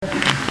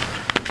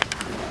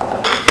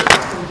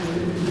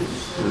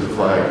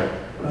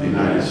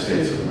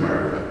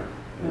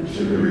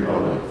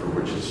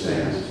it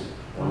stands,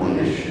 one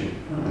nation,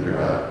 under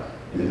God,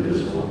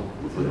 indivisible,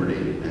 with liberty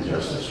and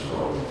justice for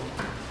all.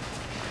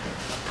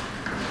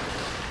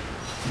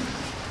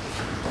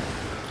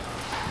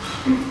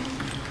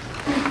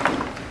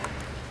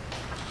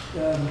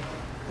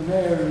 The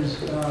mayor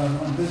is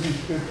on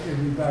business trip. He'll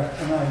be back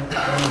tonight.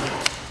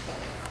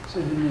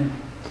 Sitting in.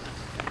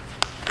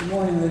 Good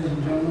morning, ladies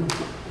and gentlemen.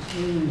 This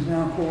meeting is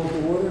now called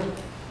to order.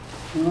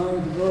 In line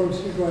with the Borough of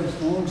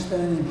Sebright's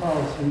long-standing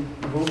policy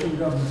of open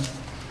government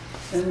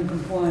and in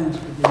compliance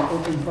with the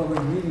Open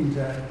Public Meetings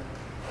Act,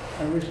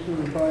 I wish to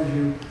advise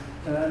you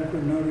that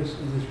adequate notice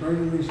of this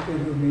regularly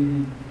scheduled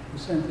meeting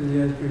was sent to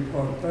the Asbury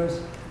Park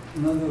Press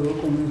and other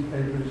local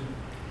newspapers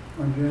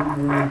on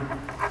January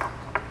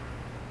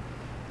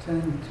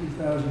 10,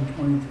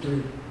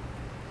 2023.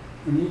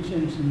 In each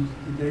instance,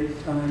 the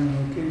date, time,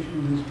 and location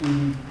of this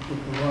meeting were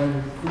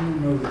provided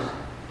in the notice.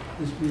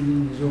 This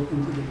meeting is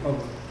open to the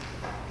public.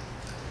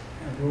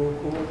 Have roll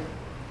call.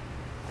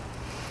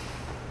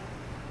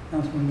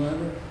 Councilman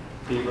Weiler.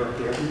 Bieber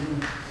here.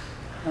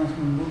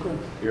 Councilman Luca.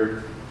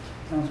 Here.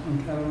 Councilman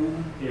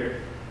Catalina.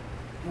 Here.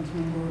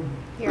 Councilman Gordon.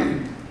 Here.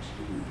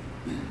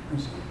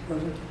 Myself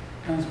present.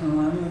 Councilman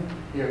Lamia.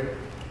 Here.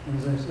 And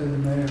as I said, the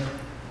mayor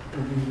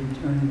will be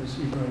returning to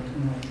Seabright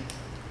tonight.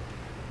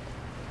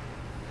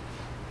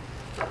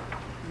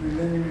 Do we have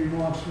any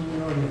remarks from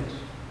the audience?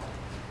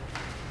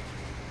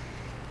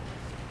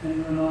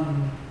 Anyone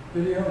on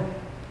video?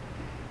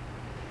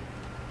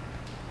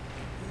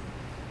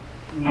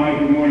 Hi,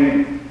 good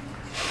morning.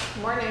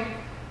 Morning.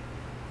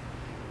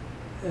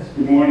 Yes.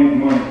 Good morning, good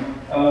morning.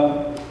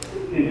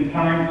 Is it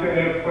time to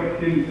ask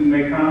questions and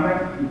make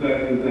comments? Is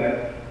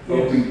that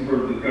open for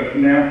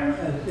discussion now?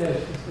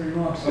 Yes, it's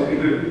remarks. Okay,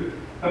 good.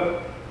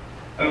 Okay,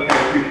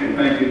 appreciate it.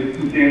 Thank you. This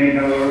is Danny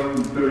Heller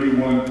from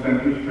 31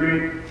 Center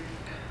Street.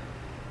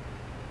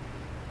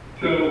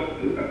 So,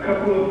 a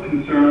couple of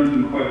concerns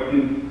and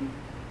questions.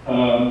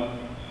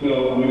 So,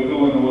 I'm going to go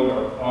in order.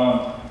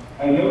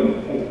 I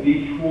noticed at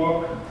Beach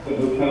Walk, the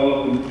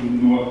hotel up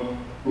in North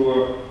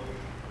Shore,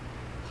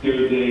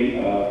 there's a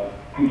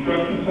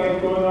construction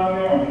site going on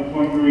there. I'm just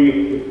wondering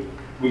if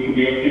we could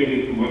be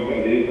updated as to what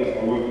that is.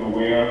 I wasn't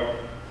aware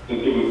that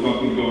there was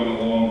something going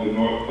along the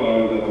north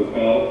side of the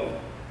hotel.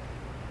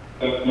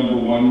 That's number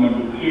one.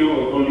 Number two, I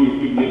was wondering if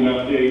we could get an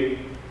update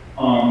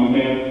on the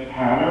Mad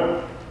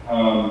Hatter.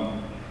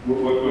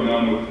 What's going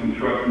on with the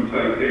construction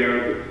site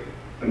there,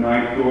 the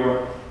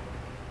eyesore.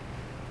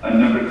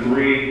 Number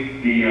three,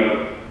 the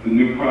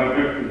new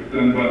project that's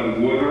done by the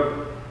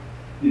water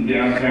in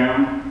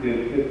downtown.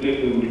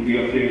 It would be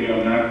updated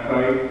on that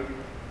site.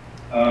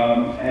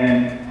 And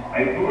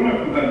I brought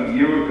up about a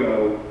year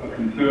ago a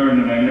concern,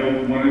 and I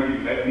know one of you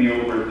met me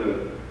over at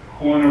the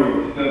corner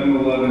of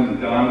 7-Eleven and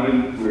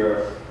Donovan's,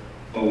 where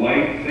the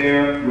lights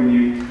there, when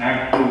you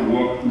actually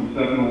walk from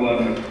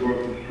 7-Eleven across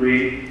the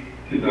street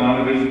to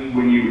Donovan's,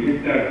 when you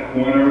hit that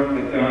corner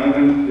at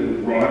Donovan's, there's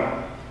rocks.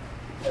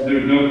 And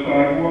there's no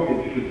sidewalk,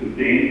 it's just a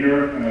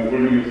danger, and I was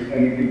wondering if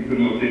anything's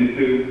been looked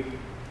into.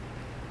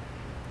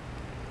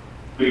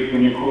 Because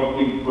when you're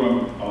crossing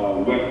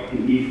from west to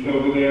east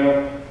over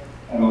there,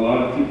 and a lot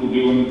of people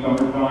do in the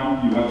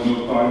summertime, you have no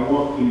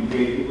sidewalk, so you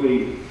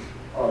basically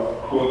are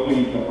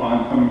crossing to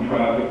oncoming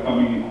traffic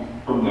coming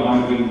from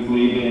Donovan's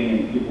leaving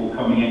and people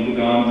coming into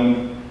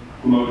Donovan's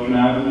from Ocean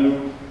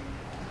Avenue.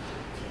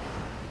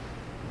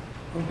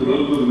 So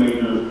those were the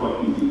major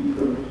questions and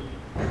concerns.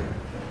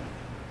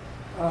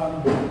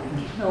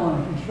 Just know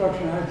on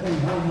construction, I came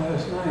home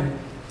last night,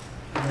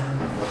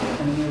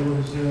 and there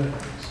was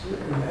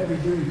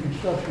heavy-duty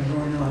construction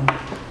going on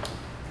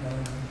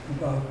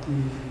about the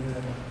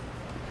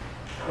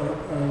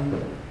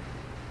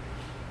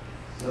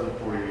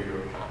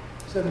 748.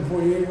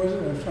 748, was it?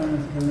 I was trying to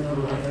think of the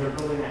number. They're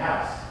building a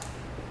house.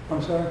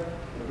 I'm sorry?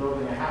 They're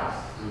building a house.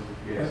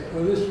 Yes.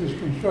 Well, this was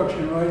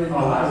construction right in the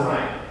Last highway.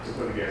 night. To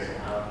put a gas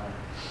line.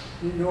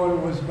 You know what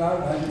it was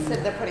about? I didn't.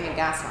 Said they're putting a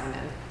gas line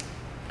in.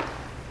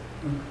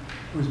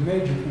 It was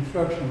major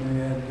construction.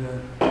 They had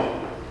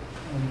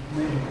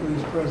major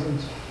police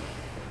presence,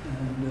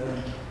 and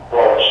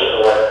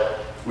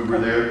We were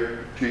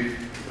there, Chief.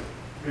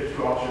 We had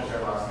 2 officers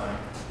there last night.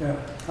 yeah,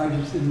 I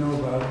just didn't know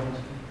about it.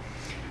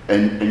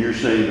 And you're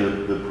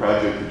saying the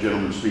project the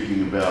gentleman's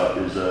speaking about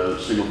is a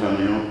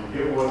single-family home?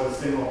 It was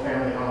a single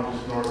family home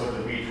just north of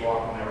the beach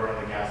walk when they were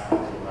on the gas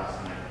line until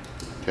last night.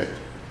 Okay.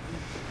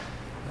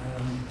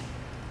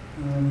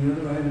 The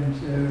other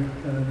items there,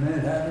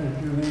 Mad Hatter,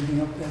 if you have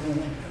anything up there?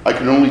 I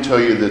can only tell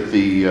you that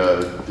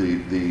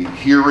the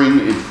hearing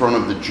in front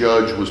of the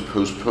judge was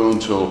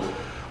postponed till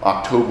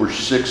October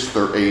 6th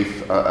or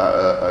 8th,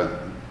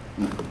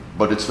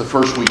 but it's the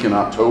first week in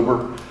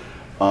October.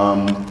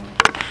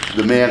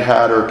 The Mad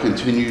Hatter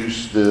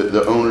continues,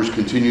 the owners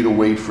continue to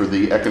wait for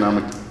the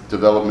Economic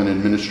Development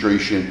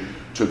Administration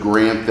to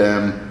grant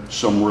them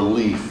some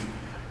relief.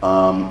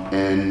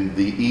 And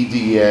the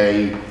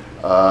EDA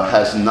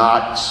has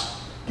not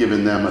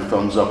given them a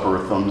thumbs up or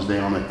a thumbs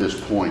down at this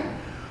point.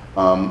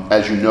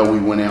 As you know, we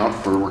went out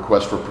for a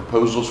request for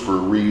proposals for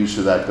reuse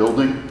of that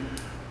building.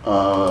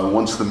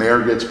 Once the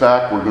mayor gets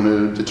back, we're going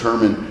to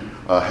determine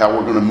how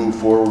we're going to move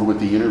forward with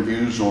the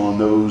interviews on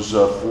those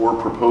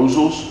 4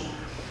 proposals,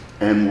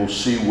 and we'll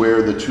see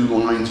where the 2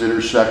 lines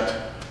intersect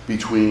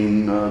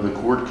between the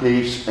court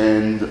case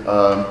and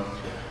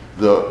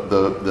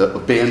the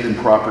abandoned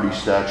property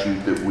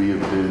statute that we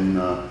have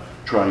been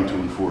trying to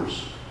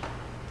enforce.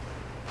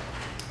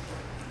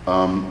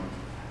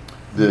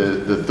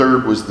 The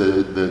third was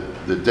the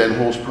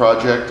Denholz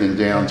project in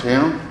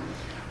downtown.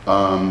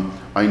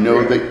 I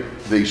know that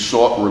they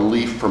sought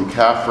relief from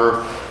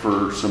CAFR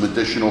for some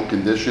additional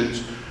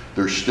conditions.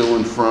 They're still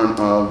in front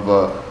of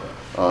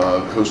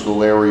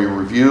Coastal Area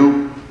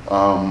Review.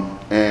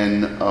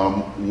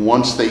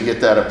 Once they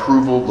get that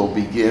approval, they'll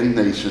begin.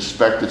 They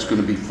suspect it's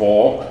going to be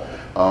fall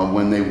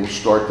when they will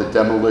start the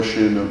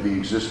demolition of the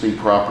existing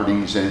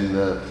properties and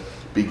the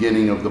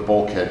beginning of the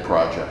bulkhead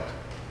project.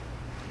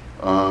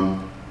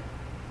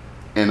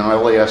 And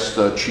I'll ask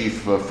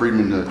Chief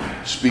Friedman to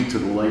speak to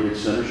the light at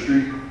Center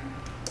Street.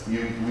 We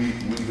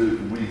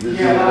visited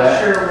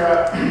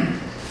that.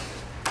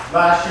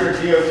 Last year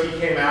DOT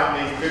came out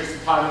and they fixed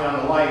the timing on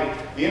the light.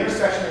 The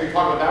intersection that you're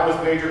talking about, that was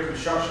major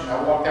construction.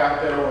 I walked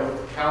out there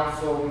with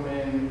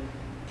Councilman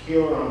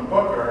Keeler and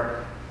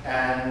Booker,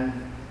 and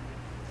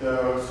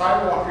the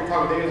sidewalk you're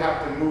talking about, they would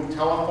have to move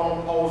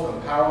telephone poles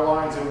and power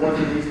lines. It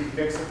wasn't an easy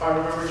fix, if I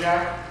remember,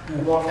 Jack. You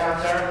walked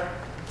out there?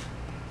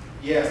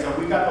 Yeah, so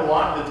we got the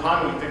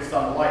timing fixed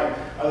on the light.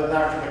 Other than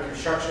that, for the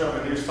construction of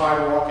a new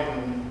sidewalk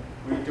and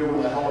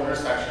redoing the whole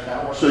intersection,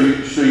 that was. So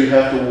you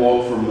have to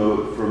walk from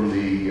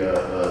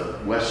the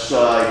west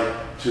side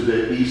to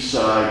the east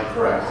side,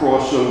 Correct.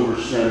 Crossover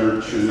Center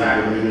to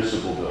Exactly. the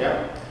municipal building.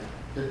 Yep.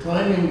 The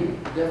timing,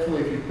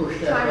 definitely if you push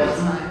that Time is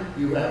button, time.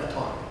 you have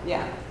time.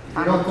 Yeah. If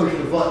you don't push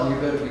the button, you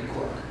better be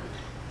quick.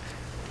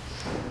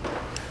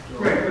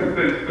 Right, but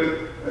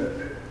the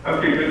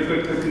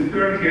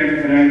concern again,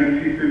 and I know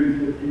Chief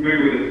is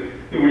familiar with it,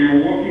 so when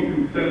you're walking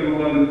from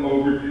 7-Eleven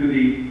over to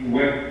the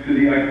west, to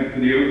the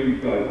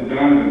Oceanside, to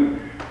Donovan,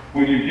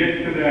 when you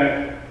get to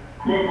that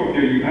crosswalk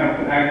there, you have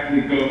to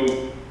actually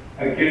go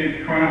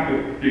against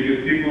traffic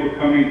because people are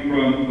coming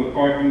from the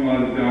parking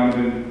lot of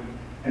Donovan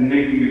and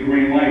making the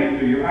green light,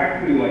 so you're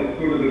actually like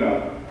sort of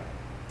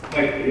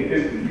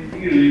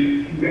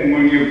and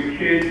when you have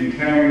kids and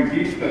powering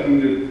deep stuff,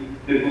 and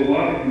there's a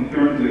lot of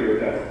concerns there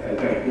at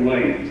that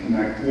light in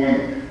that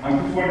corner. I'm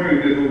just wondering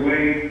if there's a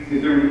way,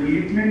 is there an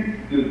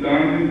easement? Does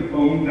Donovan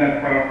own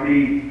that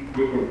property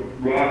with the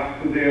rocks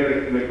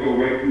there that go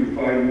right through the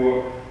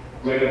sidewalk,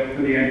 right up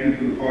to the entrance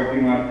of the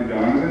parking lot for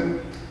Donovan?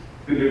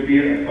 Could there be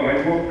a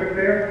sidewalk right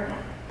there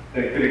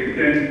that could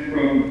extend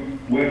from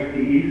west to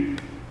east?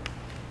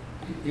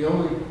 The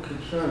only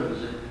concern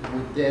is it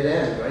would dead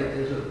end, right?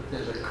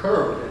 There's a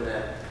curve in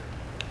that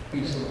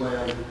piece of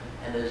land,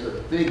 and there's a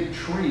big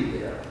tree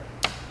there.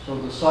 So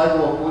the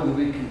sidewalk wouldn't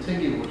be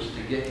contiguous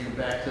to get you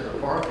back to the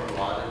parking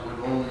lot. It would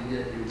only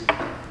get you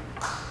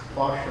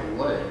partial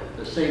way.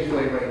 The safe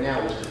way right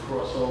now is to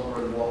cross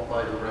over and walk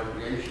by the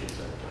recreation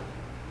center.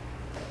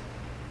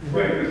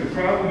 Right, but the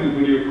problem is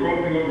when you're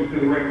crossing over to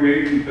the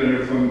recreation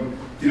center from,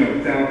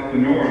 south to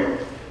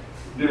north,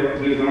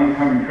 there's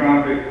oncoming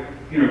traffic,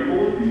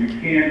 towards you. You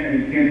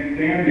can't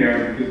stand there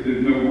because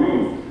there's no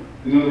room.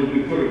 In other words,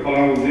 you put a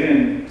bottle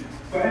in.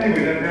 But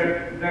anyway,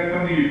 that's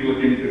something you should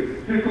look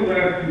into. Just a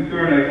last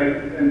concern,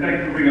 and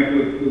thanks for bringing up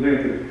those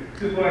answers.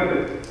 Just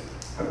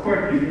a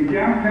question. In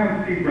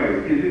downtown Seabright,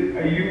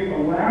 are you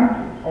allowed to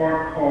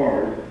park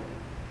cars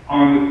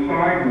on the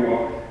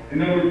sidewalk?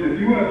 In other words, if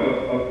you have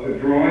a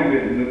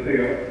drive-in, let's say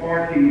a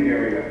parking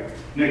area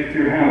next to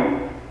your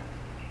house,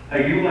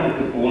 are you allowed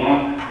to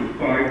block the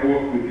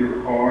sidewalk with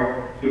your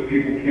car so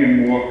people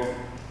can walk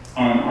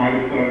on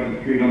either side of the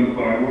street on the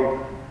sidewalk?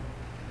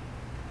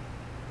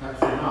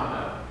 Actually not, no.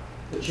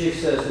 The chief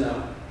says no.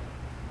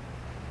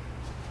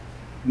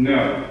 No,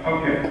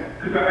 okay.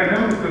 Because I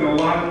noticed in a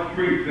lot of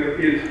streets there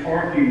is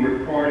parking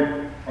where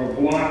cars are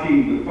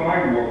blocking the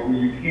sidewalk where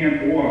you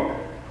can't walk.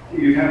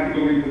 You have to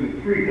go into the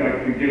street to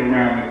actually get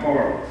around the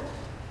car.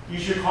 You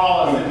should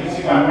call us if you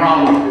see that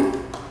problem.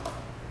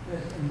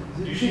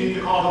 The You should need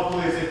to call the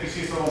police if you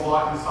see someone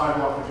blocking the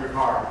sidewalk with your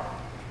car.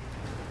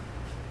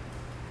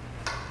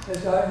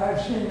 Yes,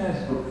 I've seen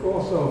that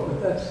also,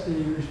 but that's the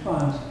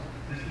response,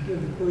 is to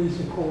give the police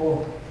a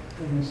call,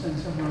 they can send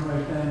someone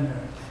right down there,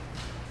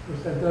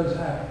 because that does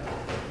happen.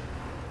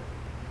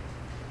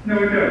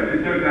 No, it does.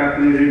 It does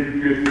happen. It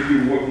interferes with you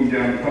walking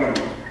down the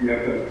sidewalk. You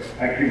have to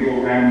actually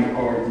go around the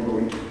cars and go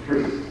into the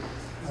street.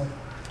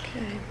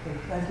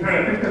 Thank you, All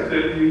right, I think that's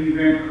it. You've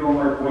answered all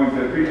our points.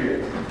 I appreciate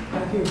it.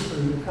 thank you for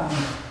your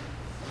comment.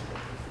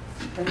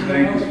 Anyone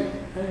Thank else, you.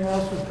 anyone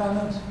else with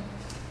comments?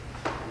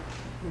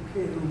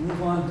 Okay, we'll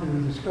move on to the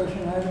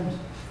discussion items.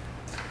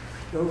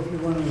 Joe, if you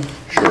want to.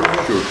 Sure.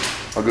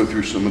 I'll go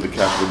through some of the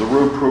capital. The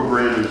road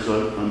program is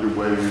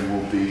underway. We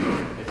will be,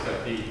 It's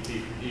at the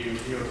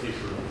DOT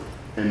room.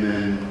 and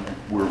then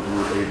we're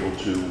able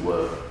to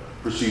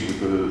proceed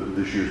with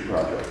this year's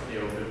project.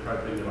 It'll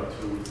probably be about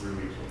 2 or 3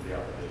 weeks will be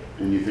out the date.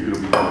 And you think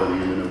it'll be done by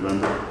the end of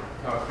November?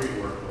 Concrete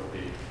work will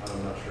be,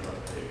 I'm not sure about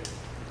the date.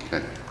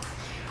 Okay.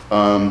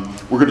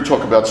 We're going to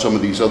talk about some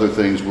of these other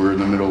things. We're in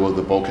the middle of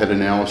the bulkhead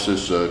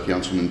analysis.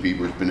 Councilman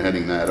Bieber's been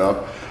heading that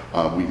up.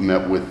 We've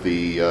met with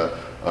the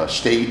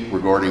state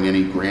regarding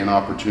any grant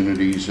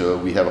opportunities.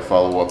 We have a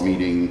follow-up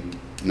meeting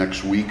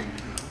next week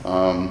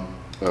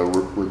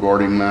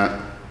regarding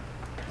that.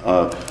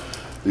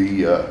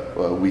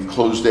 We've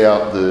closed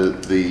out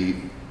the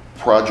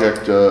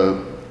project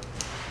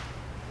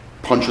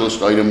punch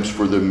list items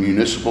for the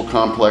municipal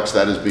complex.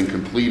 That has been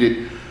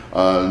completed.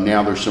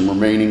 Now there's some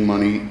remaining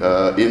money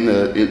in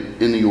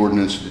the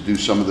ordinance to do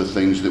some of the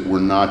things that were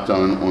not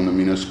done on the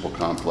municipal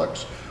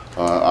complex,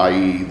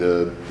 i.e.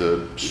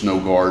 the snow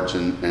guards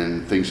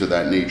and things of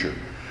that nature.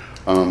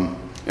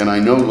 And I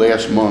know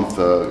last month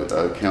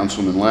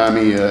Councilman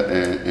Lamia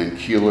and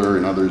Keeler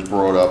and others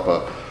brought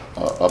up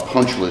a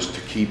punch list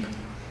to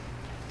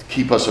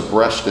keep us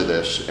abreast of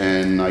this,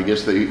 and I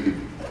guess they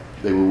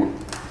were,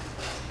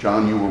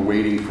 John, you were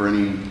waiting for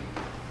any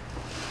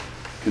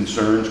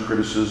concerns,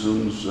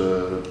 criticisms,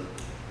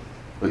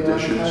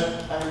 additions?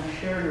 Yeah, I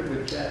shared it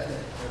with Jack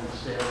and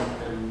Sam,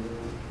 and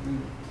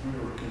we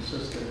were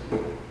consistent.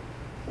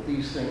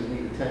 These things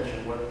need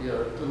attention.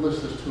 The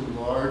list is too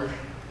large,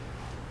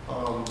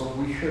 but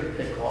we should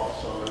pick off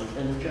some.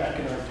 And Jack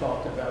and I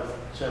talked about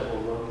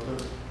several of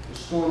them. The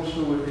storm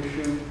sewer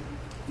issue,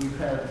 we've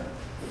had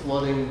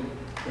flooding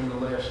in the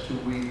last 2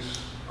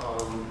 weeks.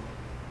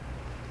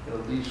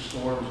 These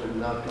storms are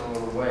not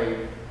going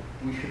away.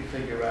 We should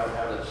figure out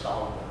how to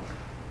solve them.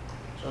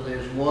 So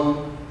there's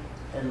one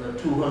in the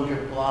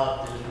 200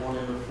 block, there's one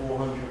in the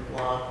 400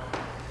 block.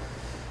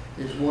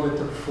 There's one at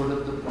the foot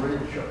of the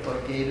bridge up by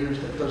Gators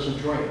that doesn't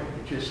drain.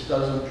 It just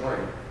doesn't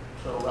drain.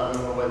 So I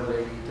don't know whether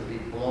they need to be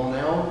blown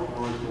out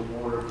or is the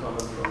water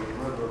coming from the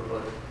river,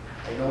 but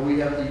I know we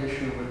have the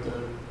issue with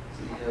the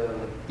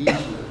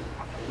easement.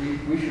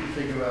 We should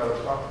figure out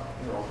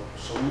a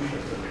solution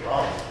to the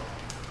problem.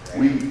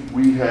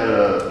 We had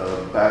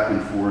a back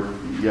and forth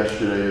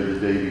yesterday or the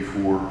day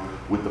before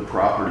with the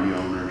property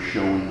owner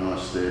showing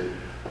us that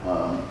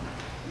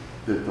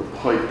the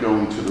pipe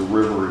going to the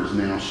river is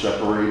now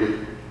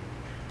separated.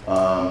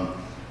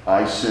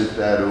 I sent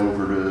that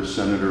over to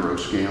Senator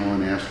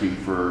O'Scanlan asking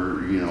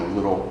for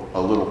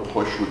a little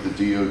push with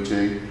the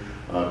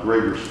DOT.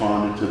 Greg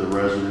responded to the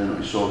resident.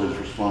 I saw his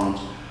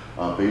response.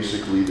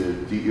 Basically, the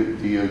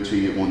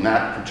DOT on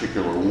that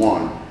particular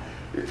one,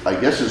 I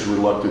guess, is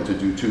reluctant to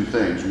do two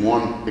things.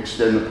 One,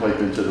 extend the pipe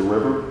into the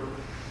river.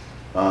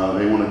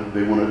 They want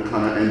to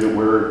kind of end it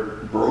where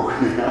it broke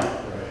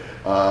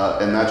now,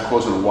 and that's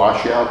causing a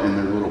washout in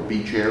their little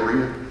beach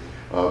area.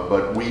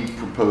 But we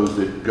proposed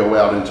it go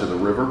out into the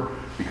river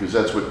because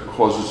that's what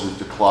causes it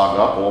to clog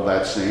up, all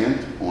that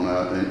sand on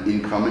an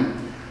incoming.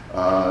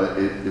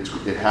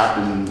 It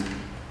happened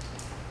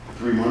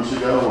 3 months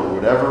ago or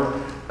whatever.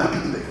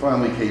 They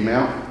finally came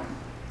out.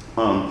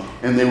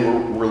 And they were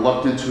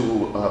reluctant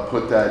to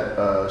put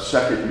that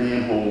second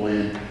manhole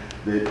in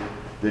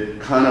that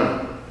kind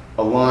of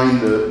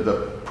aligned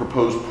the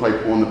proposed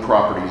pipe on the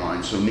property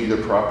line, so neither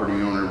property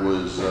owner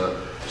was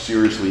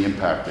seriously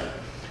impacted.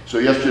 So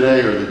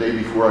yesterday or the day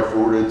before, I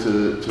forwarded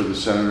to the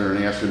senator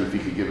and asked him if he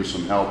could give us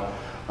some help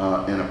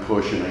and a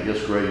push. And I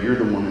guess, Greg, you're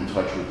the one in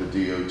touch with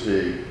the DOT.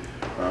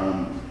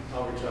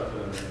 I'll reach out to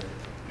them.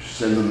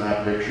 Send them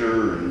that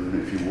picture,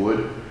 and if you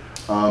would.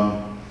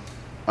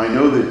 I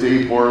know that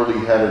Dave Barley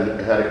had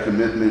a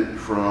commitment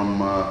from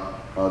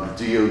the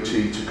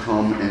DOT to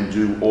come and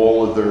do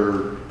all of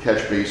their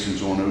catch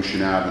basins on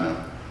Ocean Avenue,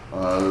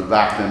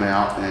 vac them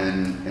out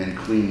and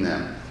clean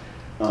them.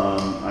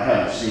 I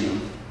haven't seen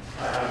them.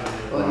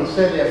 Well, he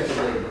said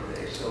after Labor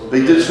Day, so.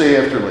 They did say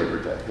after Labor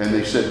Day, and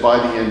they said by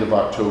the end of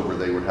October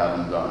they would have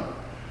them done.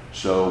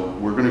 So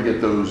we're going to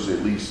get those at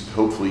least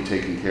hopefully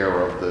taken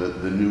care of.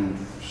 The new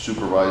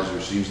supervisor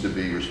seems to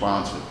be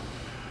responsive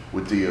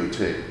with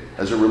DOT.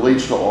 As it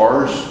relates to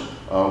ours,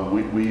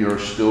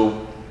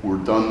 we're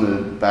done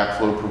the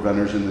backflow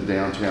preventers in the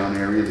downtown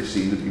area. They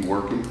seem to be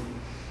working.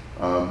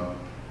 We're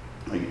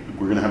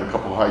going to have a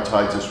couple high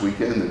tides this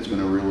weekend that's going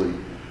to really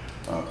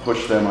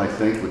push them, I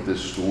think, with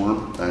this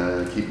storm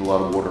and keep a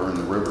lot of water in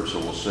the river, so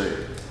we'll see.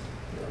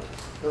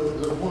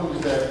 The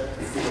ones that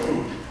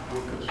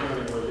were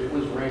concerning was it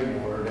was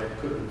rainwater that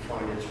couldn't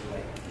find its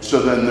way.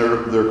 So then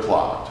they're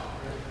clogged.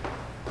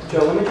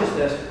 Joe, let me just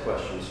ask a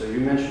question. So you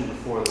mentioned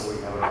before that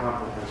we have a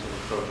comprehensive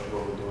approach to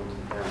what we're doing to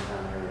the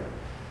downtown area.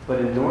 But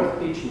in North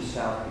Beach and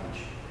South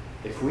Beach,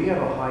 if we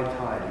have a high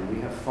tide and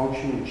we have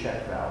functioning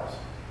check valves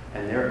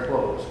and they're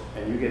closed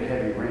and you get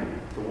heavy rain,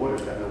 the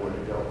water's got nowhere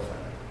to go.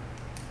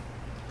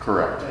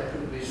 Correct. That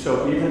could be.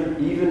 So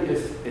even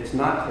if it's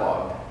not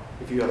clogged,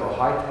 if you have a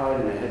high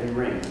tide and a heavy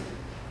rain,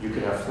 you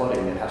could have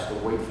flooding that has to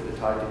wait for the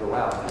tide to go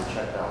out and the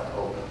check valve to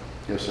open.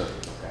 Yes, sir.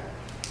 Okay.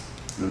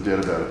 No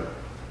doubt about it.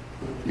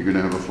 You're going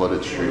to have a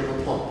flooded street.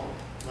 The pump.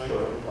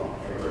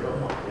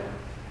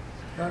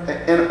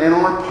 And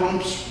our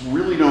pumps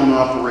really don't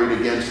operate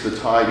against the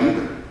tide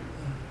either.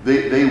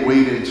 They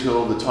wait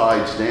until the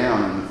tide's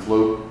down and the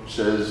float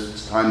says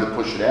it's time to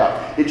push it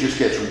out. It just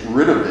gets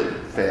rid of it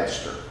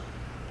faster.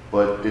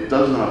 but it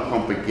does not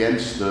pump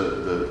against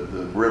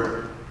the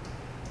river.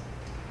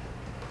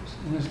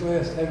 In this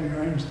last heavy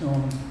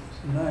rainstorm,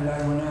 tonight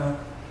I went out,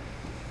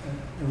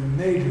 there were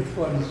major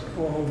floods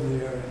all over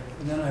the area.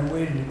 And then I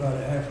waited about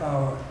a half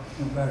hour,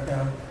 went back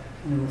out,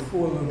 and there were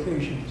 4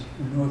 locations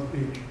in North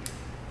Beach.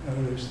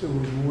 There still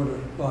was water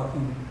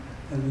blocking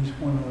at least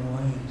one of the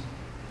lanes.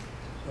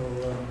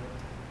 So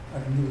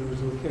I can give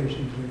those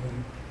locations, we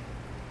can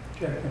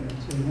check them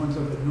and see. One's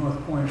up at North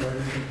Point, right at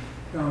the,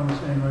 John was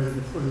saying, right at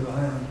the foot of the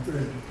Highlands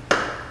Bridge.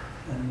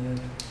 And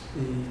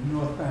the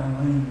northbound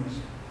lane was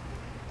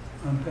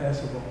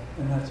unpassable,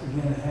 and that's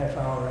again a half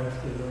hour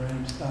after the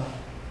rain stopped.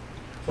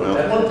 Well-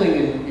 But one thing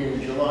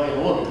in July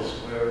and August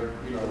where,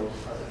 you know,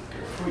 I think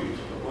they're freeze,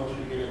 but once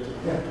we get into the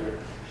winter,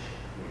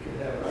 we can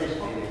have an ice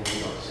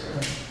skating out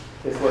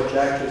there. If what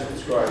Jack just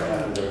described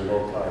happened during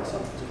low tide,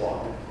 something's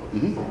blocking.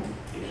 Mhm.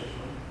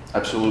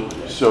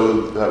 Absolutely.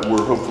 So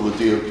we're hopeful the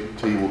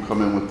DOT will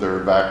come in with their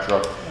back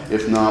truck.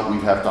 If not,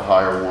 we'd have to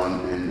hire one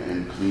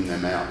and clean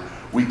them out.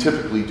 We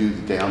typically do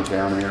the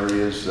downtown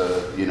areas.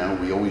 You know,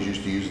 we always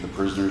used to use the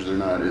prisoners. They're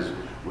not as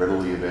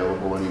readily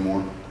available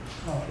anymore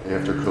Oh.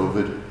 after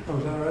COVID. Oh,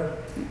 is that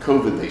right?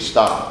 COVID, they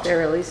stopped, They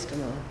released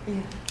them all.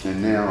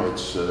 and now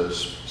it's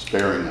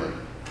sparingly.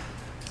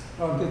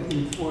 I'll get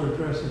the 4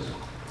 addresses.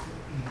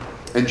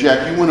 And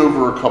Jack, you went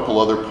over a couple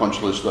other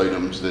punch list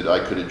items that I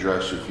could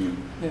address if you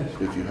Yes.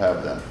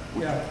 have them.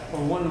 Yeah,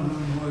 well, one of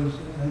them was,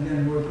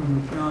 again, working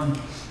with John,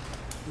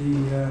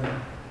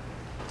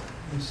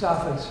 the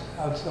soffits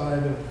outside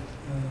of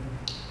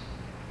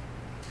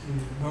the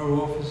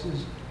borough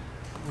offices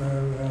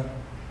where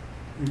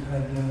we've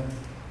had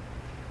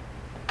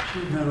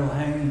sheet metal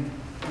hanging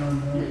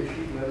on, Yeah,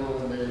 sheet metal,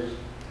 and there's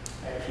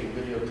actually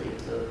videotape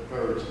the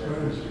birds.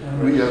 Birds, yeah.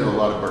 We have a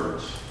lot of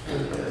birds,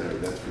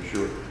 that's for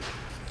sure.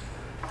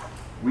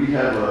 We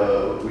have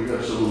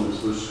someone that's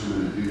supposed to come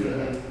in and do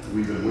that.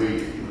 We've been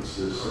waiting. What's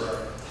this?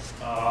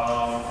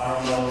 I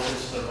don't know if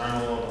it's the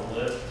rental of a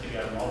lift to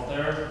get them up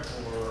there,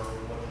 or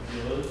what the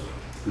deal is.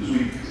 Because we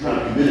kind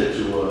of committed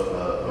to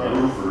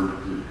a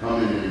roofer to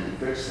come in and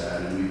fix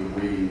that, and we've been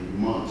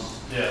waiting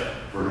months Yeah,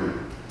 for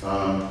him.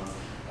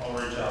 I'll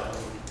reach out to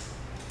them.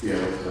 Yeah,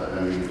 what's that?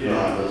 I mean, if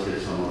not, let's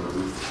get some other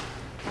roofer.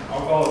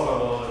 I'll call a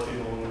couple other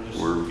people and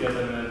just Or- get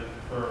them in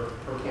for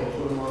Can't put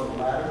proposal. them on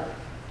the ladder?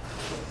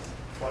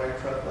 Fire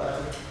truck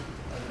ladder?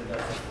 I did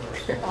that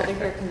first. I'll be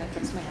here and if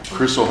it's my husband.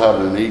 Chris will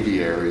have an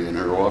aviary in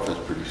her office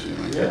pretty soon. I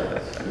think. Yeah,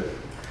 that's good.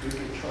 We can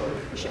charge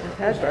for that. I've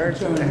had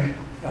birds in there.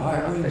 the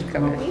high winds They're come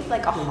coming up. We need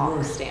like a They hawk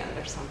were- stand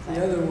or something.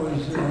 The other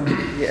was,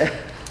 Yeah,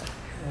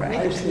 ice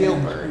There's dams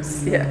snowbirds,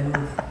 in the yeah.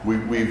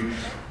 roof.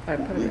 We've I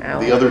put an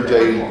owl. the other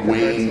day, there.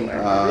 Wayne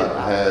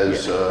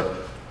has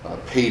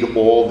paid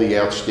all the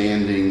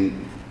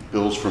outstanding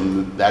bills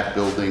from that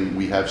building.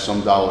 We have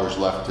some dollars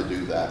left to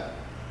do that.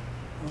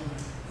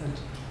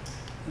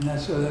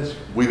 That's- And that's,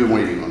 We've been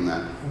waiting on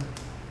that.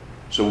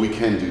 So we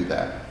can do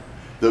that.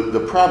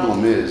 The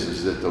problem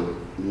is that the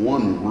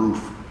one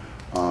roof,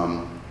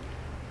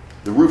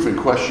 the roof in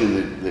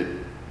question that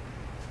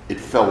it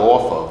fell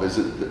off of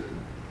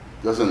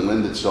doesn't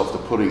lend itself to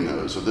putting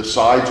those. So the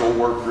sides will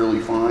work really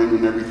fine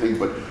and everything,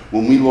 but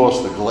when we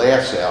lost the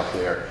glass out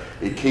there,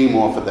 it came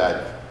off of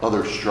that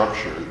other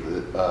structure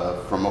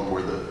that, from up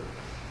where the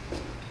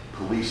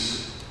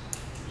police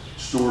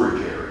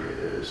storage area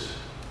is.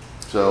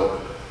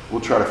 So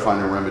we'll try to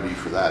find a remedy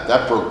for that.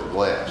 That broke the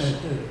glass.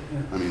 that's it,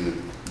 yeah. I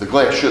mean, the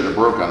glass shouldn't have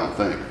broke, I don't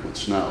think, with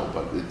snow,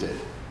 but it did.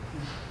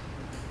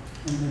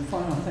 And the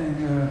final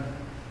thing,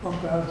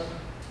 bump outs.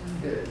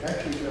 Yeah,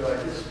 actually, Joe,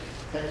 I just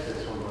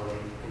texted somebody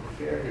in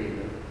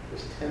Fairhaven,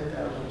 there's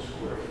 10,000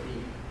 square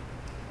feet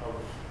of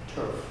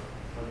turf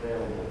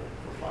available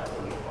for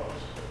 $500.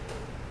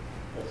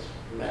 That's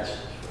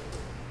massive.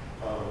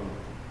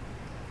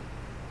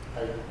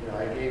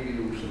 I gave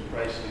you some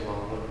pricing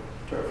on what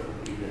turf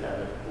would be to have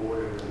it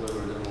ordered,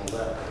 delivered, and all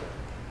that.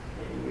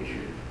 Maybe we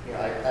should,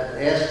 I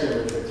asked him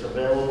if it's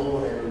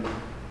available and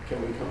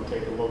can we come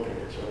take a look at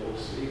it, so we'll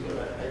see, but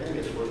I think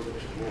it's worth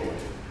exploring.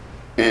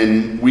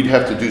 And we'd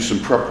have to do some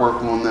prep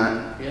work on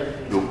that. Yeah.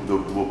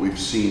 What we've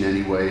seen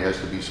anyway has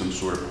to be some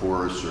sort of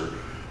porous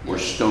or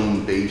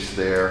stone base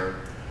there.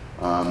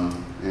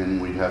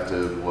 And we'd have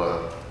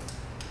to,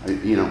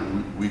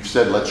 we've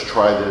said let's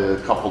try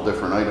the couple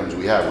different items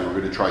we have. We were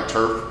going to try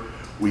turf.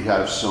 We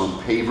have some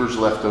pavers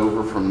left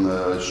over from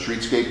the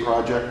streetscape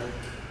project.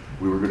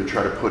 We were going to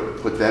try to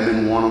put them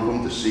in one of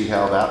them to see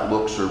how that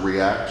looks or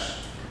reacts.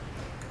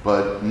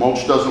 But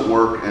mulch doesn't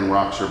work and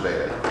rocks are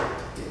bad.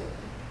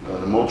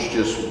 The mulch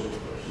just,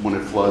 when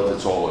it floods,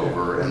 it's all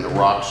over, and the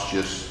rocks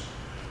just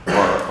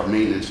are a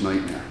maintenance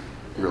nightmare,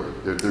 really.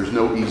 There's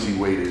no easy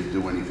way to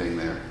do anything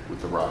there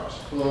with the rocks.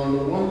 Well, on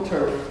the one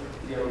turf,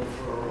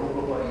 for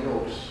over by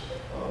Yokes,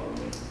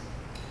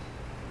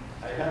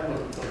 I have a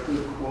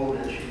good quote,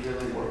 and she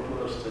really worked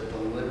with us to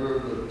deliver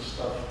the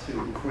stuff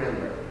to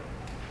Cranberry,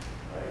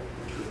 right,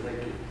 which would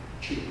make it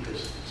cheap,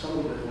 because some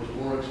of it was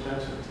more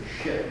expensive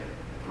to ship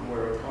from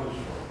where it comes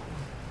from.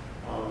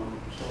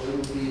 So it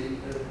would be,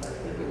 I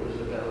think it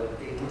was about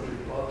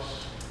 $800,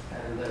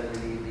 and then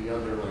we need the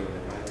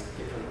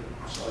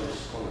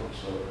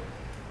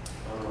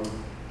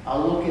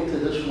I'll look into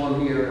this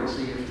one here and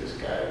see if this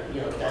guy, you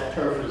know, if that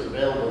turf is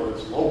available,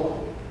 it's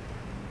local.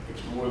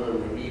 It's more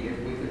than we need. If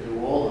we could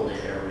do all of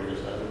the areas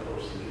as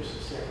opposed to just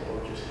a sample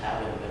or just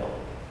have it available.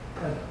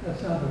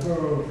 That's not the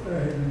Borough of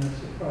Fairhaven,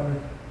 that's a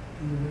private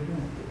individual.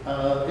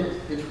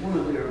 It's one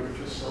of their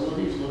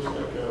facilities, looks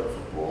like a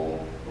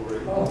football or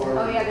indoor.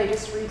 Oh, yeah, they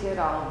just redid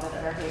all of the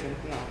Fairhaven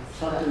fields.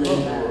 Something The-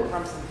 indoor.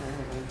 From some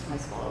Fairhaven High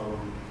School.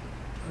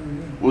 Very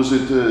good. Was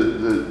it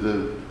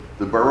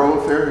the Borough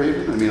of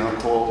Fairhaven? I mean, I'll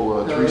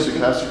call Teresa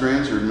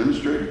Casagrande, your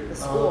administrator. The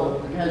school.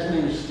 The guy's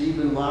name is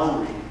Stephen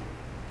Lowry,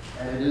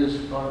 and it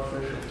is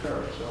artificial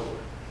turf,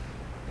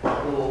 so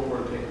I'll go over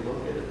and take a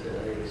look at it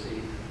today and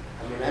see.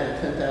 I mean, out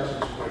of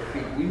 10,000 square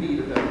feet, we need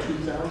about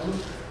 2,000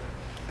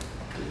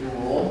 to do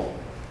all.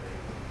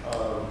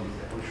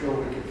 I'm sure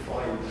we could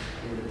find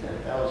in the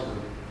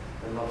 10,000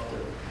 enough to,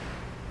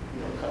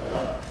 you know, cut it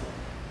up.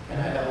 And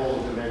I have all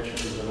the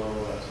dimensions and all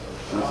that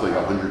stuff. That's like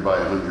 100 by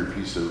 100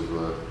 piece of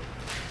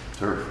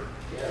turf.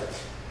 Yeah,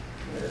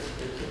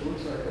 it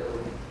looks like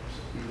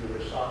either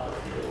a soccer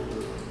field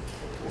or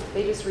football.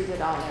 They just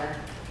redid all their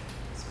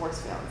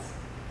sports fields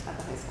at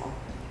the high school.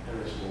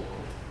 And it's local.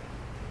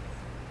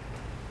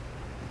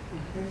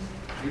 Okay.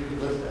 You can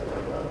live that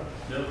way, well,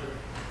 Yep.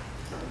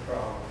 no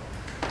problem.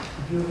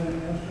 Do you have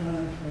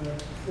anything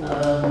else for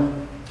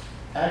us?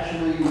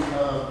 Actually,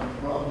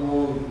 Rob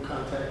Long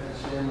contacted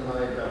Sam and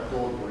I about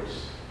dog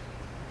waste.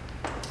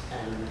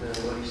 And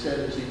what he said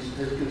is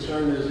his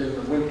concern is in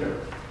the winter,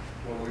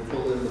 when we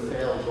pull in the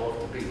pails off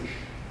the beach.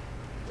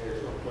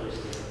 There's no place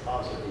to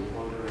deposit. He's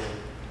wondering,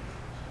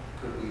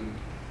 could we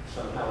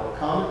somehow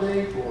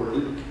accommodate, or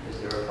is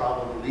there a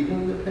problem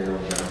leaving the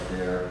pails out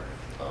there?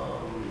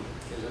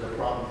 Is it a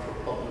problem for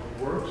Public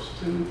Works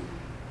to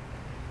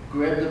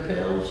grab the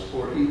pails,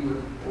 or he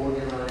would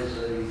organize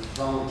a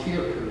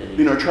volunteer committee?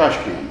 You know, trash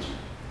cans.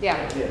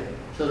 Yeah. Yeah.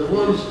 So the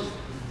ones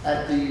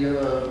at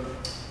the,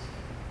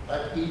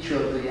 at each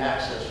of the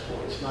access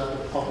points, not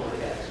the public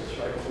access,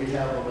 right? We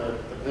have them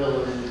at the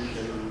village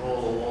and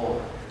all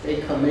along.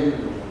 They come in the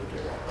winter.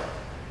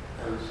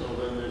 And so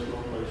then there's no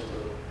place to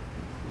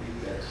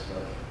leave that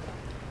stuff.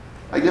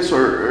 I guess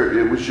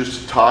it was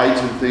just tides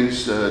and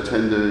things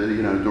tend to,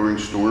 you know, during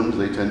storms,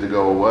 they tend to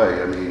go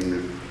away. I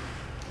mean,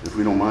 if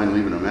we don't mind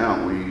leaving them out,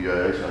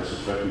 I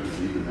suspect we could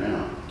leave them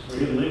out. We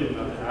can leave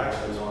them at the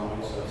access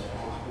points, that's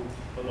possible.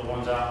 But the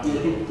ones out Yeah,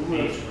 in the we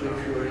want beach. to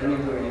make sure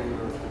anywhere you go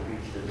to the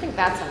beach. I think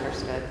that's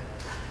understood.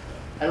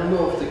 I don't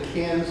know if the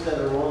cans that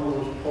are on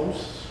those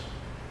posts,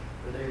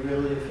 are they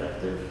really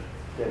effective?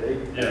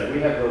 Yeah. We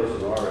have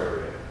those in our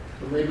area.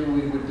 So maybe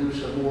we would do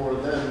some more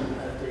of them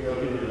at the We can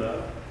do other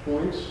that.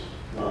 points.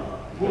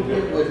 We'll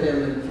get with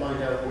him and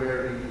find out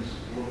where he's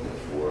looking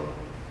for.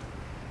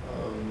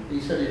 He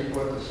said he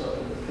brought this up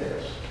in the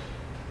past.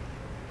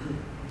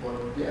 But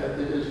yeah, it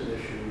is an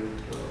issue.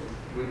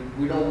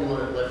 We don't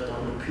want it left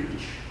on the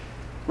beach.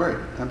 Right,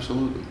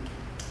 absolutely.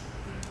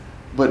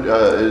 But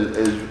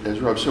as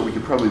Rob said, we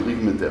could probably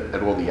leave them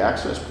at all the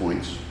access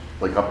points,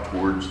 like up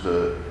towards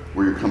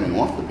where you're coming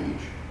off the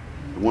beach.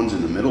 The ones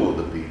in the middle of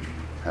the beach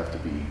have to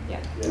be Yeah.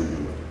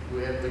 removed. We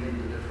need a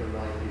different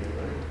idea,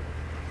 right?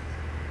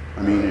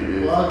 I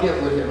mean, Well, I'll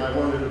get with him. I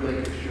wanted to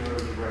make sure of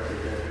the record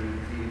that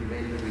he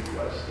made the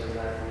request and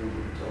that we would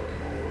be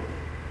talking over.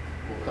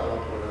 We'll come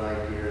up with an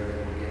idea and then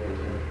we'll get with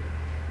him.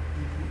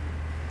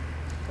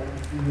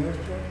 Anything else,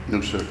 Joe?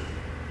 no, sir.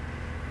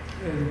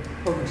 And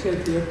public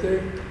safety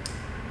update,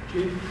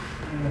 chief,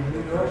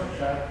 lead us?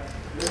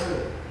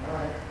 Good, all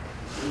right.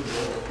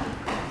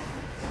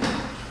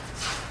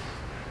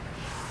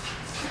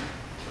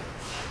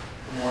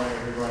 Good morning,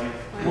 everybody.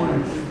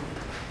 Morning, chief.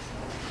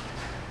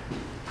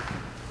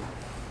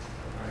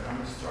 All right, I'm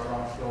gonna start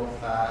off real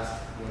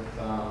fast with,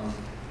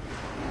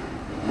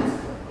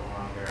 what's going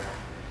on here.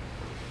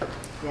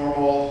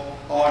 Normal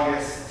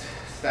August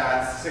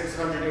stats,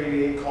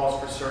 688 calls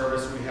for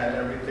service. We had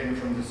everything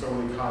from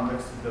disorderly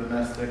conducts to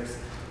domestics,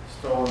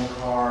 stolen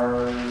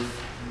cars,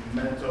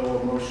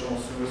 mental, emotional,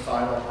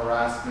 suicidal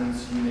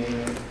harassments, you name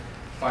it.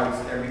 Fights,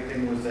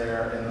 everything was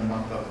there in the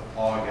month of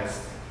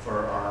August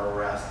for our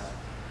arrests.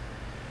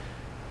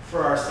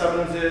 For our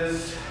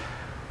summonses,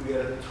 we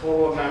had a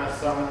total amount of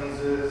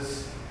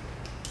summonses,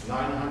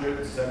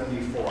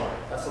 974.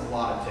 That's a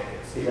lot of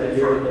tickets. Is that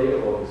year to date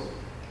or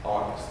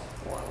August?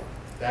 August.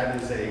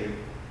 That is a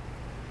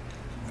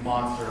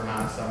monster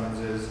amount of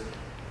summonses.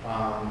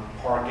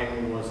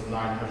 Parking was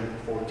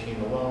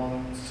 914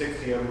 alone,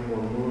 60 of them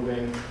were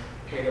moving.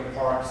 Pay to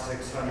park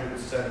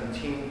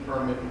 617,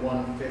 permit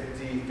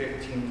 150,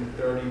 15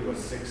 to 30 was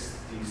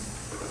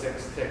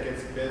 66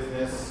 tickets.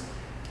 Business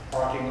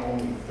parking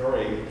only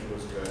 3, which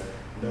was good.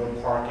 No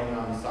parking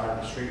on the side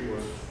of the street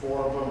was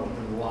 4 of them,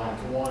 within the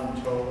lines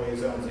 1, tollway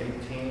zones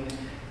 18,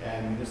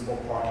 and municipal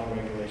parking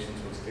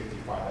regulations was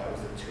 55. That was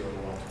the 2 of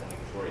the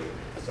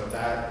 123. So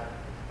that,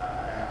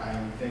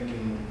 I'm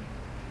thinking,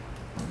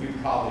 we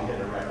probably hit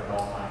a record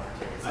all time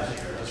for tickets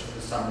this year, just for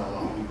the summer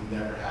alone. We've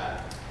never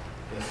had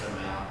this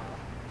amount,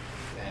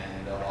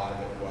 and a lot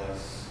of it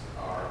was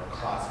our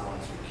class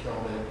ones who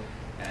killed it,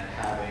 and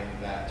having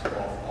that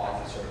 12th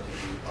officer to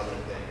do other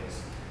things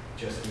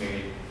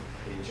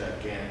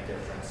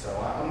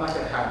not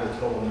gonna have the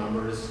total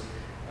numbers.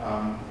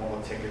 All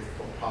the tickets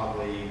will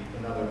probably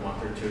another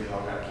month or two,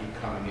 they'll gotta keep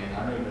coming in.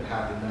 I don't even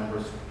have the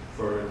numbers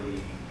for the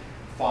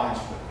fines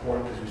for the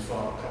court, because we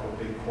saw a couple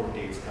big court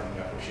dates coming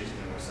up where she's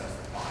gonna assess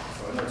the fine.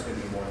 So I know it's gonna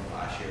be more than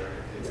last year.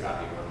 It's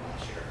gotta be more than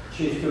last year.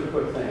 Chief, two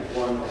quick things.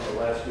 One, at the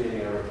last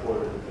meeting, I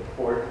reported that the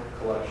court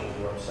collections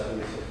were up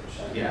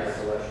 76%. Yes. Compared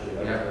to last year.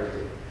 That Yeah. was very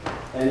good.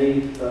 Any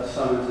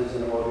summonses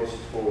in August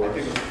for? I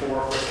think it was 4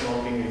 for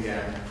smoking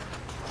again.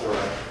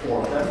 Correct.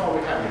 4. That's all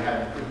we had.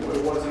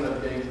 It wasn't a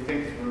big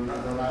thing.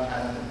 We're not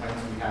having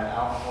complaints. We had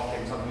alcohol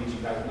things on the beach.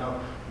 You guys know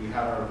we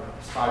have our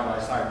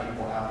side-by-side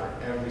people out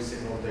there every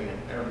single day and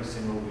every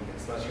single weekend,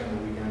 especially on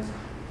the weekends.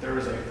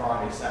 Thursday,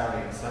 Friday,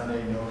 Saturday, and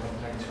Sunday, no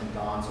complaints from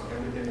Don, so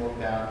everything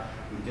worked out.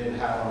 We did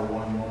have our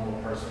one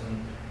normal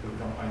person who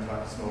complains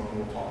about the smoking.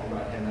 We'll talk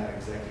about him at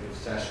executive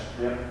session.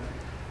 Yep.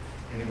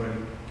 Anybody,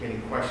 any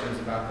questions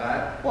about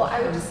that? Well,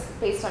 I would just,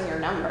 based on your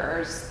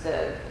numbers,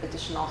 the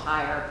additional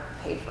hire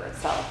paid for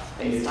itself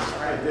based on the The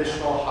revenue.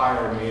 additional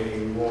hire made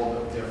a world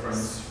of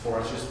difference for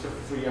us, just to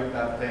free up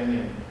that thing,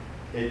 and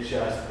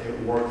it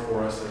worked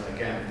for us. And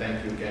again,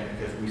 thank you again,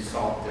 because we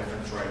saw the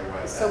difference right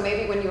away. So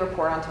maybe when you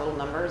report on total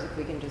numbers, if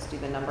we can just do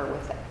the number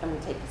with it, and we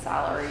take the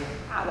salary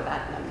out of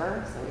that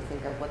number, so we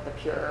think of what the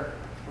pure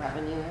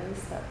revenue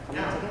is that from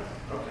the Yeah. ticket.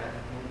 Okay,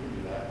 we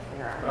can do that.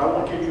 Figure out. But I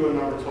won't give you a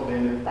number till the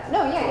end of.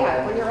 No,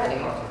 yeah, when you're ready.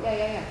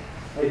 Yeah.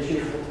 Hey,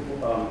 Chief,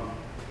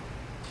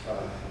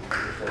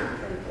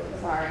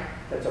 Sorry.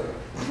 that's okay.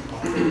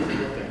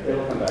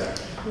 It'll come back.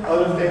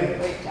 Other thing,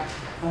 Wait,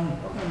 Jeff. On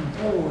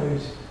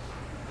tollways,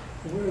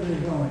 where are they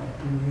going?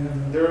 Do we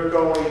have they're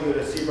going either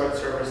to Seabright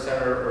Service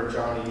Center or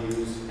Johnny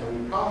Hughes,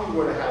 and we probably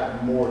would have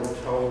had more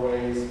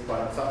towaways,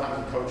 but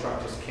sometimes the tow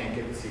truck just can't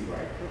get to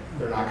Seabright.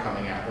 They're not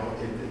coming out.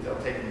 They'll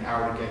take an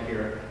hour to get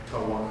here,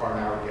 tow one car, an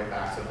hour to get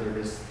back, so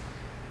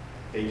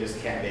they just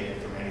can't make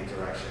it from any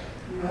direction.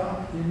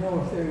 you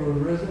know if they were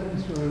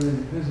residents or they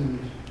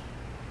visitors?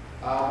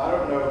 I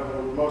don't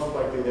know, most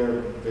likely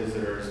they're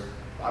visitors.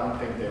 I don't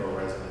think they were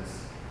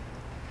residents.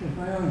 Because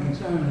my only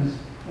concern is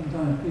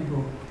sometimes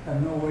people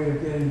have no way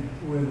of getting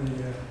to where the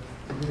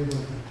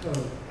vehicles are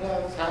towed.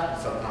 It's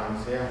happened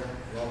sometimes, yeah.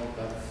 Well,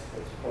 that's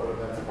part of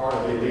it.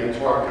 The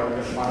car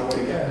company can find a way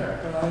to get there.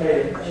 But I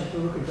have to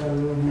look at that a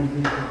little more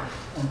detail.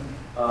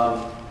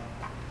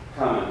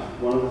 Comment.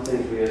 One of the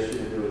things we asked you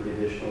to do with the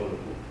additional,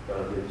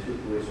 the 2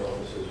 police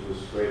officers was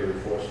greater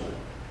enforcement.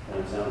 And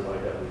it sounds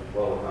like that was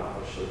well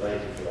accomplished, so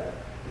thank you for that.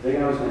 The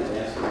thing I was going to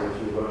ask you was,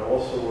 we were going to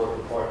also work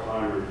with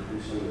part-timers to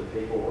do some of the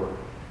paperwork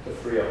to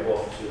free up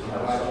officers.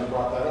 I'm glad you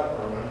brought that up,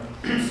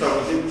 Erwin. So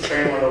we didn't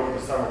train one over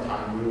the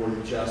summertime. We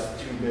were just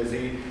too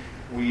busy.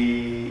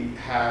 We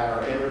had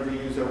our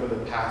interviews over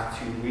the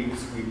past 2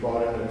 weeks. We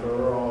brought in a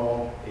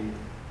girl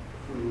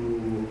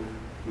who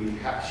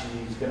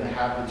she's going to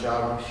have the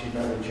job. She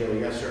met with Joe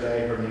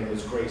yesterday. Her name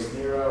is Grace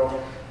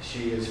Nero.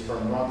 She is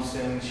from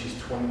Rumson. She's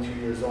 22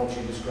 years old.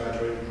 She just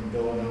graduated from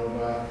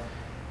Villanova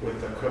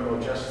with a criminal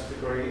justice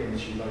degree, and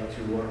she'd like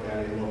to work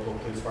at a local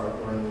police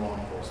department or in law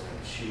enforcement.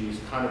 She's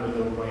kind of a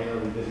no-brainer.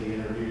 We did the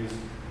interviews.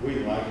 We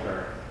like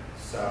her.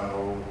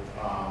 So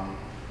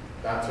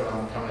that's what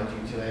I'm coming to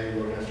you today.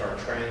 We're going to start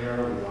training her.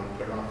 We want to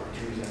put her on for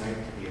Tuesday night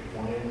to be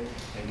appointed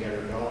and get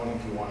her going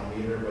if you want to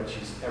meet her. But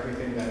she's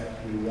everything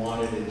that we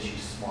wanted, and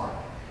she's smart.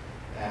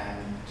 And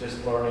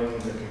just learning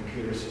the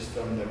computer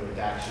system, the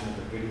redaction of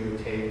the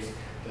videotapes,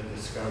 the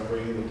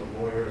discovery with the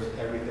lawyers,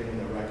 everything in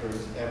the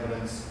records,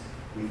 evidence,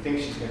 we think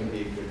she's going to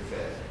be a good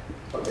fit.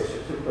 Okay,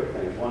 so 2 quick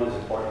things. One is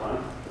it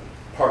part-time?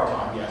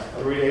 Part-time, yes.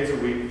 3 days a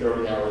week,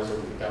 30 hours a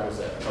week. That was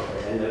it.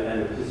 Okay,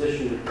 and the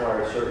position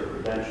requires certain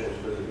credentials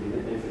because of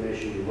the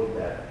information you looked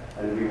at,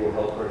 and we will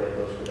help her get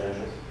those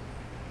credentials.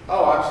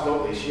 Oh,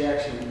 absolutely. She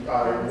actually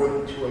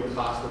went to a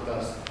class with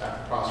us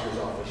at the prosecutor's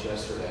office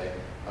yesterday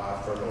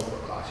for an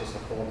Oprah class, just a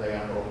full day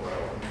on Oprah,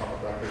 Open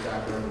Public Records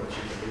Act, and what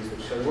she can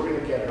research. So we're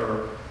going to get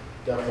her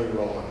definitely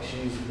rolling.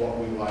 She's what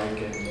we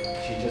like, and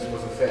she just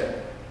was a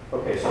fit.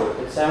 Okay, so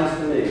it sounds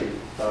to me,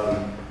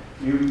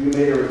 you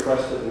made a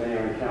request to the mayor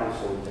and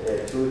council to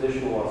add 2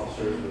 additional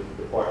officers with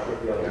the part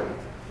trip the other one,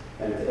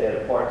 and to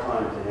add a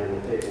part-time to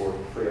handle paperwork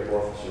to free up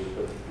officers.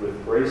 But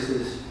with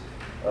Grace's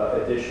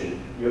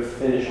addition, you've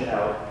finished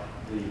out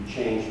the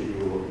change that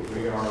you were looking for.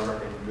 We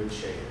are in good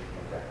shape.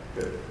 Okay,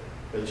 good.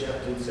 But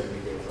Jeff did say we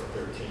go for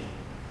 13.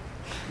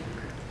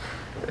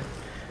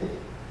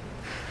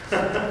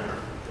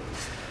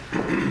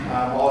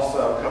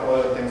 Also, a couple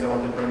other things I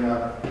wanted to bring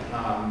up.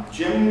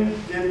 Jim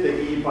did the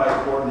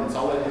e-bike ordinance.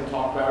 I'll let him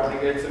talk about it when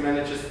he gets a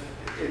minute.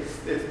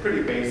 It's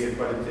pretty basic,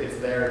 but it's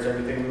there. It's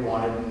everything we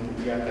wanted, and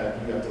you have to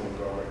look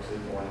over it because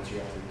it's ordinance. You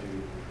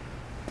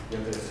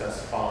have to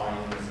assess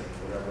fines and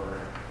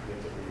whatever. You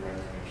have to rewrite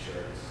to make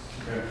sure it's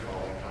good,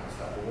 all that kind of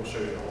stuff. But we'll show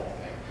you the whole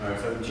thing. All right.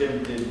 So Jim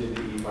did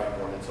the e-bike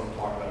ordinance. I'll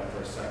talk about it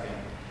for a second.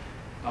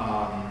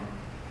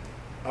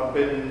 Up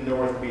in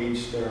North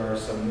Beach, there are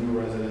some new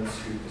residents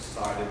who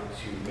decided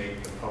to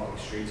make the public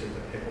streets into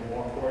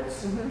pickleball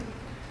courts.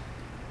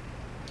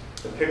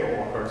 the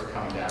pickleball courts are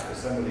coming down, because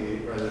some of the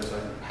residents are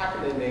like, how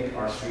can they make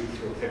our street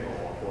to a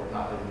pickleball court,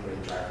 not letting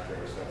anybody drive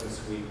through? So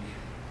this week,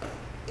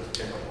 those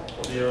pickleball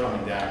courts are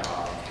coming down.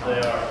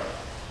 They are.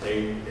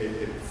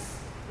 It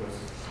was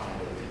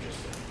kind of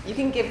interesting. You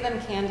can give them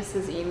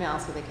Candace's email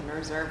so they can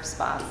reserve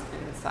spots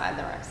inside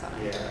the rec center.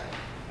 Yeah.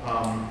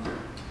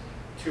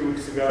 2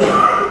 weeks ago,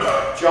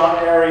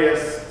 John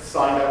Arias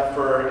signed up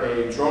for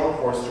a drone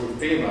course through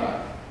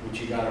FEMA, which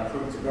he got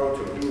approved to go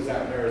to. He was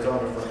out in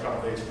Arizona for a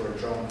couple days for a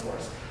drone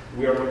course.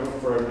 We are looking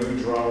for a new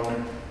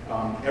drone.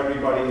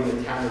 Everybody in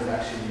the town has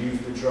actually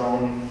used the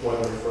drone,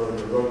 whether for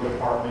the road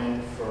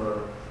department,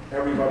 for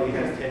everybody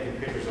has taken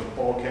pictures of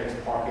bulkheads,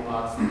 parking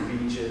lots, the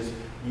beaches,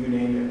 you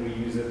name it,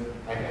 we use it.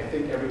 I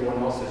think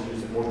everyone else has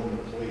used it more than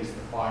the police,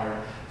 the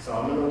fire. So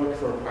I'm gonna look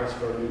for a price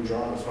for a new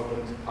drone. I was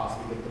hoping to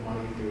possibly get the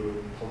money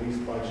through police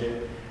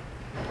budget,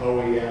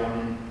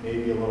 OEM,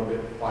 maybe a little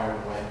bit fire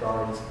and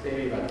lifeguards,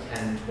 maybe about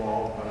 10,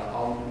 12, but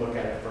I'll look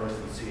at it first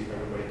and see if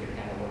everybody can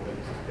handle it,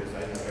 because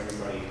I know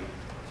everybody,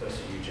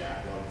 especially you,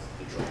 Jack, loves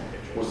the drone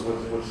pictures. What's the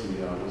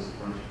price?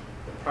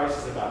 The price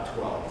is about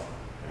 12,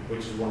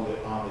 which is one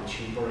of on the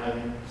cheaper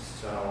end.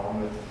 So I'm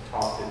going to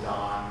talk to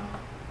Don.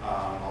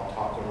 I'll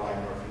talk to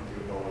Ryan Murphy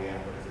through OEM,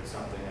 but if it's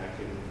something I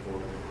can move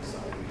forward with, it's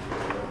something we can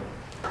do.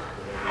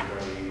 Would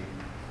everybody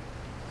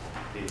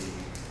be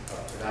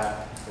up to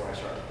that before I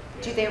start?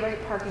 Yeah. Do they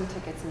write parking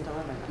tickets and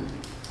deliver them?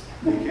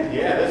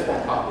 Yeah, this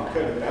one probably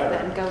could have better.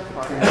 Then go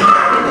for it.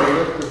 They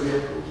lift the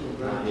vehicles and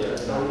Not bring yet,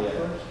 it not down yet.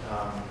 first?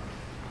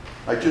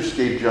 I just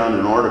gave John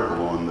an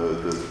article on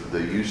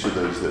the use of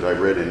those that I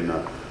read in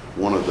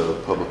one of the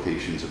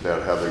publications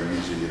about how they're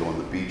using it on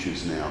the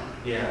beaches now,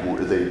 Yeah.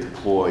 where they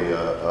deploy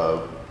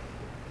a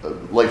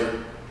life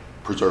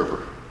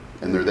preserver,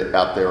 and they're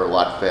out there a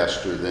lot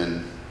faster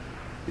than,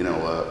 you know,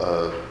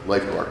 a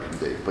lifeguard can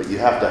be. But you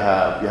have to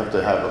have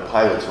a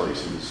pilot's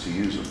license to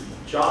use them.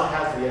 John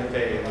has the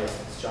FAA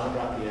license. John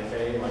got the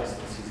FAA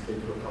license. He's been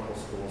to a couple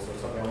schools, so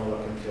it's something I want to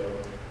look into,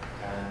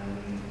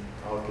 and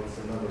I'll get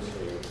some numbers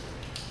for you.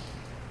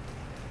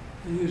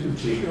 They use them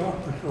for shore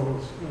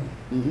patrols,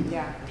 too.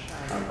 Yeah, for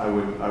sure. I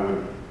would, I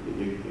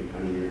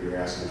mean, you're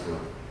asking for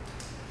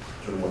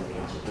sort of what the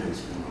council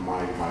thinks.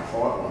 My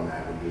thought on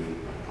that would be,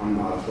 I'm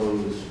not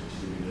opposed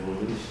to due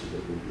diligence, to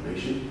get the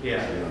information.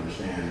 Yeah. So you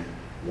understand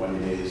what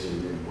it is and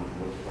what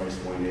the price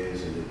point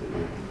is and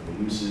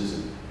the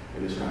uses,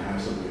 and just kind of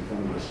have something in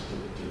front of us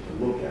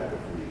to look at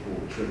before we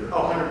pull the trigger.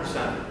 Oh,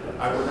 100%.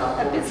 I would not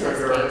A pull the business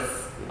trigger. case.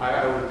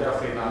 I would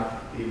definitely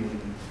not even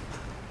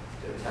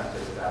attempt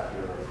it without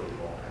your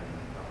approval and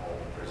the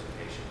whole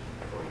presentation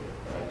for you.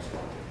 But I just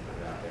wanted to put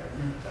it out there.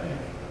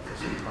 For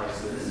some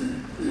prices.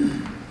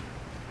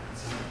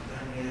 It's not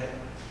done yet.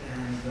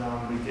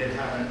 And we did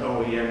have an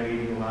OEM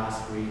meeting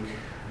last week.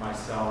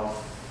 Myself,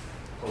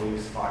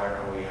 police,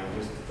 fire, OEM,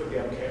 just for the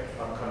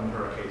upcoming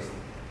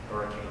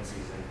hurricane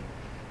season,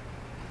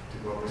 to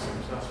go over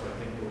some stuff. So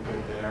I think we're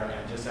good there.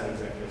 And just that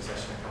executive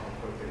session, a couple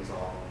quick things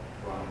I'll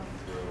run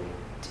through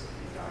with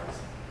you guys.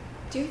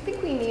 Do you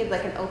think we need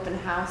like an open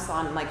house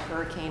on like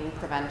hurricane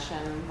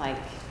prevention, like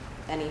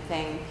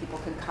anything, people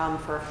could come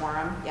for a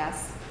forum?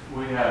 Yes?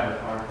 We have a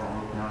fire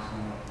department open house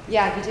coming up.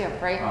 Yeah, you do,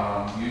 right?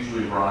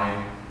 Usually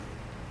Ryan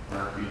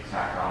Murphy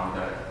tacked on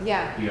that.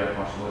 Yeah. He got a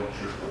bunch of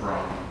literature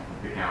from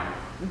the county.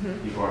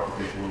 Mm-hmm. People have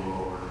to take a little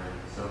over, and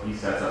so he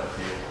sets up a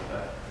table with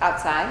that.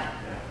 Outside?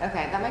 Yeah.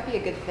 Okay, that might be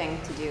a good thing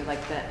to do,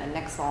 like a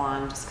Nick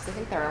Salon, just because I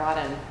think there are a lot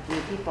of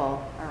new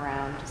people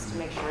around, just to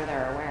make sure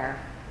they're aware.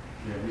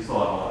 Yeah, we still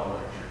have a lot of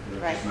literature.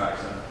 It's Right. just not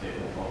setting up a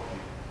table with all the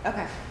people.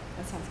 Okay,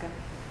 that sounds good.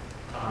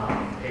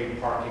 Paid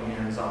parking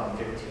ends on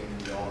the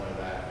 15th, we all know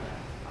that.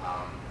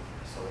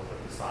 So we'll put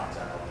the signs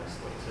out on this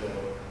one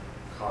too.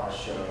 Car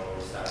show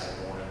Saturday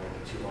morning will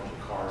be 200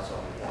 cars, so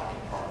I'll be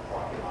walking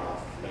parking lot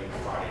off late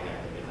Friday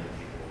night, the midnight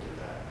people will do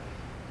that.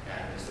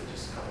 And this is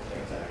just a couple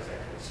things out of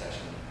executive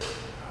session.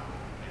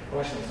 Any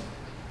questions?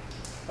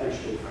 Thanks,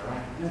 Chief. All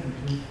right. Yeah, you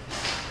do.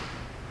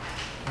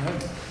 Yeah.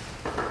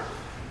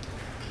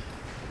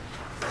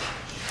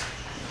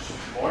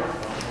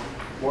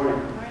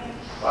 Morning.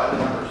 By the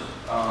numbers,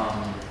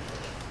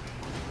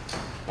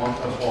 1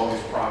 plus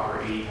August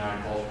proper,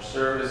 89 calls for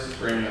service,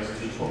 bringing us to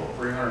a total of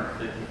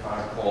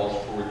 355 calls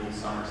for the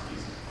summer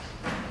season.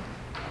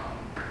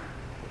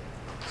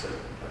 So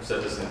I've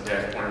said this in the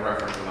past, point of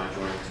reference, when I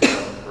joined in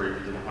 2003, we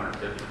did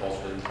 150 calls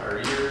for the entire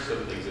year, so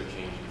things have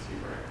changed in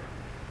Seabright.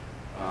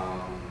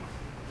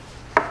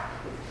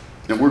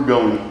 And we're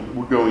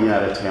going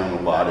out of town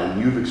a lot,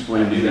 and you've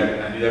explained to me. I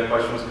knew that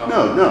question was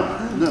coming.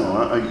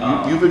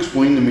 No. You've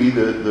explained to me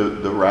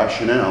the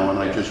rationale, and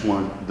I just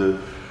want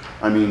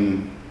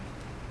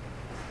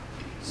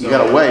you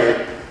got to weigh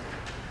it.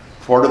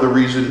 Part of the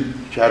reason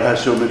Chad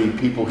has so many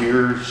people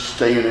here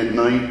staying at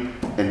night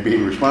and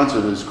being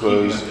responsive is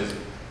because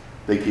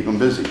they keep them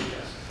busy.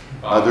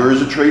 There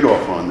is a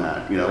trade-off on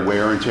that,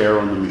 wear and tear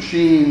on the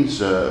machines,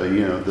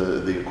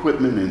 the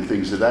equipment and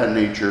things of that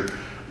nature.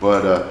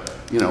 But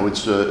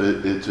it's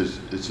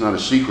not a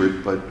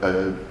secret, but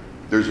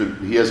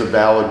he has a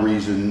valid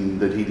reason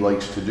that he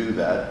likes to do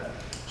that,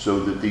 so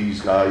that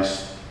these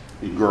guys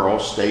and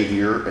girls stay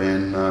here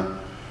and,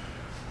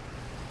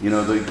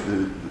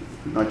 they're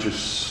not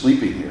just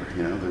sleeping here,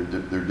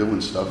 they're doing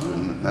stuff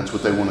and that's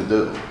what they want to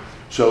do.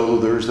 So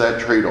there's that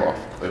trade-off.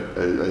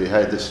 I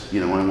had this,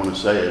 I want to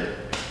say it.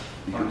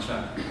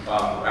 100%.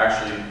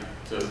 Actually,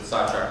 to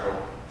sidetrack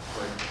real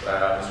quick,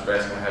 Mr.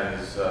 Baskin had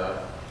his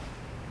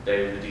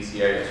day with the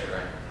DCA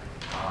yesterday,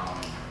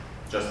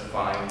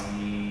 justifying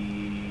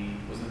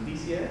was it the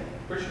DCA?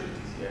 Pretty sure it was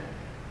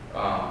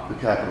DCA. The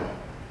capital.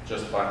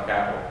 Justifying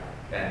capital,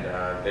 and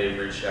they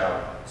reached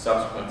out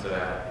subsequent to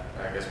that.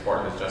 I guess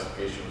part of his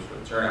justification was for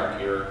the turnout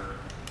here,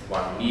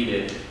 why we need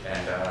it,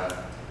 and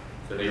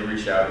so they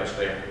reached out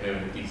yesterday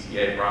afternoon to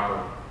DCA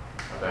proper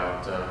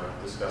about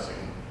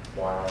discussing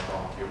why our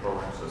volunteer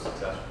program is so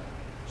successful.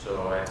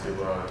 So I had to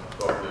go up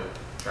to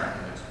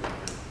Trenton next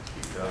week to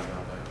speak to them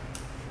about that.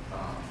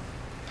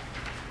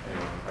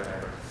 Anyway, I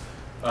digress.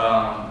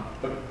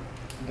 But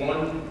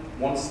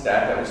one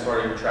stat that we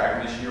started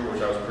tracking this year,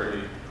 which I was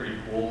pretty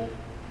cool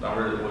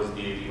number, was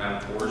the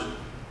amount of tours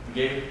we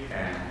gave,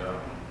 and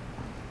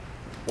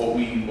what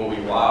we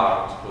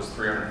logged was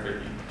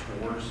 350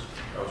 tours.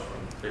 That was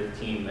from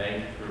 15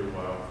 May through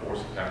 4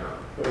 September.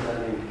 What does that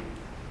mean?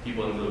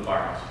 People into the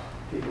firehouse.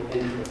 People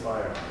into the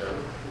fire.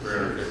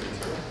 350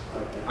 tours.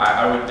 Okay.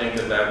 I would think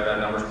that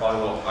number's probably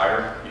a little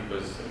higher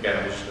because, again,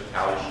 it was just a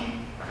tally sheet.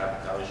 I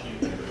have the tally sheet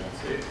if anybody wants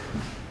to see it.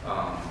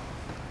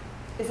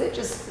 Is it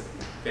just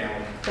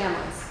Family.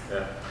 families?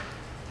 Yeah.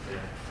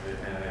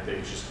 And I think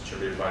it's just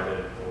contributed by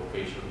the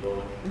location of the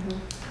building. Mm-hmm.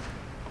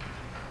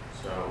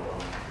 So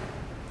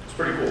it's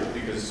pretty cool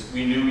because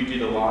we knew we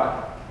did a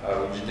lot.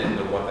 We just didn't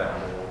know what that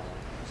number was.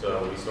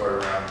 So we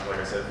started around, like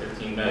I said,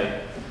 15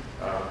 May,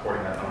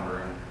 reporting that number,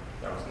 and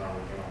that was the number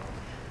we came up with.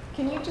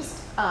 Can you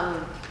just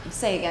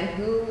say again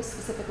who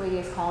specifically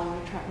is calling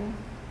you Trenton?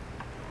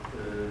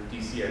 The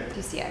DCA.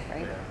 DCA,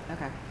 right? Yeah.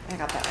 Okay, I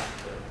got that right.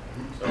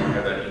 So I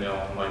had that email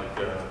from Mike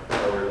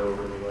forwarded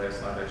over to me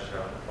last night. I just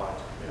haven't replied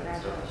to it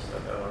yet. So I just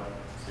set that up,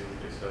 see what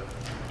they said.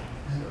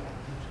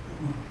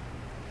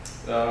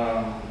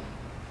 So,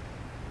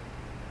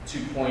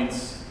 2 points.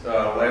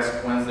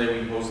 Last Wednesday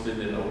we hosted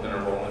an open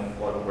enrollment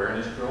flood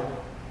awareness drill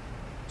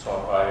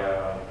taught by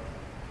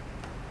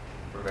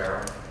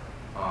Rivera.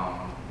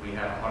 We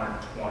had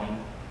 120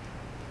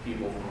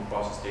 people from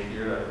across the state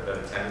here that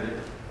attended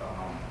it.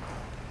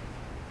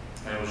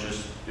 And it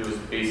was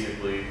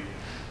basically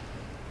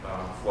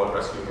flood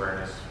rescue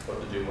awareness, what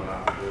to do, what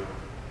not to do.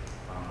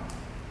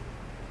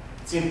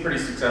 It seemed pretty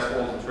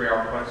successful as a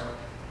 3-hour class.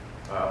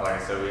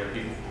 Like I said, we had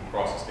people from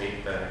across the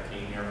state that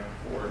came here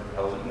for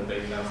held it in the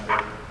big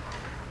downstairs.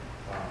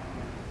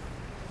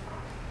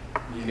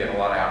 He's getting a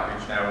lot of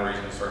outreach now where he's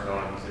going to start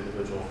going to these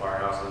individual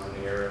firehouses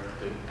in the area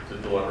to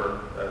deliver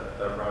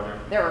that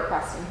project. They're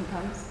requesting who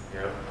comes.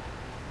 Yep.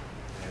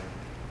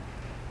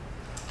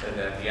 And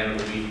then at the end of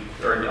the week,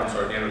 or I'm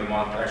sorry, at the end of the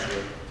month,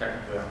 actually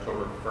technically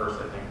October 1st,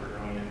 I think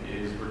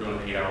we're doing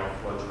an 8-hour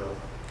flood drill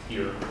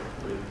here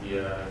with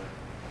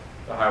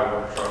the high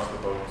water trucks, the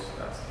boats,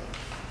 that's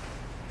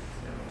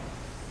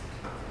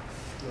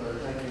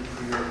Thank you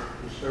for your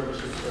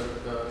services.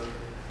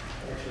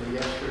 Actually,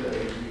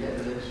 yesterday we had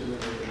an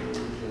incident in the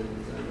news, and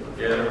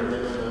the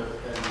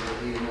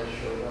EMS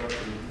showed up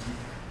and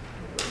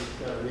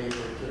got a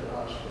neighbor to the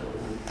hospital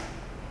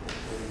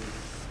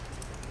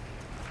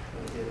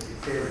and get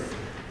repaired.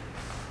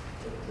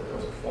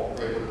 But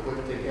they were quick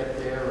to get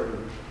there and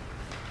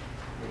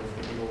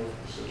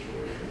the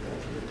situation.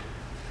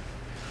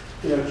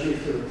 Chief,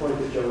 to the point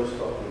that Joe was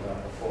talking about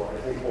before, I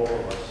think all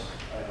of us,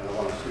 and I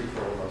want to speak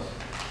for all of us,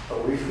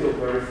 but we feel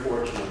very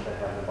fortunate to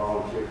have the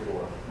volunteer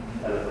corps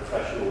and the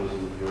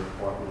professionalism of your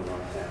department in our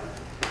town.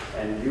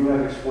 And you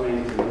have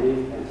explained to me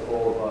and to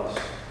all of us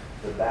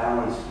the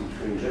balance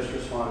between just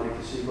responding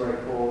to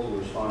Seabright calls and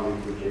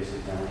responding to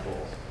adjacent town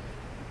calls.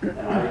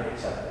 And I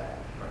accept that.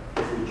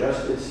 If we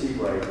just did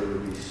Seabright, there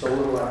would be so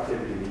little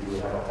activity, we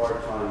would have a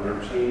hard time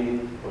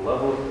maintaining the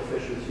level of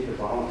efficiency, the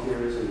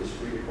volunteers, and the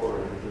street corps,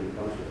 and everything that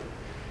comes with it.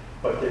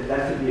 But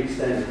that could be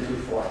extended too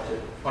far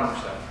too.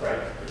 100%. Right.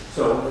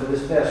 So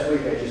this past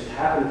week, I just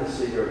happened to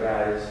see your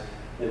guys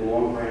in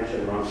Long Branch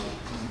and Rumsey.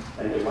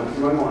 And it went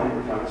through my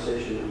mind, the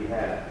conversation that we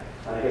had.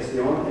 And I guess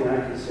the only thing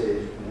I can say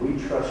is we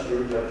trust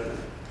your judgment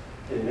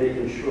in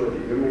making sure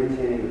that you're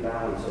maintaining the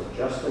balance of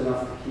just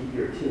enough to keep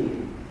your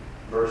team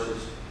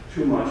versus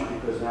too much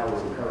because now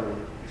we're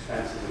incurring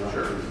expenses and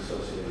other things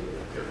associated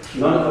with it.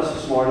 None of us are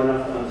smart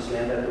enough to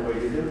understand that the way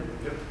you do.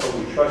 But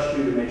we trust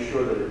you to make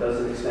sure that it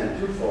doesn't extend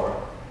too far,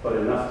 but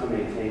enough to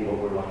maintain what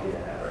we're lucky to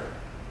have.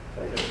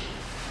 Thank you.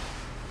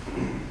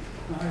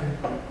 I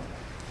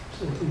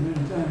said to you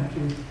many times,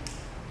 Chief,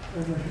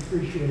 very much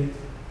appreciate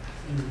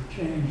the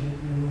change that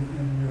you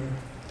and your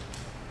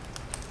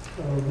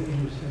fellow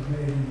leaders have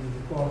made in the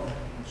department.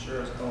 I'm sure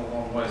it's gone a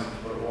long way since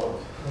what it was.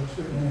 Well, it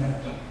certainly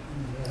has. And,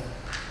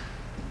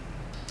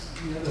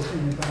 the other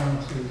thing to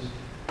balance is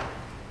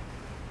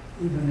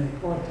even a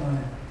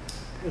part-time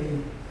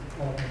paid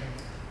department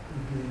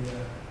would be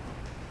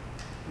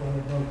well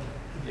above.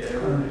 Yeah, it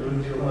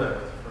would be a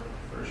lift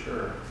for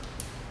sure.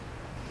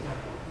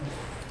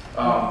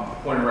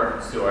 Point of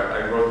reference too,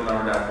 I wrote the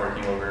number down before I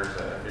came over here, so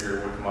I figured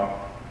it would come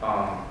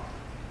up.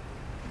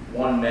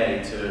 1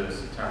 May to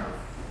September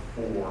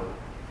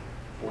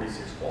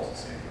 46 calls the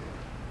same.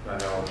 I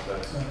know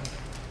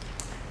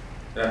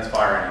that's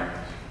fire and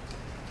ambulance.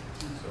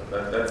 So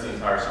that's the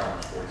entire summer,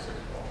 is 46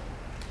 calls.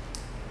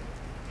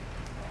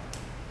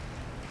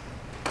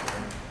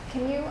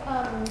 Can you,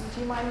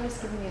 do you mind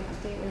just giving me an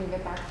update when you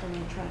get back from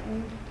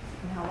Trenton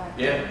and how that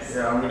Yeah, goes?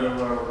 yeah, I'm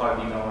gonna reply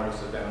to email when I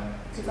sit down.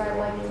 Because I'd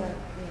like to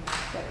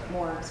get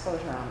more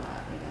exposure on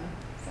that,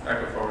 so. I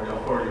can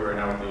I'll forward you right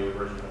now with the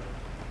original.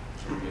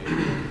 Okay, thank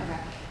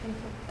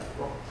you.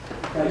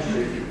 Thank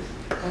you.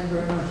 Thank you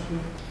very much,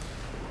 Steve.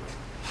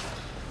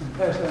 And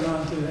pass that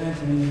on to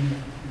Anthony,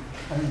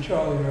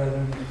 Charlie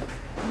rather.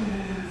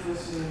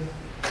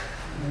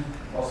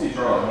 I'll see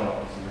Charlie.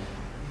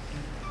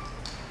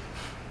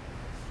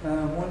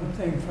 One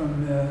thing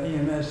from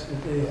EMS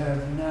that they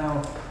have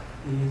now,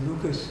 the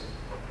Lucas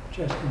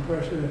chest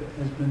compressor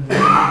has been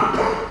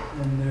delivered,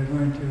 and they're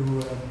going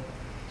to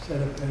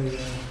set up a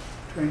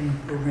training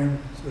program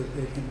so that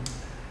they can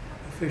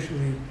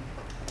officially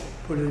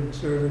put it in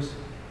service.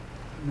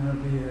 And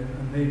that'll be a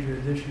major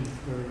addition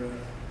for,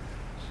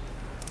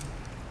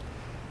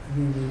 I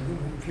think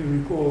if you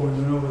recall, we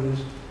went over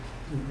this,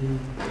 the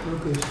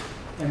Lucas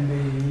can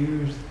be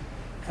used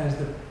as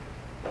the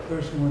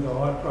person with a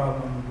heart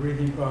problem, a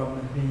breathing problem,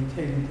 is being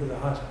taken to the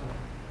hospital.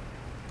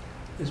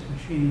 This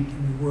machine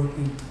can be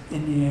working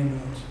in the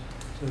ambulance,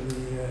 so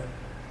the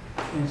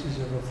chances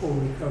of a full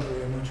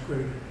recovery are much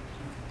greater.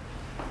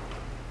 So,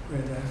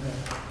 great to have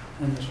that.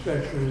 And the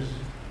stretcher is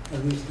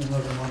at least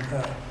another month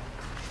out.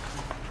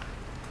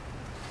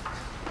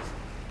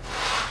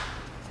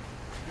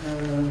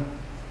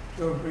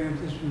 Joe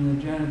Brantis from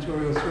the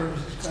janitorial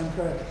services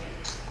contract.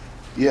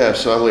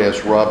 Yes, I'll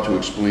ask Rob to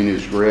explain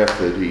his graph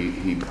that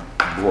he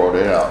brought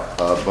out,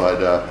 but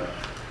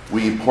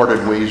we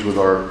parted ways with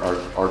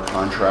our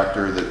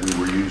contractor that we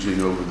were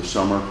using over the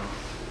summer,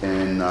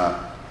 and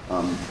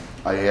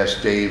I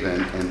asked Dave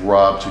and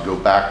Rob to go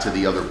back to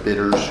the other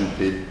bidders who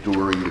bid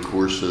during the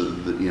course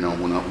of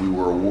when we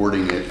were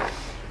awarding it,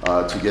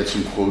 to get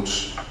some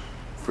quotes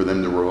for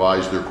them to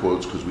revise their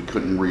quotes, because we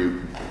couldn't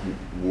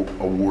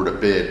award a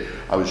bid.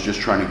 I was just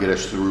trying to get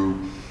us through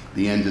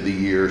the end of the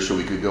year so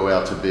we could go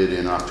out to bid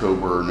in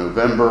October or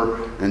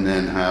November and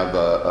then have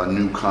a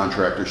new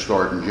contractor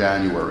start in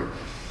January.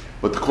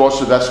 But the costs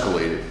have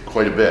escalated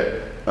quite a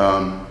bit.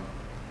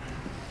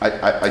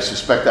 I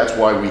suspect that's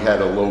why we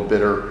had a low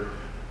bidder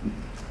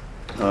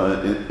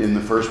in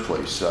the first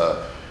place.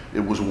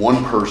 It was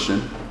one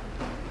person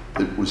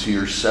that was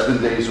here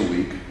 7 days a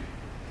week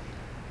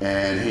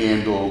and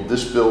handled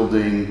this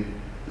building,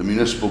 the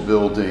municipal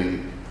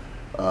building,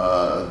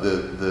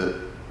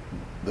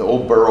 the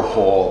old Borough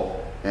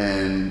Hall,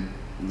 and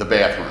the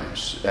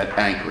bathrooms at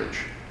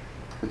Anchorage.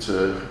 It's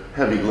a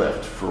heavy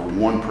lift for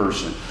one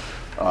person.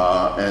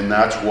 And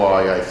that's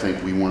why I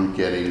think we weren't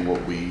getting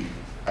what we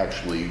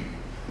actually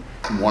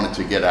wanted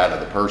to get out of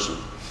the person.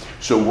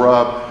 So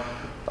Rob,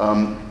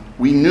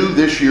 we knew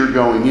this year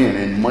going in,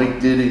 and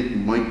Mike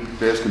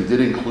Bascom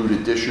did include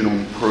additional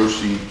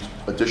proceeds,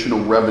 additional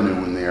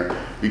revenue in there,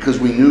 because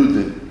we knew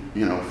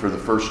that, for the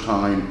first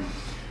time,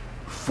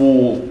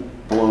 full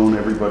blown,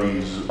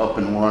 everybody's up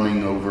and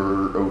running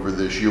over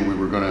this year, we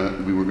were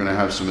gonna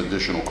have some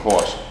additional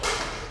costs.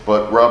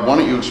 But Rob, why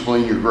don't you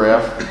explain your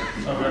graph?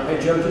 Hey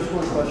Joe, just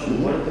one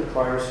question. What did the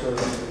prior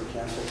service that we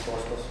canceled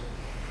cost us?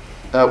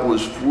 That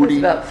was It's 40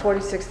 about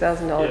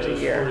 $46,000 a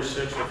year.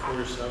 46 or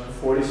 47.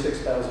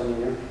 $46,000 a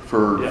year?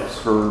 Yes.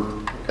 for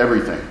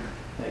everything.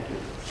 Thank you.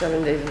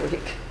 7 days a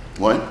week.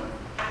 What?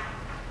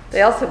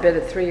 They also bid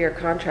a 3-year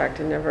contract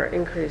and never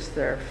increased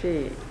their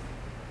fee.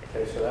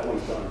 Okay, so that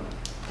one's done.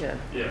 Yeah.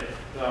 Yeah,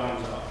 that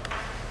one's up.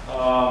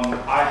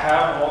 I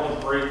have all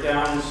the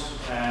breakdowns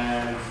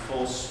and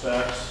full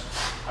specs.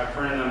 I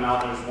printed them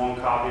out. There's one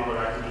copy, but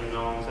I can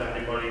email them to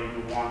anybody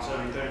who wants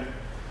anything.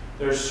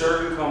 There's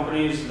certain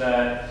companies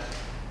that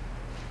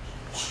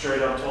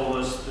straight up told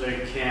us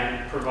they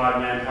can't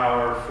provide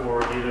manpower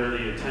for either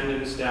the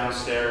attendants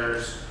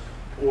downstairs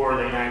or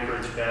the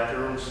Anchorage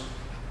bathrooms.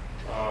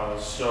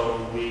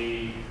 So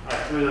I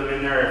threw them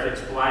in there. If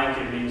it's blank,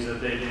 it means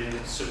that they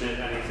didn't submit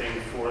anything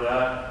for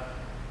that.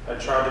 I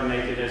tried to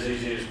make it as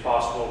easy as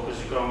possible because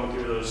you're going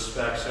through those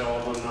specs and all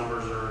the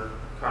numbers are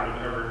kind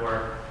of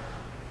everywhere.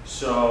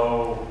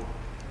 So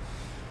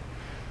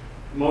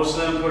most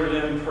of them put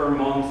it in per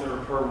month or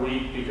per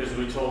week because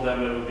we told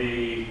them it would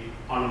be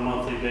on a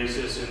monthly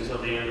basis until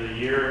the end of the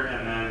year,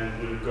 and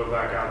then we would go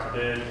back out to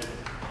bid,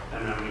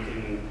 and then we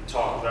can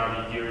talk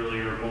about a yearly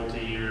or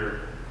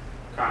multi-year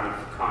kind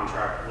of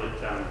contract with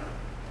them.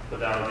 But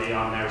that would be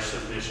on their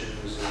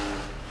submissions, and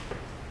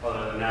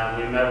other than that,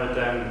 we met with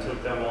them and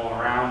took them all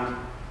around.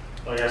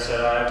 Like I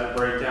said, I have the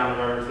breakdown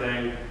of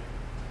everything.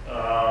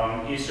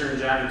 Eastern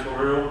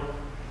Janitorial,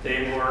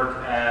 they work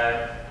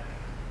at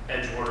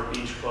Edgewater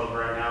Beach Club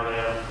right now. They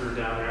have a crew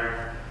down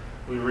there.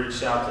 We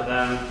reached out to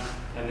them,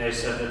 and they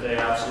said that they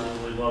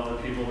absolutely love the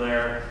people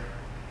there.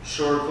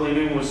 Shore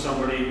Cleaning was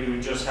somebody who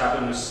just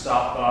happened to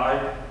stop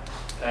by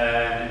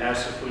and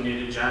asked if we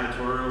needed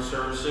janitorial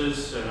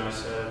services, and I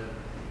said,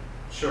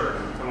 sure,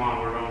 come on,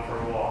 we're going for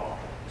a walk.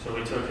 So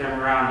we took him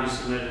around, he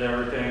submitted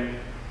everything.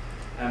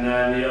 And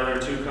then the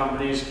other two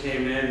companies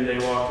came in, they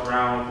walked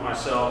around with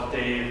myself,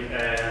 Dave,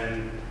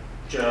 and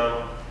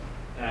Joe,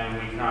 and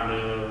we kind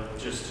of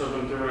just took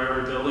them through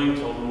every building,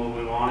 told them what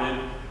we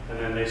wanted, and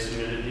then they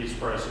submitted these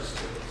prices to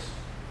us.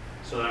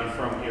 So then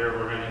from here,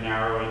 we're gonna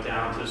narrow it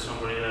down to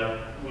somebody that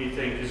we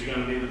think is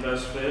gonna be the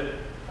best fit.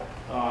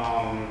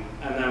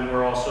 And then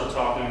we're also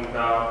talking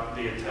about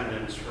the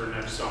attendance for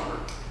next summer.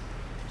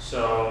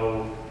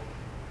 So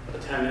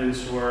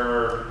attendance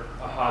were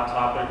a hot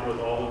topic with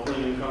all the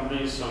cleaning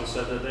companies. Some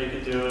said that they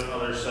could do it,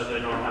 others said they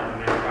don't have the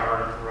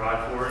manpower to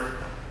provide for it.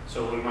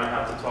 So we might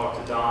have to talk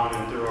to Don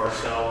and through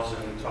ourselves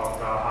and talk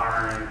about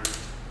hiring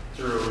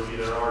through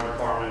either our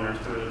department or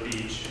through the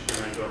beach, and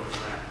then go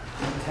from there.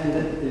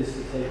 Attendant is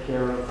to take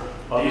care of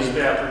These others.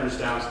 bathrooms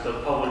down, the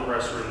public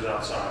restrooms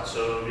outside,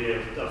 so it'll be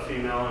a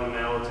female and a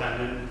male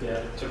attendant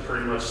Yeah. to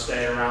pretty much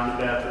stay around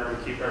the bathroom,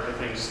 keep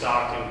everything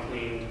stocked and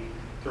clean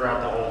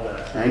throughout the whole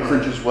bathroom.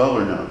 Anchorage as well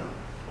or no?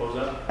 What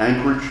was that?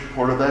 Anchorage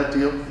part of that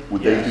deal?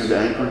 Would they do Yes. the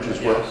Anchorage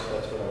as well? Yes.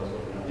 That's what I was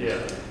looking at.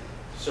 Yeah.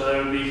 So they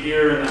would be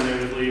here and then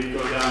they would leave,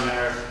 go down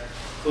there,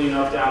 clean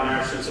up down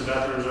there, since the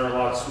bathrooms are a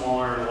lot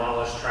smaller and a lot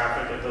less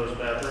traffic at those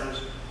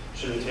bathrooms.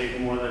 Shouldn't take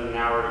more than an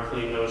hour to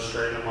clean those,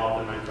 straighten them up,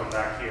 and then come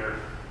back here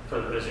for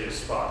the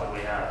busiest spot that we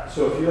have,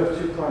 So if you have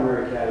two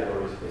primary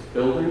categories, it's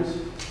buildings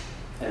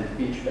and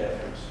beach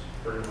bathrooms.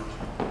 pretty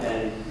much.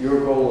 And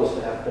your goal is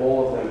to have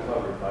all of them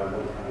covered by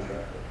one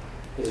contractor.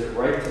 Is it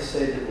right to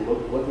say that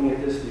looking at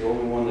this, the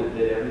only one that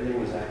did everything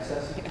was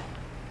Access?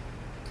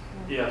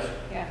 Yes.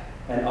 Yeah.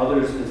 And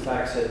others, in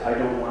fact, said, I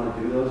don't want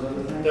to do those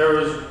other things? There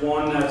was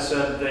one that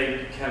said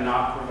they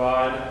cannot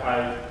provide.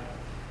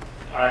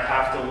 I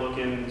have to look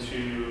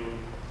into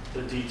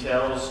the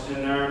details in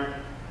there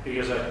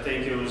because I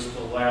think it was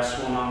the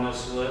last one on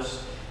this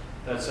list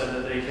that said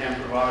that they can't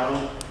provide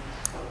them.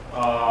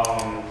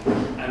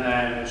 And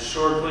then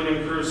shore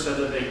cleaning crew said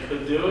that they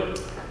could do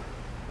it.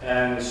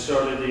 And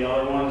so did the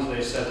other ones.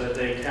 They said that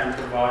they can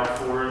provide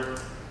for it,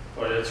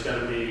 but it's going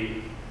to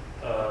be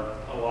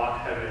a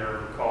lot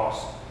heavier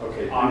cost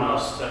Okay. on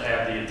us to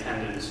add the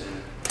attendance in.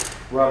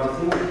 Rob, the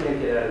thing we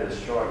can't get out of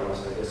this chart,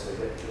 unless I guess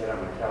I get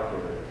out my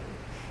calculator,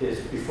 is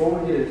before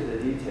we get into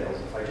the details,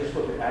 if I just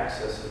look at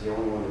Access as the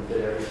only one that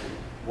did everything,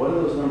 what do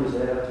those numbers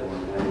add up to on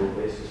an annual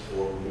basis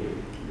for what we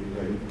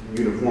need?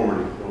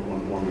 Uniformity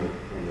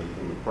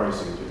on the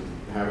pricing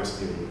to have us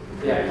deal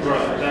with. Yeah,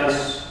 Right,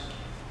 that's,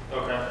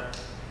 okay.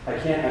 I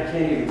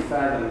can't even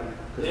fathom.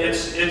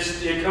 'Cause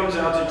It comes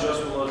out to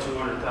just below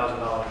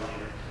 $200,000 a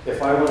year.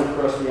 if I went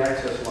across the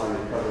Access line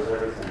that covers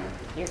everything,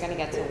 You're gonna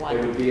get to it one.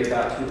 would be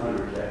about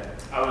 200K.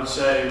 I would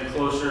say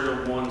closer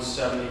to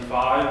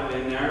 175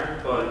 in there,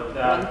 but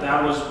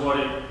that was what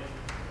it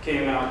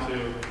came out to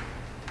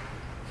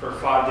for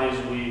 5 days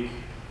a week,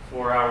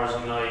 4 hours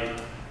a night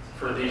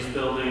for these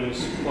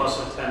buildings, plus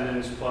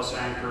attendance, plus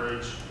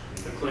Anchorage,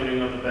 the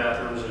cleaning of the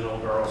bathrooms and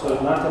Old Girls So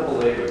Hall. not to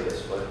belabor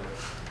this, but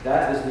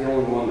that is the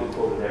only one that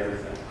quoted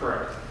everything.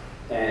 Correct.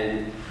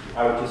 And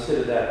I would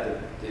consider that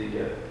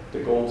the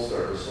gold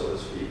service, so to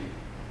speak.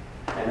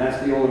 And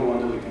that's the only one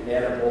that we can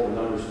add up all the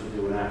numbers to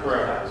do an apples to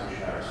Correct. apples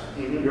comparison.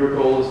 Mhm. Your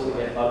goal is to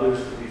get others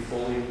to be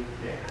fully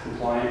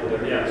compliant with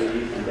everything Yes. they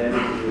need, and then we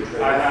can do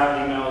a I trade.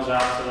 have emails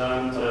out to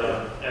them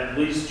to at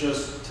least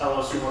just tell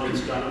us what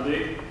it's gonna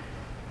be,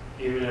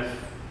 even if,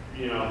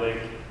 they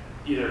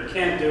either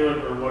can't do it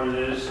or what it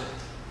is,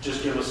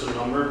 just give us a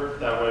number,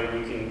 that way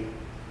we can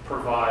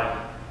provide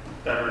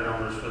better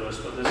numbers for this,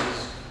 but this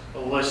is a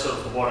list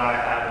of what I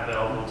had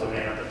available to me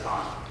at the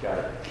time. Got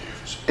it.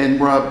 And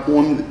Rob,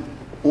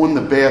 on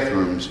the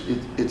bathrooms,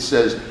 it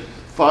says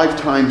 5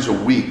 times a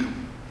week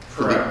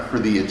Correct. for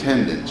the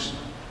attendance.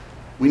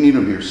 We need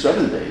them here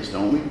 7 days,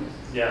 don't we?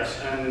 Yes,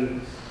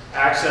 and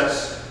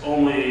Access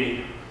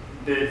only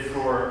bid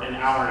for an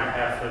hour and a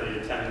half for the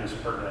attendance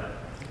per day.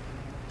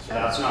 So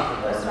that's not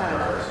good. That's not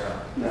enough.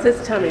 It's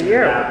this time of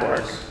year it would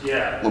work.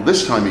 Yeah. Well,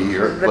 this time of For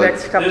year, the but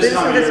next couple, This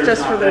time isn't of this year just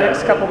is for not the bad,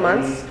 next couple but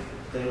months?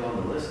 Thing on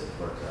the list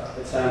that works out.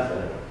 It sounds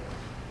better.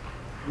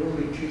 Wouldn't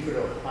it be cheaper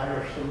to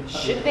hire some?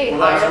 Should they Well,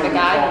 that's hire what the we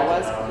guy talked who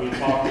was? about. We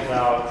talked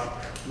about,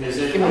 is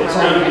it, Give him it's a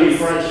gonna be,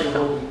 Price of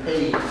what we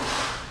paid.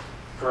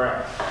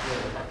 correct.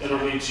 It'll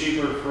be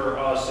cheaper for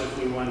us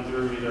if we went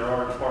through either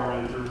our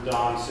department, through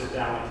Don, sit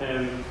down with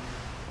him,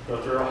 go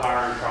through a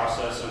hiring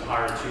process and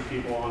hire 2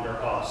 people under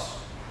us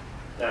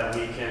that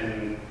we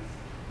can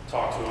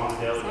talk to on a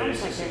daily Sounds like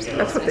basis. and there's get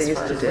That's what they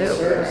used to Does the do.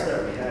 service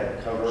that we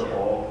had cover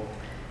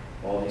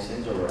all these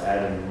things, or we're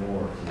adding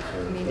more to the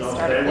I mean, service? No,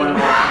 start they a went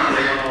thing.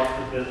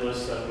 off the bid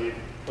list that we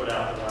put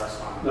out the last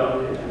time. No,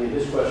 I mean,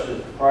 this question,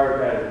 the prior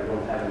guy that we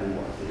don't have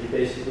anymore, did he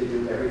basically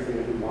do everything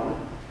that we wanted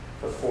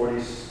for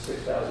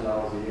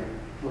 $46,000 a year?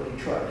 What he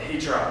tried. He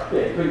tried.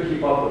 Yeah, he couldn't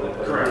keep up with it,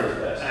 but he Correct. did his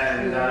best.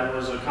 And that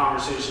was a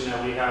conversation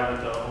that we had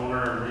with the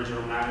owner and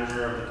regional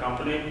manager of the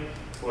company,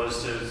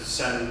 was to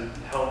send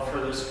help for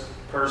this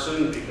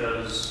person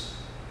because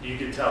you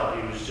could tell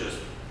he was just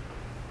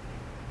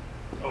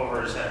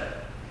over his head.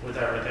 with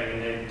everything,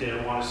 and they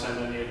didn't want to send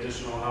any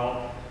additional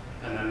help.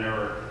 And then there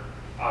were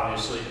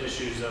obviously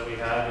issues that we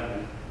had,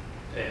 and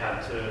they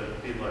had to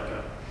be let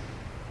go.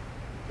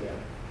 Yeah.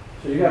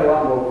 So you got a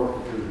lot more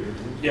work to do here.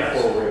 Yes.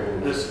 Before we're able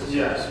to- This,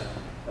 yes.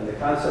 And the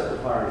concept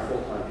of hiring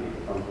full-time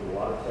people comes with a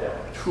lot of tail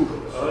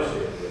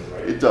associated with it,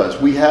 right? It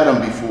does. We had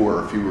them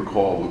before, if you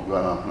recall.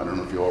 I don't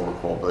know if you all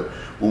recall, but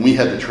when we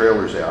had the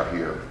trailers out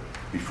here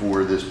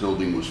before this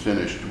building was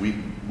finished,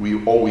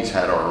 we always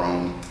had our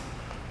own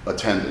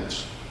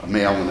attendants, a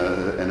male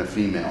and a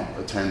female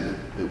attendant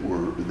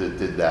that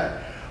did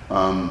that.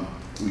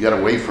 We got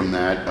away from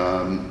that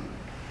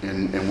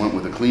and went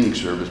with a cleaning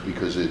service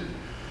because it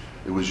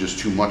was just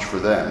too much for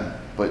them.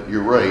 But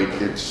you're right.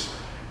 It's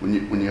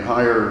when you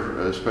hire,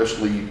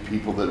 especially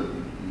people that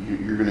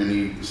you're going to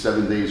need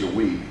 7 days a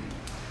week,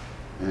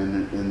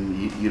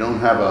 and you don't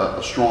have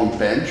a strong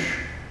bench.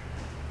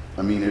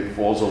 I mean, it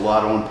falls a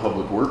lot on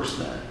Public Works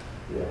then.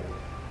 Yeah.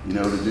 You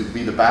know, to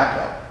be the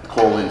backup,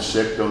 call in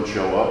sick, don't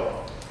show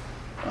up,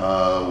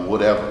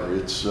 whatever.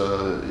 It's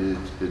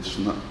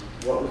not.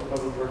 What was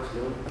Public Works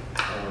doing?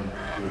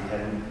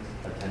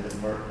 The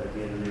attendant work at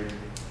the end of the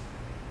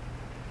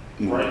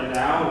year? Right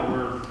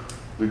now,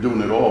 They're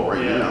doing it all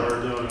right now,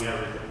 we're doing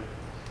everything.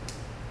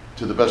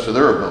 to the best of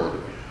their ability.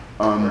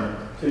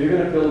 So you're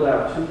going to build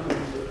out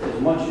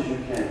as much as you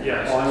can.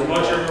 Yes, as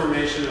much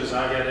information as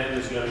I get in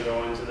is going to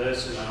go into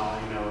this, and then I'll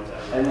email it to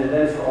everyone. And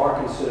then for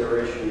our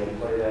consideration, you'll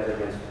play that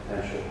against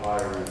potential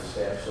hiring of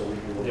staff, so we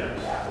can look at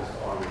Yes. apples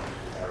to oranges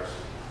comparison.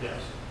 Yes.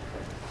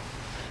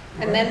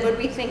 And then would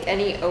we think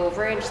any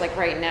overage, like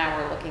right now,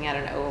 we're looking at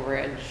an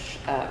overage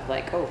of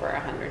like over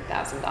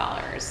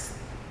 $100,000.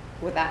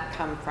 Would that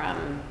come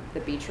from the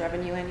beach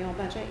revenue annual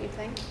budget, you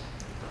think?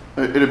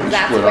 It'd be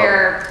That's split up.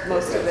 where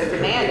most of the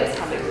demand is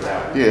coming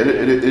from. Yeah,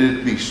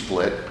 it'd be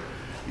split.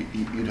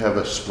 You'd have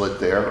a split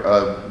there.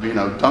 You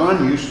know,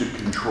 Don used to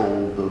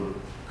control the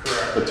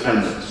Correct.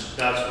 attendance.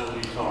 That's what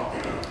we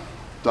talked about.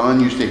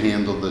 Don used to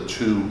handle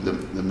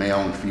the male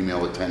and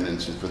female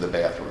attendants for the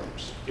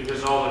bathrooms.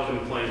 Because all the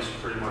complaints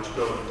pretty much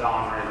go to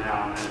Don right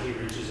now, and then he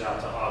reaches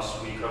out to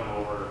us, we come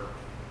over,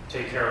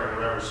 take care of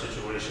whatever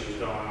situation is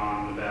going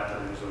on in the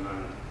bathrooms, and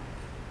then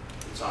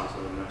it's on to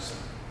the next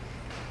thing.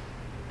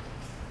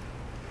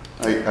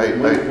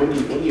 When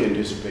do you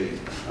anticipate,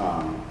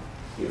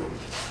 you know,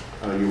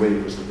 I know you're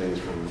waiting for some things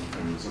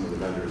from some of the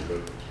vendors, but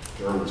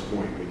to Erwin's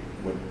point,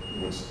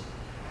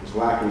 what's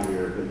lacking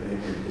here,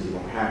 and because you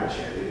don't have it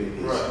yet,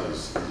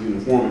 is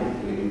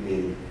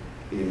uniformity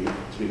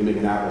so we can make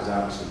an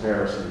apples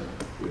comparison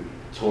with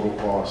total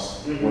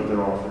costs, what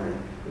they're offering,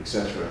 et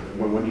cetera.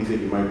 When do you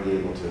think you might be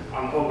able to?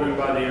 I'm hoping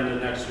by the end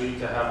of next week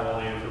to have all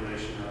the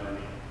information that I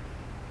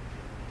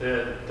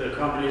need. The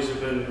companies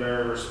have been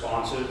very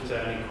responsive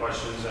to any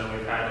questions that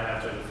we've had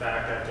after the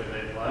fact, after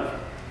they've left.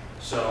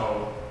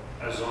 So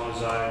as long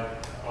as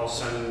I'll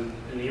send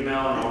an email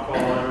and I'll call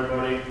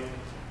everybody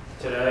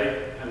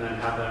today and then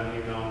have them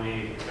email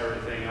me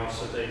everything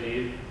else that they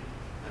need.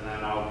 And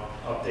then I'll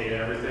update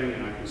everything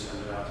and I can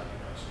send it out to you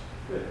guys.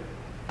 Good.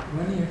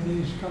 Do any of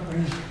these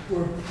companies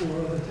work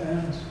for other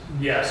towns?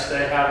 Yes,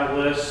 they have a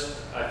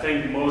list. I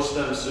think most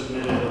of them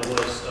submitted a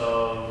list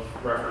of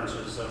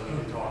references that we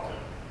can talk to.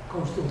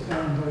 Coastal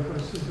towns like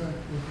us, is that, okay.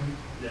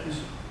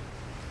 Yes.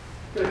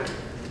 Good.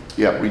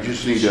 Yeah, we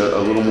just need a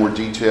little more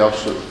detail,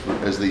 so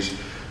as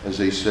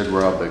they said,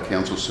 Rob, the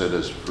council said,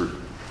 as for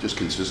just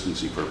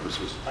consistency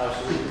purposes.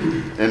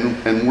 Absolutely.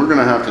 And we're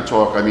gonna have to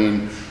talk, I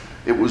mean,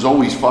 it was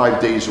always 5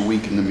 days a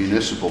week in the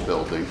municipal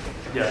building.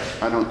 Yes.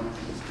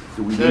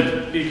 Do we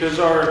need? Because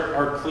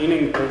our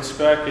cleaning bid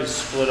spec is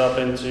split up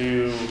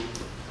into,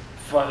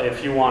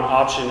 if you want,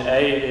 option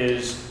A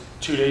is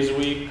 2 days a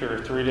week or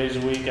 3 days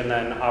a week, and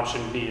then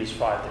option B is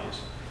 5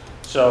 days.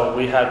 So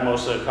we had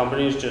most of the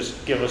companies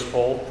just give us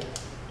both,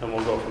 and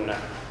we'll go from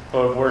there.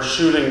 But we're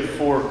shooting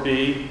for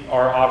B,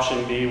 our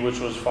option B,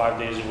 which was 5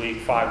 days a week,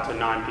 5 to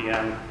 9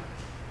 p.m.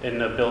 in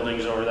the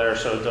buildings over there,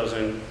 so it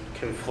doesn't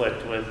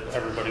conflict with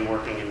everybody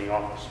working in the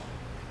office.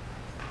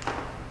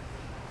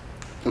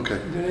 Okay.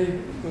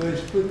 Will they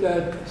split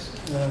that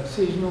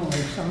seasonal, like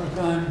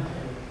summertime?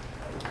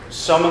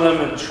 Some of them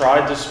have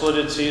tried to split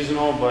it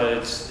seasonal, but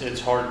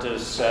it's hard to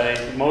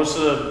say. Most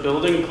of the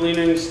building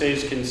cleaning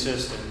stays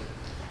consistent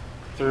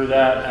through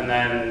that, and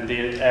then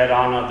the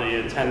add-on of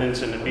the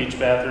attendance in the beach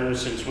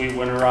bathrooms, since we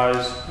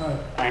winterize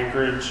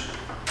Anchorage,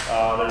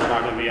 there's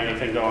not going to be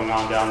anything going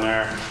on down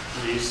there.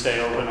 These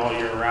stay open all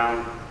year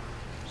round,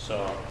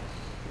 so.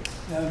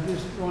 Now,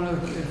 just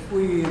want to, if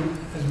we,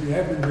 as we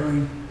have been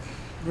doing,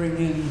 bring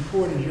in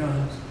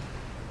porta-johns,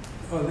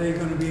 are they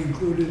going to be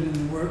included in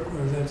the work,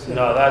 or is that separate?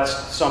 No, that's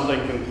something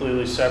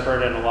completely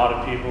separate, and a lot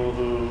of people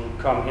who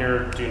come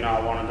here do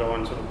not want to go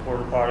into the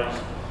porta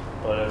potties.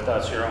 But if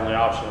that's your only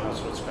option, that's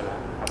what's going to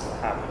have to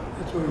happen.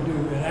 That's what we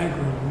do at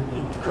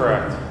Anchorage.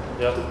 Correct.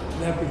 Yep.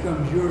 That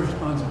becomes your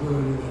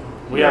responsibility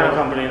then. We have a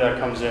company that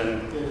comes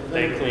in,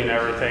 they clean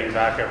everything,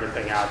 back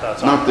everything out.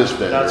 That's Not on, this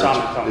vendor. That's on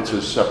the company. It's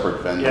a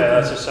separate vendor. Yeah,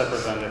 that's a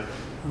separate vendor.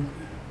 Okay.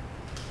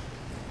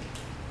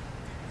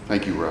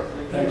 Thank you, Rob.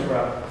 Thanks,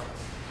 Rob.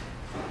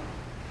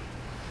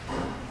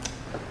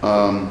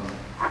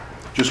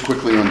 Just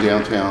quickly on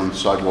downtown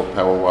sidewalk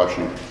power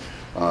washing.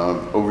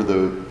 Over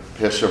the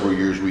past several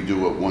years, we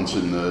do it once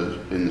in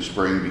the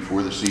spring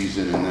before the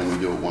season, and then we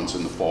do it once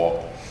in the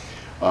fall.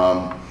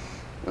 A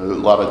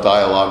lot of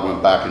dialogue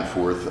went back and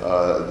forth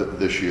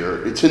this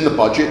year. It's in the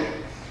budget,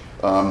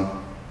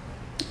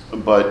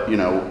 but you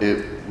know,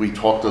 we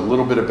talked a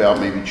little bit about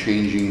maybe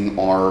changing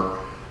our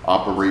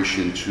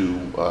operation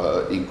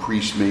to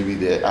increase maybe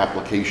the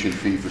application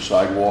fee for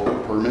sidewalk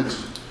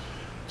permits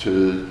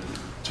to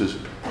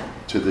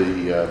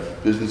the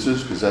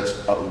businesses, because that's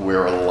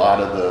where a lot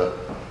of the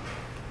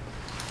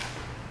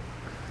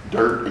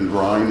dirt and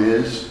grime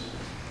is.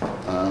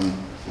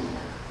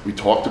 We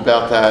talked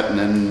about that, and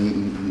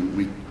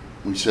then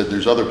we said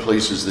there's other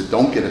places that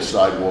don't get a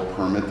sidewalk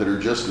permit that are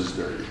just as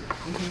dirty.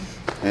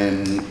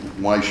 And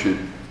why should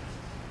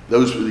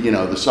those, you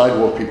know, the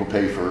sidewalk people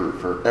pay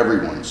for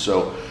everyone.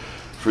 So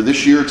for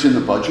this year, it's in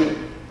the budget.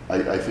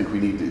 I think we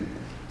need to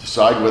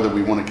decide whether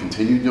we want to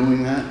continue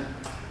doing that,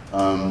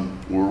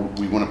 or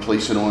we want to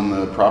place it on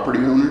the property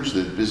owners,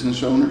 the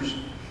business owners,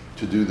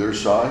 to do their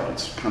side.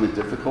 It's kind of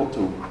difficult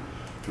to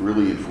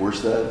really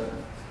enforce that.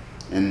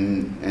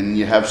 And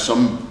you have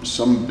some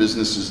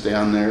businesses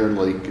down there,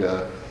 like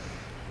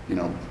you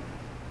know,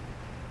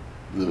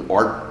 the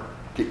art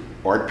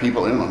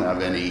people. They don't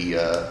have any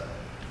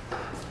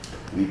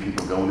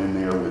people going in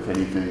there with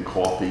anything,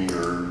 coffee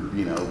or,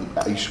 you know,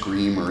 ice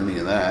cream or any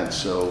of that.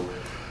 So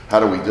how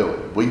do we do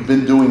it? We've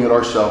been doing it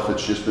ourselves.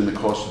 It's just been the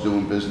cost of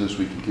doing business.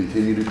 We can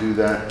continue to do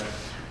that.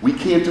 We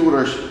can't do it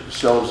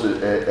ourselves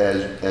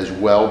as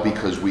well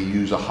because we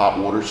use a hot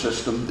water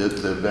system. The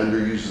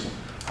vendor uses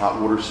a hot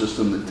water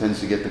system that tends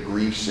to get the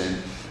grease and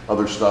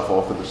other stuff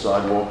off of the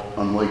sidewalk,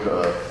 unlike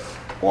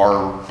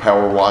our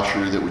power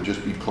washer that would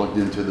just be plugged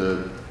into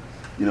the,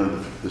 you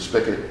know, the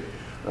spigot,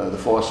 the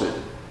faucet.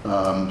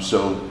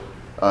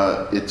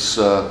 It's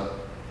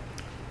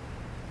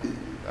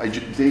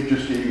Dave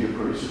just gave you the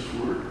prices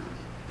for it.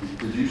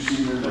 Did you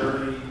see them?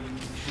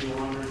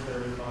 3,200,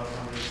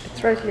 3,500.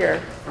 It's right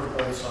here. For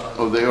both sides.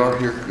 Oh, they are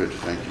here? Good,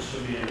 thank you. It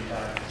should be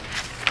intact.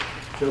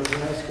 Joe,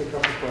 can I ask you a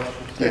couple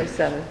questions? Yeah.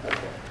 37.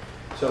 Okay.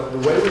 So the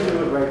way we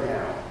do it right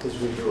now is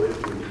we do it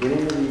from the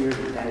beginning of the year to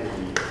the end of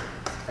the year.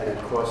 And it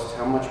costs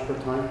how much per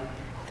time?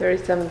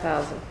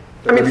 37,000.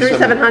 I mean,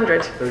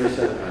 3,700.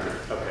 3,700,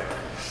 okay.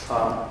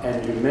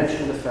 And you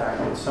mentioned the fact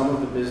that some of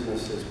the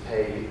businesses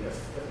pay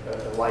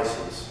a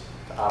license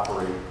to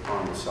operate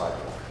on the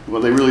sidewalk.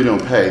 Well, they really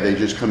don't pay. They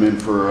just come in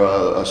for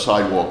a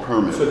sidewalk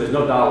permit. So there's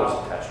no dollars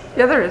attached to that?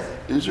 Yeah, there is.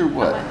 Is there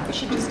what? We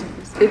should just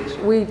increase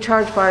it. We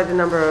charge by the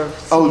number of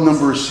seats. Oh,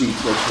 number of seats,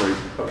 that's right.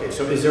 Okay,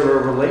 so is there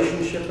a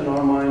relationship in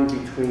our mind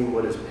between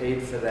what is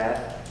paid for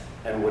that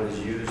and what is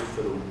used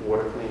for the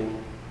water cleaning?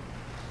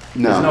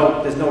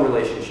 No. There's no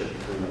relationship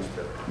between those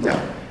two? No.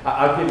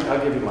 I'll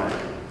give you my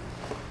opinion.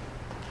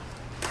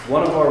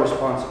 One of our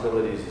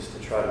responsibilities is to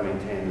try to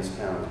maintain this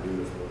town as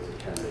beautiful as it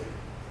can be,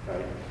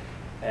 right?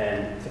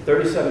 And for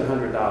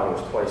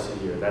 $3,700 twice a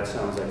year, that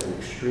sounds like an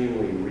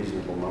extremely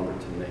reasonable number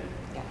to me.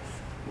 Yes.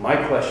 My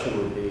question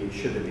would be,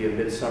 should it be a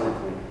midsummer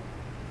cleaning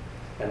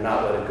and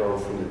not let it go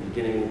from the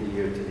beginning of the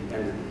year to the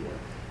end of the year?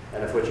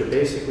 And if what you're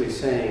basically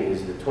saying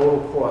is the total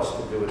cost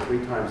to do it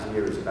 3 times a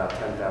year is about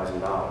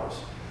 $10,000,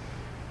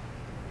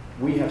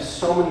 we have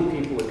so many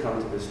people that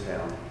come to this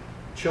town,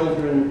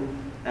 children,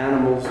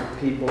 animals,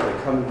 people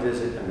that come and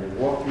visit, and they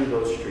walk through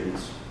those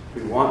streets.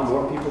 We want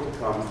more people to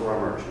come for our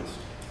merchants.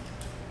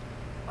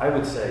 I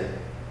would say,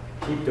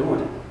 keep doing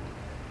it.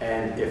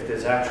 And if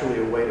there's actually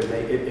a way to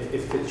make it,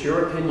 if it's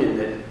your opinion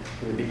that in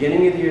the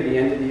beginning of the year, the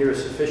end of the year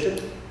is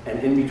sufficient,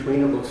 and in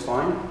between it looks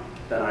fine,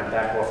 then I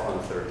back off on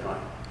the third time.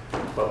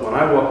 But when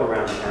I walk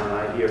around town,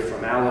 I hear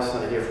from Alice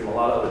and I hear from a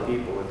lot of other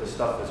people that the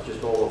stuff is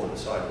just all over the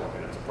sidewalk,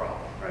 and it's a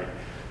problem, right?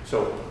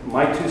 So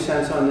my 2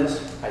 cents on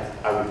this,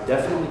 I would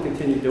definitely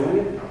continue doing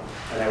it,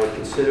 and I would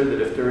consider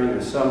that if during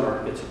the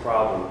summer it's a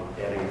problem,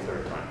 adding a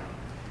third time.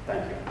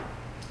 Thank you.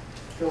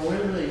 So when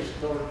do they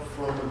start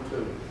from and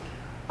to?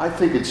 I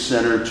think it's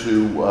centered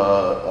to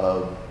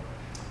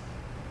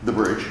the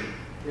bridge.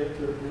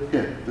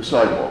 Yeah, the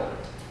sidewalk.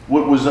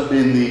 What was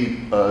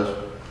in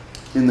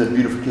the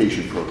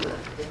beautification program?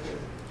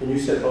 And you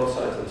said both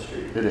sides of the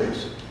street. It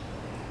is.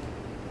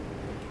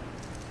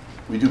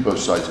 We do both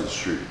sides of the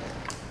street.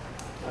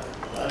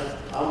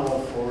 I'm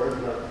all for it,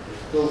 but I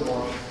still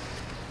want,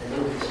 I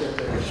know they sent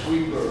their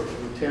sweeper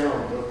through town,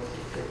 but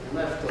it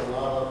left a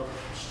lot of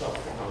stuff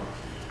behind.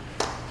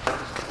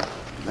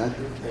 That,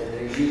 And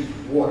they use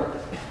water.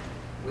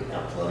 We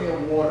have plenty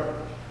of water.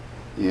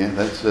 yeah,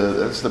 that's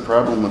the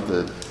problem with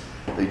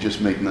they just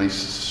make nice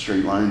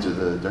straight lines of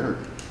the dirt.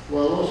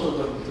 Well, also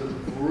the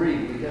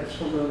debris, we have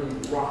so many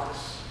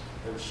rocks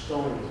and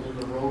stones in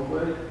the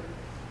roadway.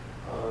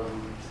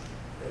 And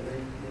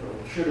they,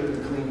 should have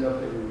been cleaned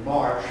up in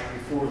March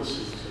before the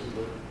season,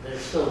 but they're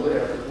still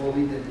there, because what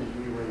we did was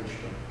rearrange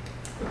them.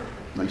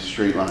 Nice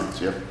straight lines,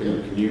 yep.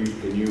 Can you, it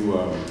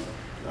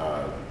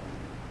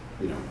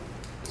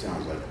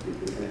sounds like,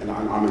 and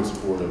I'm in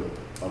support of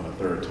a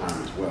third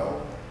time as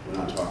well. We're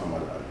not talking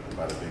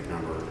about a big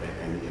number,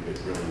 and if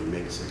it really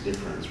makes a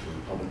difference for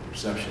the public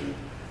perception,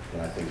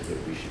 then I think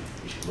that we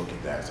should look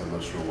at that. So I'm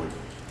not sure what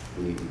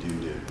we need to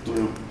do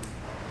to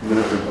I'm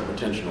gonna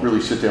potential.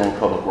 really sit down with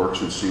Public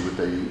Works and see what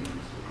they,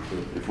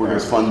 if we're gonna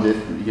fund it,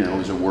 you know,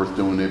 is it worth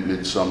doing it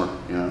midsummer,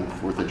 you know,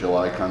 4th of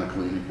July kind of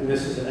cleaning? And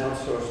this is an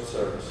outsourced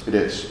service. It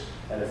is.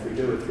 And if we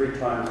do it 3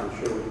 times, I'm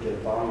sure we can get a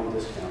volume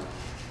discount.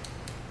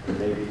 And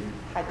maybe,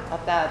 I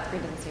thought that 3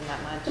 didn't seem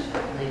that much.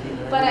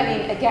 But I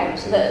mean, again,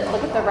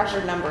 look at the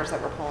record numbers that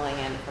we're pulling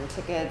in from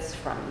tickets,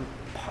 from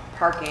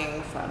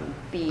parking, from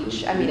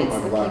beach. I mean, We it's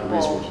don't the have a lot of people.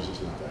 resources,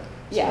 it's not that.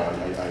 Yeah,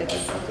 So I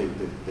it's- think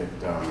that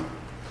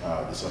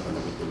there's something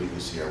that we can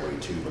see our way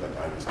to, but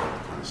I just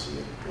like to kind of see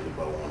it with a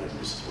bow on it.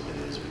 This is what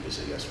it is. We can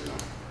say yes or no.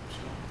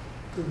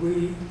 So. Could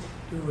we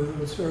do a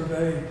little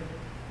survey,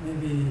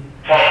 maybe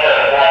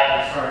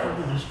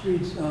over the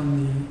streets on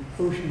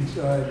the ocean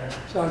side,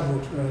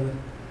 sidewalks rather,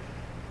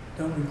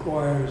 don't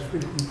require as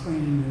frequent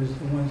cleaning as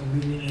the ones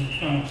immediately in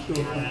front of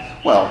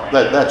storefronts? Well,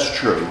 that's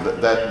true.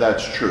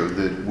 That's true,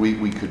 that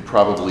we could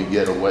probably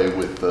get away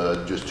with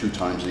just 2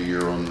 times a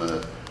year on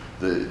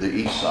the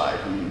east side.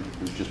 I mean,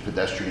 there's just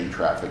pedestrian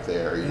traffic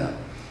there, you know.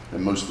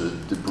 And most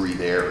of the debris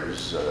there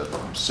is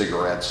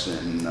cigarettes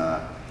and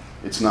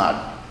it's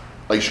not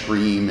ice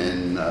cream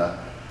and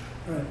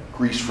Right,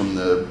 grease from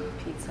the,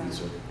 Pizza.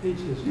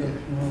 pizza stuff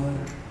and all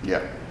that.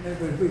 yeah.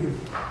 Maybe if we could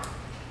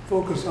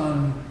focus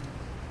on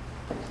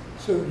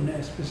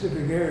certain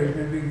specific areas,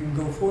 maybe we can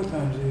go 4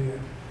 times a year,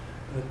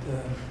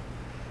 but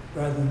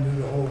rather than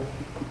do the whole.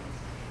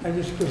 I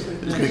just, because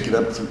It's gonna get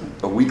up to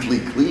a weekly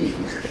cleaning.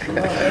 Put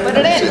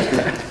it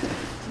in.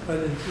 But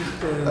it's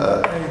just,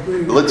 I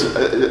agree with Let's,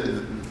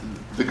 you.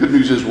 the good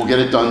news is we'll get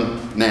it done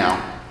now,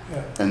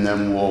 Yeah. and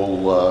then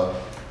we'll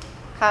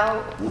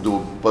How, do a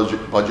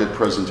budget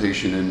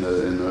presentation in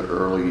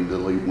the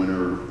late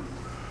winter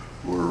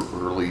or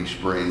early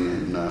spring,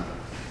 and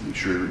make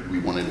sure we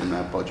want it in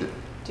that budget.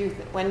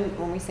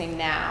 when we say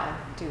now,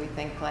 do we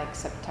think like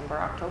September,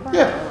 October?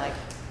 Yeah. Or like,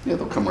 Yeah,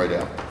 they'll come right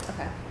out.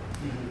 okay.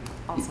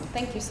 Awesome.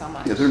 Thank you so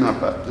much. Yeah, they're not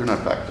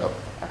backed up.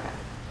 Okay.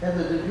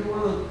 Heather, did you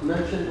want to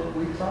mention what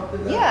we talked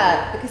about?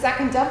 Yeah, because that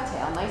can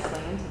dovetail nicely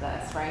into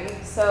this,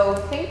 right? So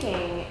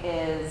thinking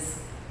is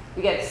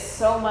we get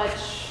so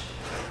much,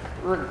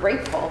 we're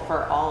grateful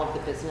for all of the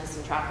business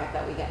and traffic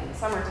that we get in the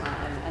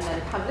summertime. And then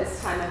come this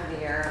time of the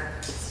year,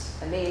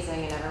 it's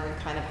amazing and everyone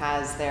kind of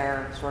has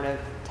their sort of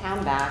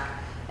town back.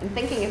 And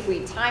thinking if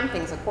we time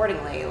things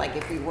accordingly, like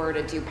if we were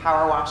to do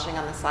power washing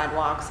on the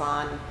sidewalks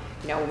on,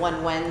 you know,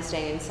 one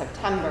Wednesday in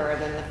September,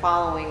 then the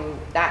following,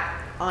 that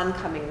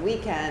oncoming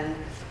weekend,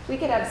 we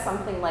could have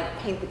something like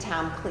Paint the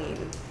Town Clean,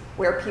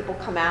 where people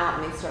come out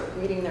and they start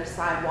weeding their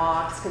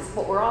sidewalks. Because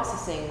what we're also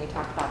seeing, we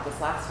talked about this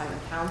last time in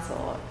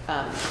council,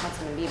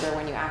 Councilman Bieber,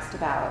 when you asked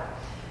about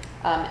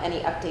any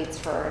updates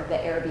for the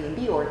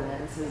Airbnb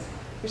ordinance, is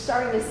you're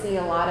starting to see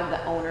a lot of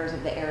the owners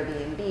of the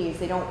Airbnbs,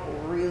 they don't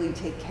really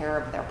take care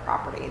of their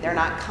property. They're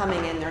not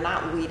coming in, they're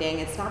not weeding,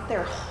 it's not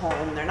their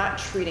home, they're not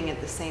treating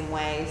it the same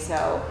way.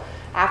 So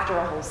after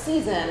a whole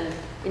season,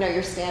 you know,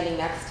 you're standing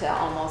next to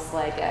almost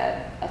like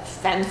a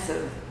fence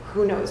of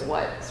who knows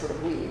what sort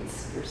of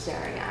weeds you're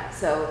staring at.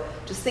 So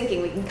just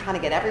thinking we can kind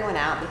of get everyone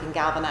out, we can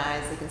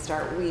galvanize, they can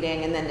start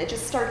weeding, and then it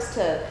just starts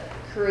to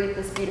create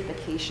this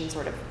beautification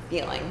sort of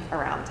feeling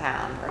around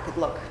town, where it could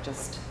look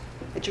just,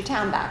 it's your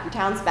town back. Your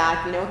town's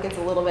back, you know, it gets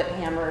a little bit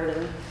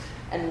hammered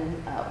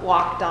and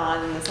walked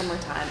on in the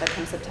summertime, but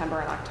come September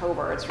and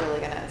October, it's really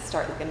gonna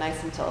start looking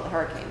nice until the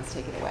hurricanes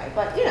take it away.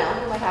 But, you know,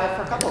 we might have it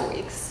for a couple of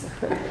weeks.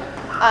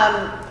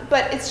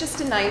 But it's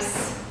just a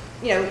nice,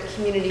 you know,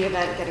 community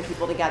event, getting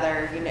people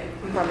together. You know,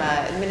 from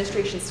an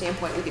administration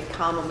standpoint, we could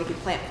come and we could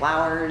plant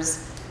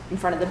flowers in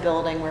front of the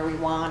building where we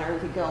want, or we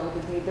could go and we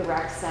could leave the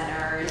rec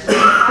center, and just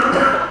having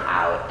people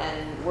out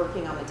and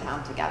working on the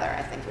town together,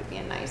 I think would be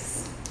a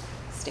nice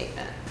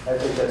statement. I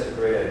think that's a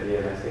great idea,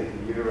 and I think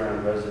the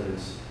year-round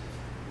residents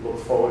look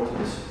forward to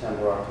the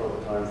September-October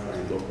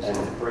timeframe,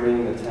 and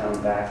bringing the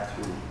town back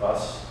to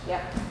us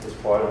Yep. as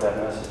part of that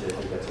message. I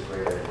think that's a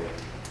great idea.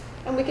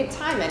 And we could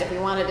time it if we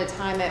wanted to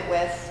time it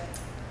with,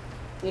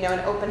 you know, an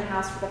open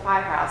house for the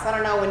firehouse. I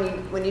don't know,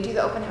 when you do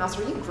the open house,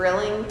 are you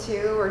grilling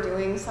too or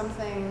doing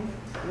something?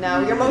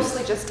 No, you're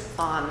mostly just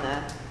on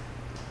the,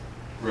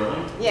 Really?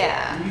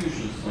 yeah, We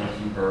usually slice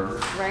some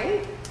burgers.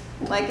 right?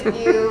 Like if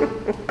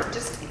you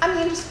just, I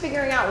mean, just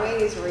figuring out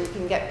ways where you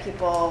can get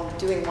people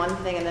doing one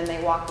thing and then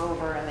they walk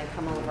over and they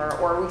come over.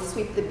 Or we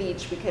sweep the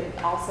beach. We could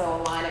also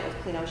align it with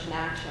Clean Ocean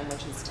Action,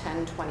 which is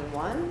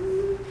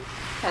 10/21.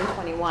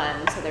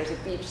 10/21. So there's a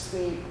beach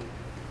sweep,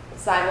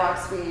 sidewalk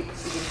sweep.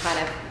 You can kind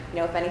of, you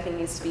know, if anything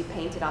needs to be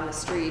painted on the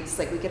streets,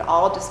 like we could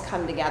all just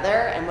come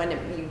together. And when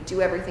you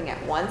do everything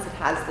at once, it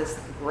has this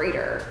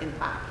greater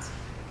impact.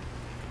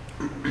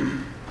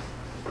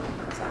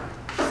 So.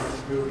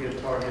 Really a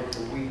target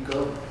the week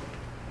of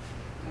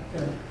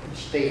Okay.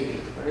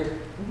 staging, right?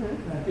 Mhm.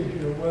 That gives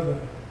you a weather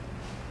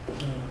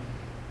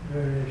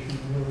variation,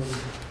 weather.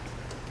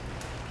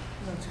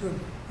 That's good,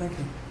 thank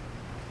you.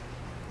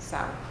 So,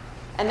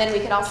 And then we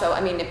could also,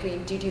 I mean, if we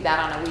do that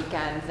on a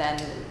weekend, then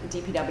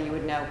DPW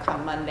would know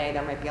come Monday,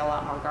 there might be a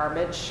lot more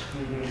garbage,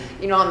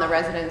 you know, on the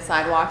resident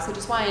sidewalks. So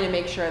just wanting to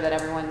make sure that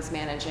everyone's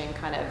managing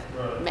kind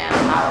of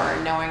manpower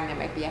and knowing there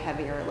might be a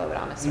heavier load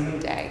on a certain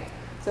day.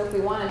 So if we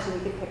wanted to, we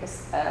could pick a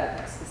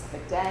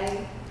specific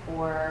day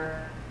or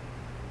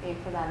aim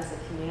for that as a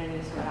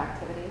community sort of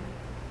activity.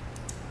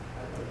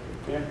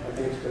 Yeah, I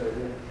think it's a good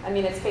idea. I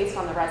mean, it's based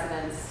on the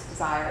residents'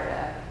 desire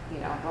to,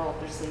 you know, roll up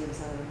their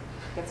sleeves and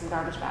get some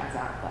garbage bags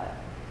out, but.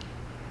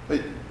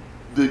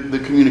 The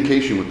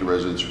communication with the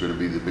residents are going to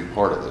be the big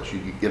part of this. You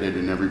can get it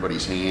in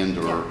everybody's hand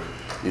or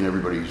in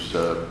everybody's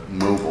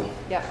mobile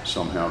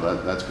somehow.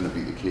 That's going to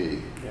be the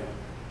key. Yeah.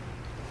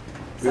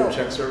 We have a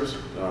check service.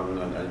 I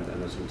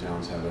know some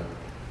towns have a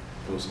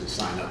posted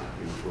sign up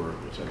for a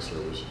check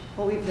service.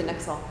 Well, we have the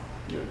Nixle.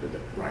 Yeah,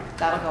 right.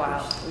 That'll go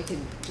out. We could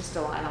just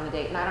align on the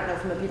date. And I don't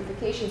know from a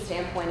beautification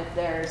standpoint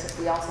if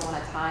we also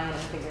want to tie in and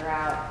figure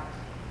out,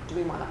 do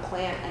we want to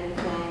plant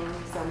anything?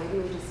 So maybe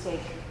we just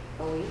take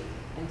a week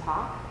and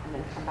talk and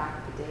then come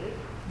back with the date.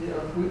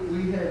 Yeah,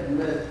 we had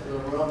met,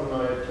 Rob and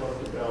I had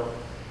talked about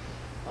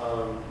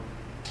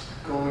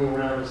going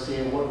around and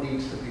seeing what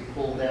needs to be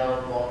pulled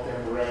out, mark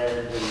them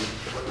red, and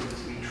what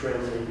needs to be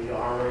trimmed, maybe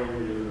orange.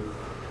 And,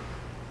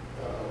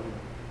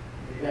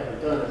 we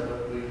haven't done it,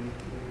 but we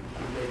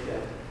make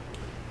that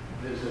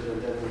visit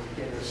and then we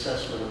get an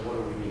assessment of what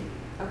do we need.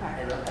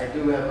 Okay. And I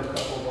do have a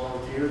couple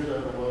volunteers that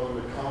are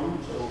willing to come,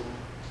 so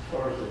as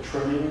far as the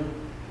trimming,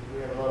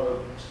 we have a lot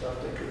of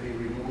stuff that could be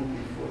removed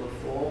before the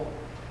fall,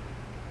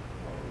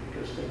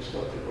 because things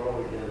start to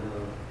grow again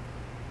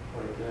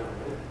right now.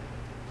 Right?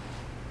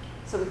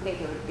 So we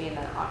think it would be in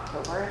the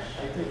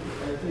October-ish? I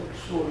think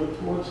sort of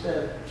towards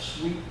that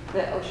sweet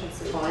The Ocean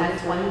Sweep, time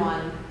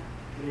 10/21.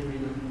 maybe we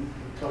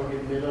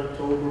target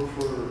mid-October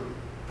for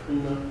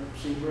cleanup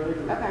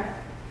seabreak. Okay.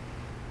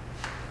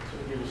 So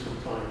give us some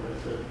time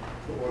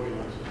to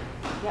organize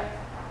it. Yep.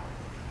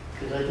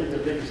 Because I think the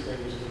biggest thing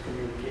is the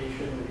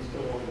communication. We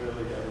still don't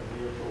really have a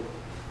vehicle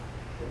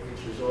that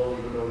reaches all,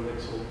 even though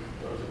Nixle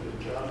does a good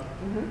job.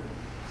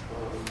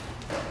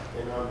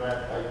 And on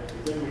that, I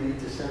think we need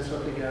to send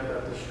something out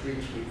about the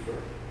street sweeper.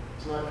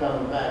 It's not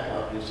coming back,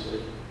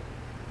 obviously.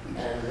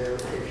 And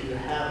if you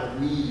have a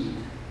need,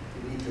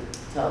 you need to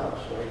tell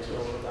us, right? So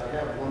I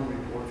have one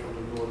report from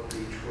the North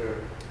Beach where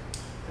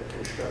the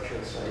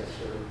construction sites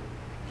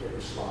are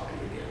getting sloppy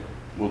again.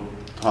 Well,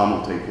 Tom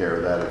will take care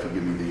of that if you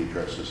give me the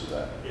addresses of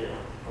that. Yeah,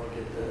 I'll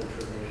get that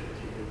information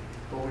to you.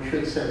 But we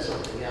should send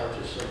something out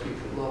just so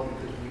people know,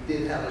 because we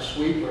did have a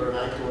sweeper and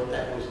I thought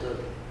that was the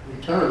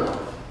return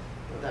of,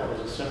 but that was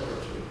a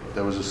separate sweeper.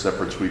 That was a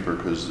separate sweeper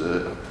because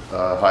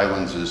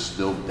Highlands is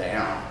still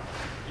down.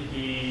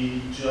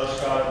 He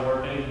just got it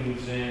working. He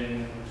was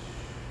in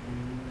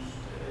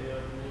Tuesday, I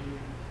believe.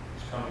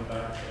 He's coming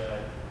back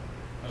today,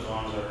 as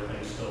long as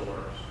everything still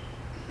works.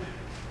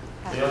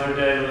 The other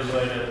day was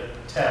like a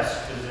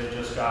test because they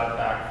just got it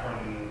back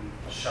from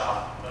the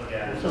shop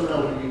again.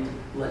 Sometimes we need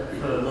to let For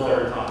people the know.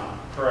 third time.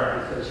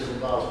 Correct. Because it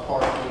involves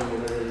parking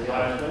and everything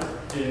I else.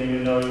 didn't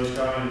even know he was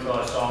coming until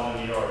I saw him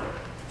in the yard.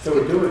 So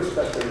we do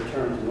expect a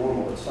return to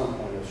normal at some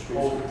point of street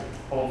sweeping.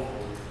 Hopefully.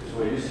 Is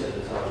what you said,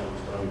 that's how it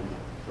was done,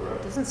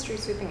 correct? Doesn't street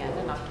sweeping end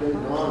in It's been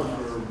October? gone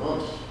for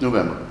months.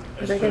 November.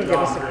 It's They're gonna been give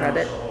us gone a pretty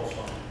credit. much the whole summer.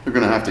 They're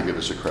going to have to give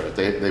us a credit.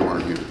 They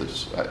weren't here to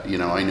this. You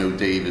know, I know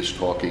Dave is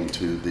talking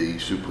to the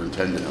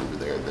superintendent over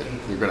there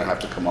that they're going to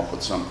have to come up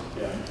with something.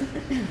 Yeah.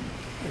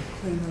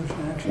 Clean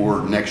motion action.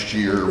 Or next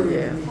year,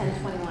 Yeah.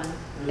 10/21.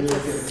 And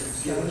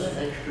It's they a give us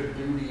extra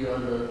duty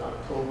on the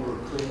October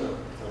cleanup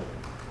thing.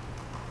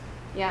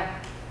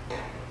 Yeah.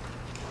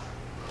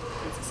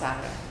 It's a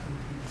Saturday.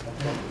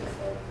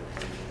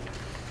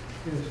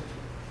 Yes.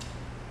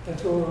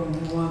 That's all. We'll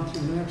move on to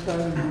the next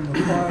item, number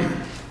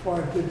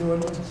 5 bid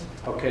ordinance.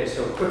 Okay,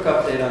 so a quick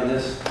update on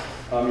this.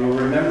 You'll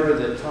remember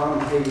that Tom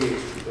Hague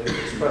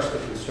expressed the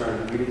concern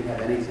that we didn't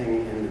have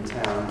anything in the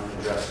town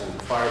addressing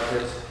fire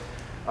pits.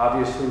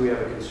 Obviously, we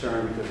have a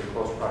concern because of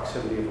close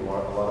proximity of a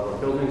lot of our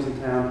buildings in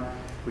town.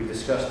 We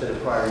discussed it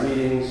at prior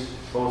meetings.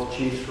 Both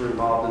chiefs were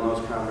involved in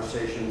those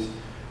conversations.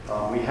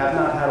 We have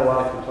not had a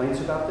lot of complaints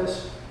about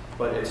this,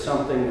 but it's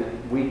something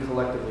that we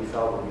collectively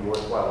felt would be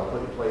worthwhile to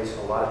put in place.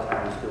 A lot of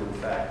towns do, in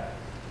fact,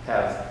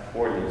 have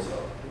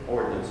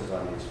ordinances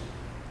on these.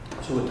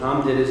 So what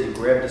Tom did is he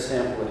grabbed a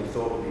sample that he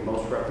thought would be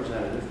most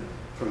representative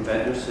from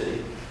Ventnor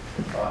City.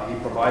 He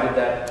provided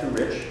that to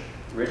Rich.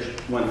 Rich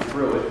went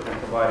through it and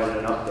provided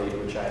an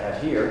update, which I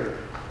have here.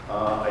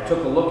 I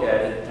took a look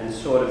at it and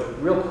sort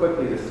of, real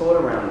quickly, the thought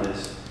around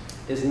this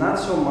is not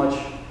so much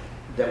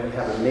that we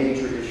have a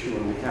major issue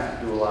and we have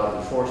to do a lot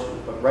of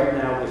enforcement, but right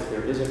now, if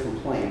there is a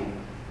complaint,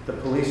 the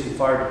police and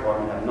fire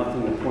department have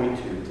nothing to point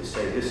to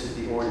say this is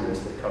the ordinance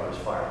that covers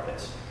fire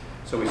pits.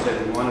 So we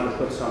said we wanted to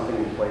put something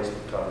in place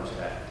that covers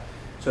that.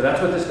 So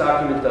that's what this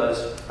document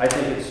does. I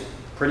think it's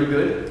pretty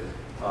good.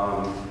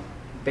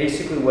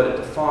 Basically what it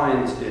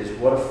defines is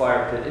what a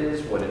fire pit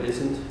is, what it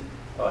isn't.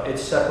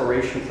 Its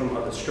separation from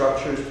other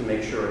structures to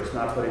make sure it's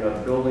not putting other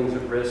buildings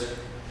at risk.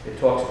 It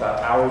talks about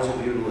hours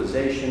of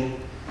utilization.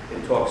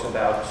 It talks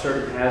about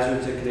certain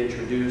hazards it could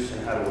introduce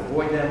and how to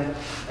avoid them,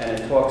 and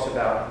it talks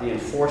about the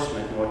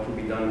enforcement and what can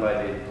be done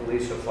by the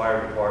police or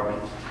fire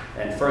department.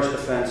 And first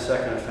offense,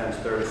 second offense,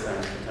 third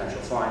offense,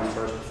 potential fines.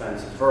 First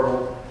offense is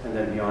verbal, and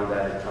then beyond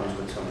that, it comes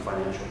with some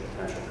financial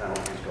potential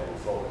penalties going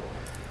forward.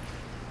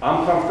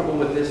 I'm comfortable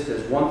with this.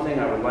 There's one thing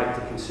I would like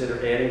to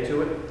consider adding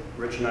to it.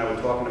 Rich and I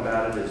were talking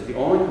about it, is the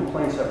only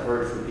complaints I've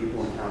heard from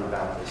people in town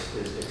about this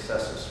is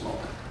excessive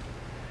smoke.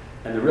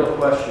 And the real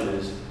question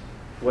is,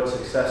 what's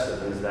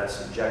excessive, and is that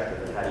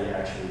subjective, and how do you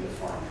actually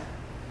define it?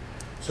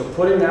 So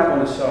putting that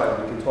one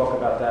aside, we can talk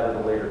about that at a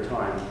later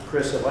time.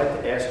 Chris, I'd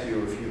like to ask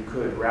you if you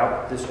could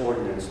route this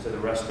ordinance to the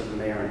rest of the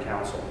mayor and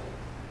council,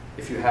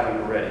 if you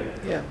haven't already.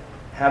 Yeah.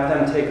 Have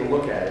them take a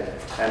look at it,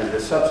 and at the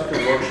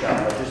subsequent workshop,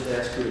 I just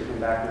ask you to come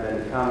back with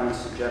any comments,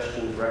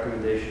 suggestions,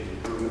 recommendations,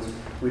 improvements.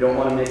 We don't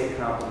want to make it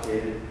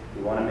complicated.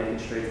 We want to make it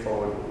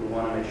straightforward, but we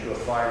want to make sure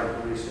fire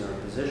and police are in a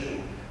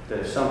position that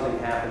if something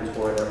happens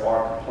where there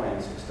are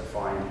complaints, it's to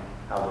find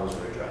how those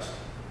are addressed.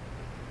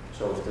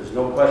 So if there's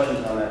no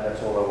questions on that,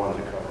 that's all I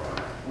wanted to cover on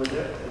that. Would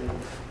that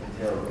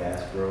entail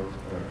gas grills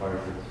or fire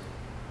pits?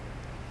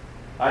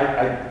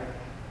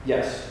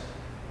 Yes.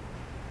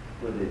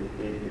 Would it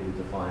would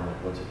define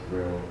like what's a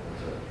grill,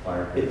 what's a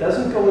fire pit? It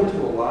doesn't go into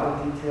a lot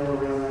of detail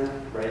around that,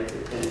 right?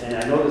 And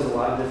I know there's a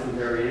lot of different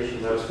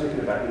variations. I was thinking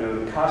about,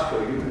 in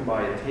Costco, you can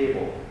buy a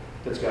table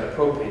that's got a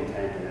propane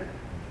tank in it,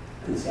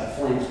 and it's got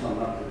flames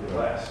coming up through the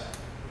glass.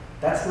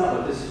 That's not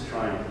what this is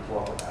trying to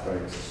talk about.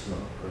 Right, it's a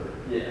smoke.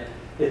 Yeah.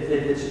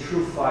 It's a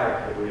true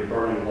fire pit where you're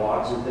burning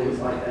logs and things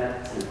like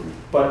that.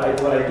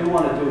 But what I do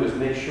want to do is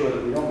make sure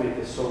that we don't make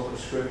this so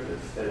prescriptive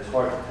that it's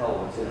hard to tell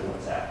what's in and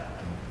what's out.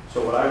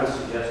 So what I would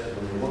suggest is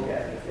when you look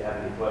at it, if you have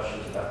any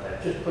questions about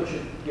that, just put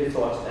your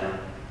thoughts down.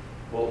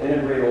 We'll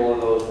integrate all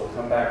of those. We'll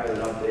come back with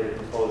an updated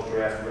proposed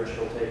draft. Rich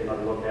will take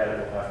another look at it.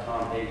 We'll have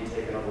Tom Hagen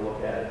take another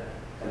look at it,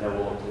 and then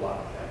we'll look to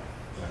lock it down.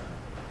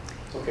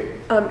 Okay.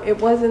 It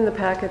was in the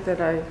packet that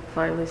I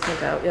finally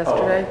sent out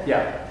yesterday. Oh,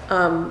 yeah.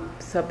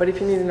 But if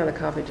you need another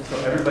copy, just So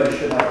let me know. everybody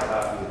should have a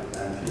copy of it,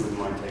 and if you wouldn't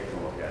mind taking a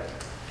look at it.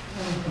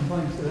 One of the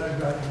complaints that I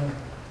got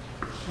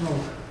was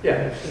smoke. Yeah.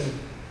 Like I said,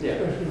 Yeah.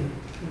 especially when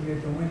you get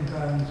the wind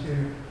patterns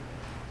here.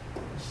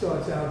 It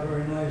starts out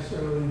very nice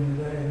early in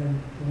the day, and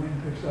then the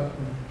wind picks up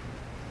and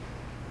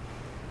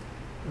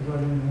goes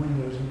right in the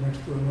windows and next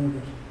door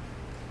neighbors.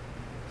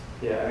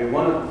 Yeah, I mean,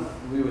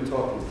 we were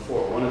talking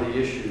before, one of the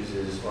issues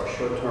is our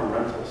short-term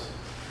rentals.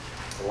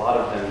 A lot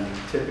of them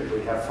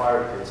typically have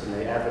fire pits, and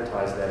they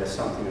advertise that as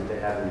something that they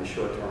have in the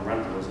short-term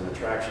rental as an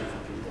attraction for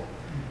people.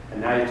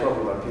 And now you're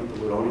talking about people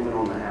who don't even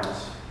own the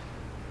house,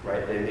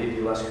 right? They may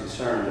be less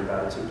concerned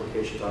about its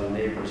implications on the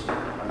neighbors.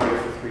 I'm here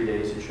for 3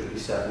 days, it should be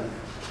 7,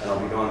 and I'll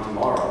be gone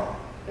tomorrow,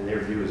 and their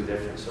view is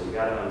different. So we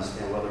got to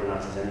understand whether or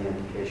not there's any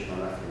implication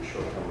on that from a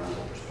short-term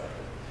rental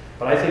perspective.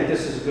 But I think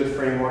this is a good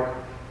framework.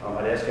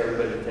 I'd ask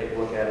everybody to take a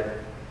look at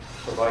it,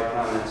 provide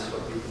comments, or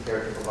be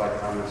prepared to provide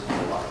comments, and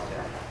we'll lock it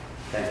down.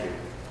 Thank you.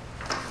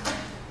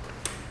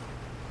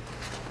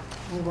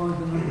 Move on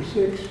to number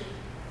 6,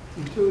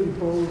 utility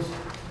poles.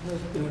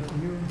 That's from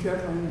you, Jeff,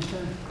 I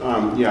understand?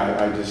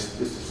 Yeah, this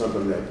is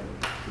something that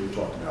we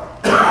talked about.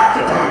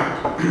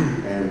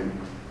 And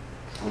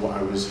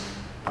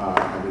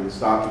I've been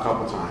stopped a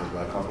couple times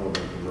by a couple of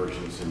the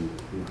merchants and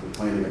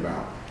complaining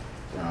about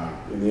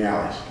in the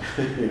alleys,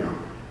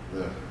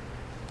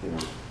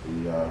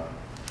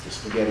 the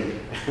spaghetti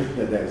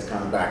that is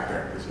kind of back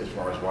there as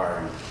far as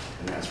wiring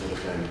and that sort of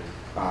thing.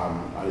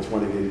 I just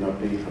want to get an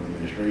update from the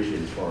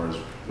administration as far as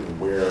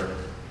where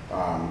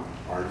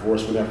our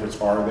enforcement efforts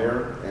are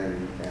there,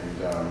 and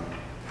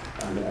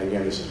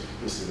again, this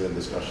has been a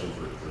discussion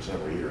for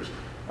several years,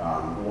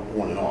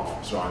 on and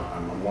off. So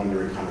I'm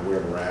wondering kind of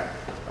where we're at.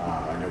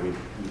 I know we've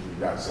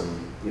got some,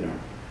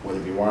 whether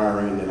it be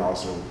wiring, and then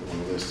also on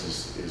the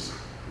list is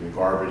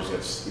garbage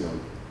that's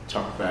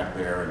tucked back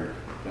there and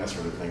that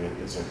sort of thing.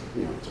 It's a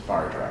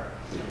fire trap.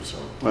 So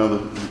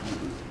Well,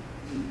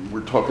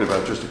 we're talking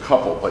about just a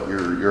couple, but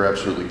you're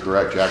absolutely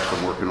correct. Jack's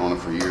been working on it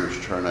for years,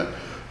 trying to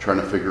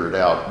figure it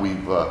out.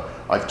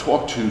 I've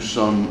talked to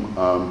some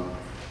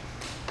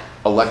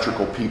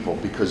electrical people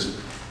because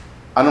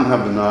I don't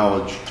have the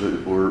knowledge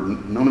or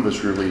none of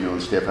us really on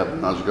staff have the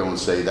knowledge to go and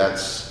say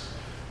that's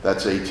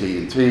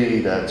AT&T,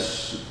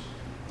 that's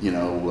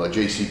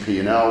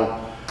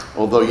JCP&L.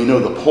 Although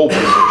the pole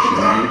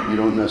position, you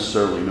don't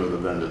necessarily know the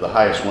vendor. The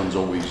highest one's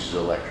always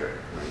electric.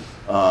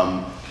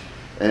 I've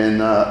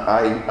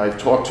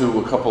talked to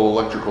a couple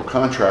electrical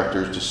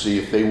contractors to see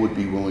if they would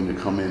be willing to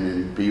come in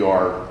and be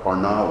our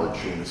knowledge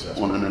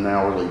on an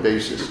hourly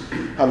basis.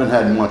 Haven't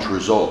had much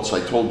results.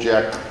 I told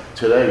Jack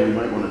today we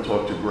might want to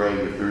talk to Greg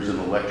if there's an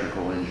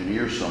electrical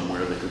engineer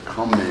somewhere that could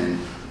come in,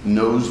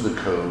 knows the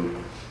code,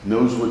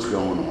 knows what's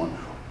going on.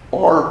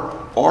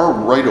 Our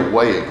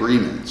right-of-way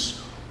agreements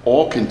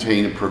all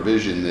contain a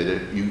provision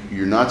that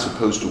you're not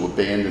supposed to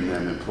abandon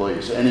them in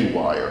place, any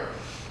wire.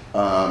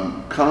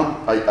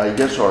 I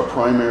guess our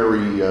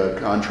primary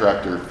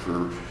contractor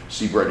for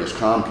Seabright is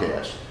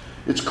Comcast.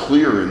 It's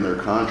clear in their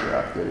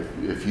contract that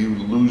if you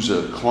lose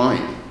a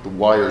client, the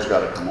wire's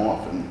got to come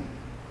off, and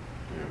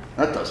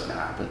That doesn't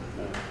happen.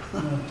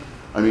 No.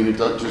 I mean,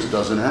 just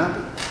doesn't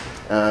happen.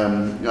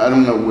 I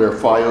don't know where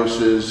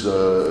FiOS is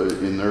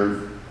in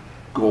their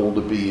goal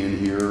to be in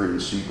here in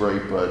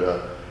Seabright, but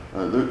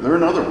they're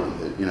another one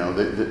that,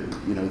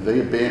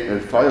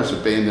 FiOS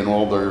abandoned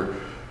all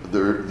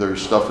their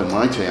stuff in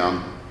my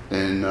town,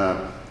 and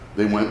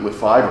they went with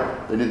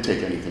fiber. They didn't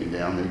take anything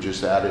down, they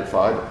just added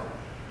fiber.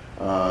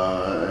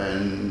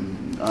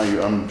 And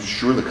I'm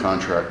sure the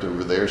contract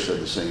over there said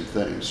the same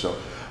thing. So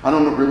I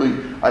don't know really,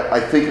 I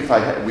think if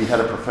we had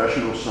a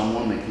professional,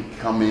 someone that could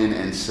come in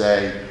and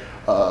say,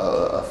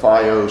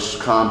 FiOS,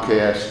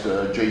 Comcast,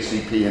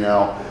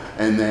 JCP&L,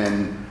 and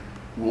then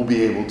we'll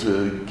be able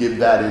to give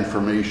that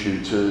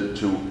information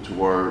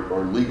to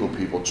our legal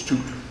people. It's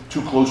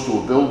too close to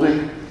a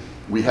building.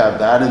 We have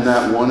that in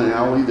that one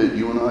alley that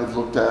you and I have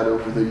looked at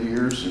over the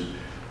years. It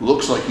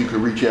looks like you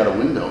could reach out a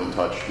window and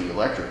touch the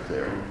electric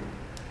there.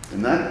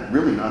 And that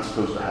really not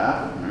supposed to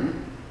happen, right?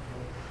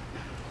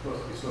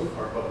 Supposed to be so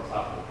far above the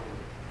top of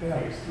the Yeah. I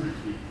think it's 3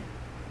 feet.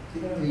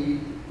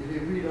 If you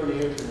read on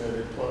the internet,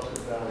 it talks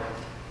about,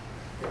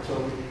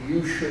 so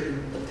you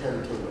shouldn't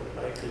attend to it,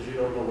 right, because you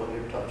don't know what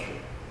you're touching.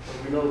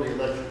 And we know the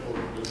electrical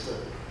is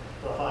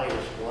the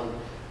highest one.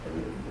 I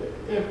mean,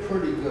 they're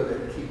pretty good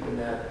at keeping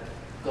that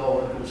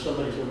going, because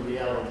somebody's going to be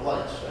out of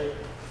lights, right?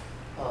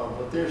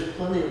 But there's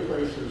plenty of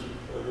places,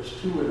 there's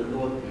two in the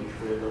North Beach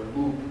where the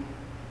loop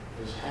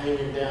is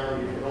hanging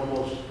down, you can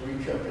almost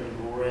reach up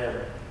and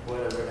grab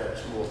whatever that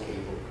small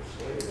cable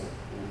is.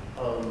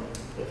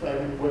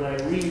 When I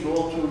read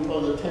all through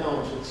other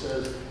towns, it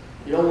says,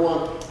 you don't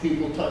want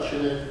people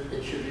touching it,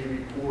 it should be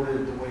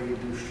reported the way you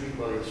do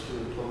streetlights to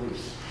the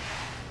police.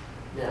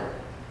 Now,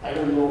 I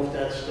don't know if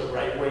that's the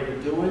right way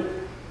to do it,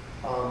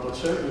 but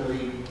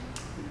certainly,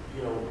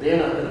 they're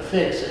not gonna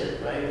fix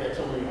it, right? That's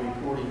only a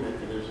reporting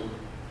mechanism.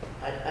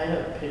 I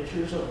have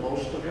pictures of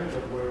most of it,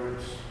 of where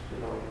it's,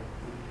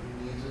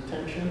 needs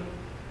attention.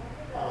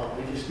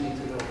 We just need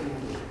to know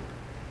who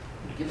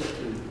to give it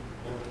to,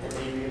 and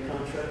maybe a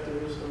contractor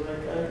is the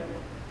right guy.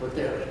 But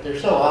they're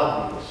so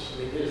obvious. I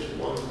mean, there's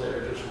ones that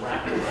are just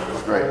wrapped around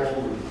the Right.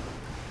 pole.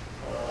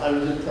 I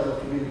was in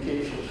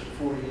telecommunications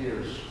for 40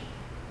 years.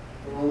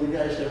 The only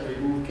guys that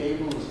remove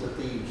cable is the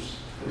thieves,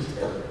 because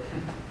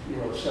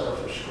they'll, sell it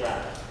for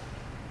scrap.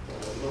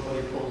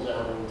 Nobody pulls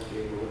out old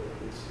cable.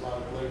 It's a lot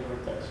of labor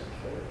intensive.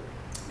 Right?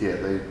 Yeah,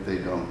 they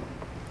don't.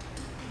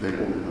 They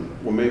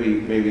don't. Well,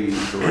 maybe,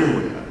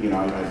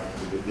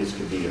 this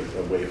could be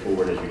a way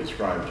forward, as you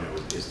described,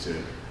 Joe, is to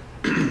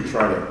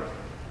try to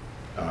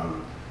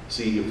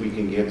see if we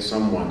can get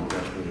someone, an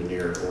electrical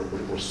engineer,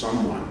 or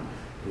someone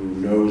who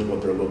knows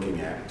what they're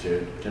looking at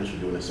to potentially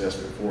do an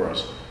assessment for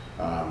us,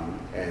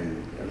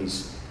 and at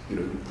least,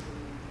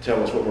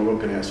 tell us what we're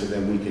looking at, so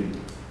then we can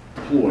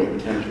deploy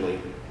potentially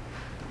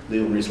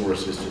legal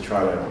resources to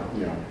try to,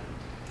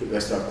 get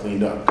that stuff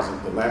cleaned up.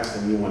 Because the last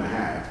thing we want to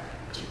have,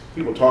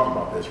 people talk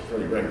about this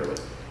fairly regularly,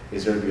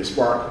 is there to be a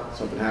spark,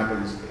 something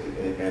happens,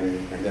 and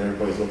then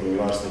everybody's looking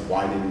at us like,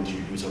 why didn't you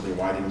do something,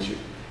 why didn't you?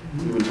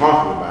 We've been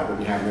talking about it, but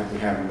we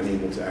haven't been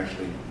able to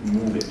actually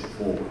move it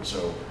forward.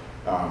 So,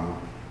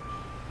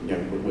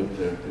 with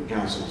the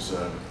council's,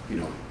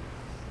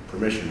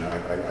 permission, I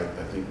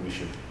think we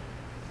should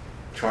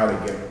try to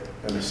get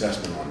an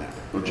assessment on that.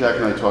 Well, Jack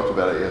and I talked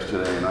about it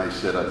yesterday, and I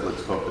said,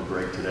 let's talk to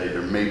Greg today.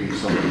 There may be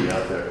somebody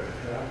out there.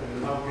 Yeah,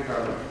 and I'll get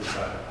our electrical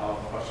side. I'll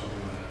question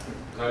him on that.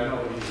 Because I know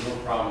there's no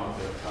problem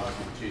with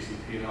the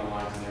JCP&L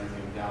lines and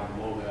everything down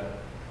below that.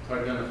 To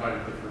identify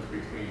the difference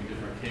between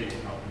different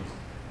cable companies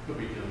could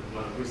be just,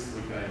 but at least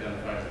we can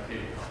identify the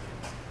cable company,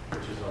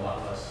 which is a lot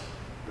less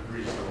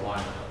egregious of a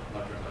line of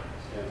electric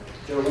lines. Yeah.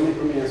 Joe,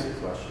 let me ask you a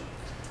question.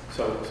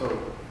 So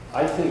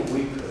I think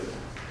we could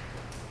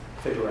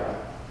figure out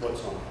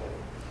what's on hold.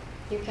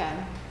 You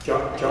can.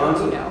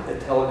 John's a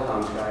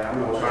telecoms guy.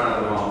 I'm I'm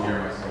trying to volunteer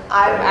myself.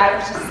 I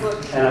was just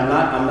looking. And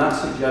I'm not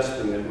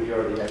suggesting that we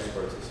are the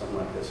experts at something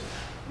like this.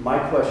 My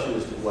question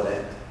is to what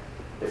end?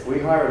 If we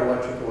hire an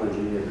electrical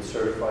engineer that's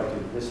certified to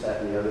do this,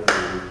 that, and the other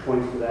thing, and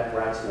points to that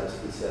rat's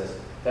nest and says,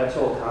 that's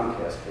all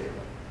Comcast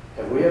cable.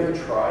 Have we ever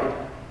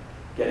tried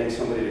getting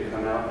somebody to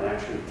come out and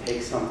actually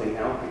take something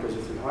out? Because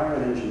if we hire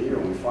an engineer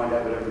and we find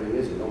out what everything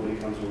is and nobody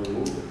comes and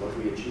removes it, what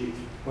do we achieve?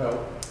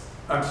 Well,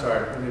 I'm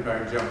sorry, let me if I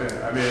can jump in.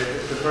 I mean,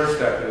 the first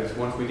step is,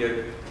 once we get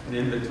an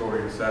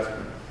inventory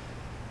assessment,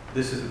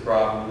 this is the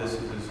problem, this is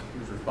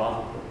who's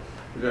responsible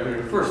for it. I mean,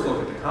 we first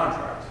look at the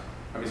contracts.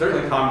 I mean,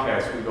 certainly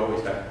Comcast, we've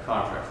always had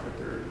contracts with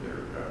their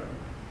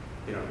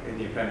in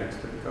the appendix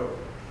to the code.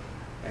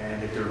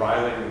 And if they're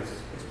violating this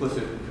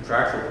explicit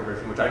contractual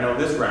provision, which I know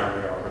this round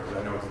they are, because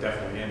I know it's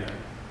definitely in there,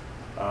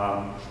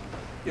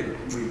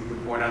 we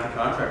point out the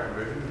contract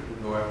provision, we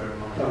can go after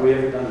them. Have we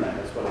ever done that?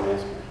 That's what I'm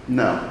asking.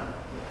 No,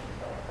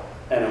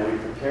 And are we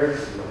prepared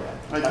to do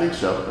that? I think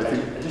so.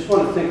 I just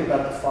want to think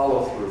about the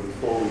follow-through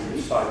before we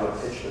decide what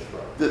pitch to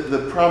throw.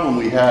 The problem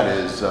we had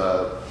is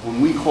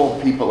when we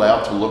called people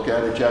out to look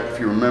at it, Jack, if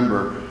you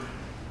remember,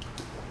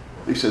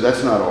 they said,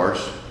 that's not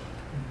ours.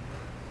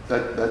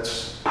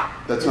 That's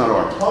not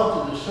ours. It's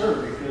hard to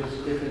discern,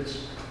 because if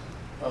it's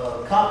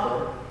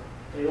copper,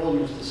 they all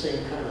use the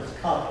same kind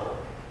of copper.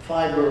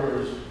 Fiber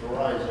is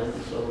Verizon,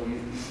 so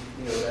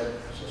you know,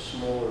 that's a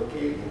smaller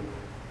cable.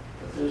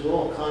 But there's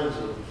all kinds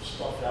of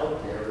stuff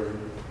out there,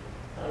 and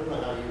I don't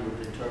know how you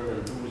would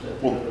determine who's at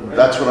the Well, other end.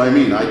 that's what I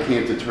mean, I can't You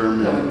know, in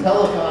determine,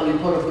 telecom, you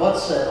put a butt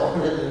set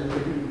on it and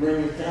you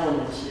bring it down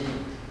and see,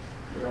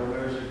 you know,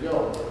 where does it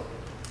go? But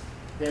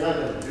they're not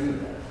gonna do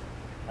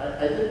that.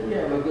 I think we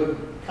have a good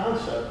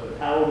concept, but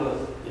how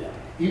to,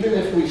 even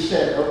if we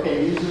said,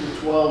 okay, these are the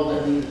 12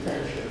 that need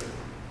attention,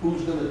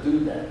 who's gonna do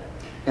that?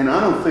 and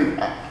I don't think,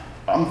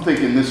 I'm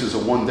thinking this is a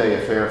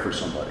one-day affair for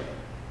somebody.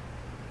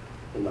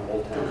 In the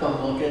whole To town.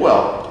 come look at it?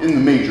 Well, in the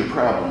major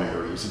problem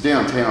areas,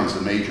 downtown's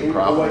the major Who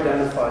problem.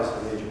 identifies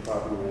the major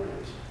problem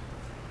areas?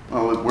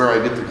 Well, where I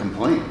get the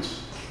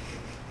complaints.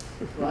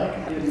 Well, I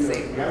can give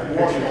you, I've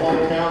walked the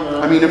whole town. and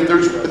I mean, if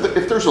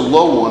there's a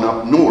low one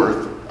up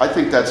north, I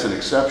think that's an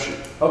exception.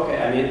 Okay,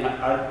 I mean,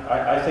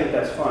 I think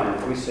that's fine.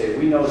 If we say,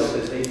 we know that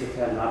there's 8 to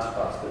 10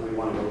 hotspots that we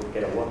want to go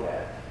get a look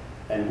at,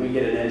 and we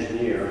get an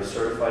engineer, a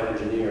certified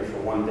engineer for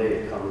one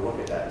day to come and look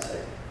at that and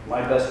say,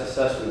 my best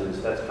assessment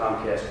is that's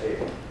Comcast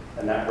cable,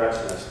 and that Rex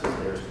nest is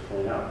theirs to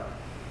clean up.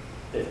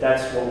 If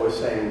that's what we're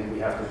saying we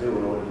have to do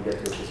in order to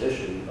get to a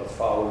position of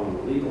following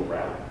the legal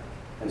route,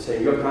 and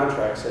saying your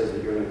contract says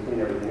that you're going to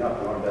clean everything up,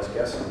 and our best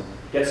guess is,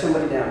 get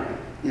somebody down here.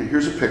 Yeah,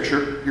 here's a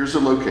picture, here's the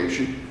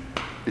location,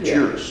 it's Yeah.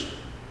 yours.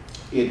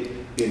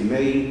 It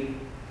may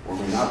or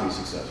may not be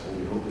successful,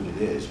 we hope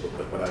that it is, but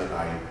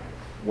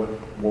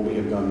what we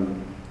have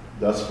done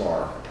thus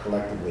far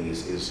collectively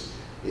is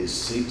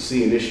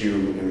see an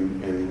issue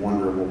and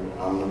wonder, well,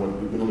 I don't know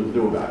what we're going to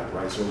do about it,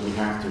 right? So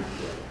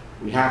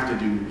we have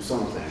to do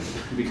something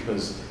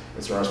because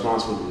it's our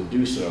responsibility to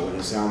do so, and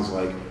it sounds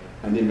like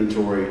an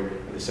inventory,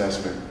 an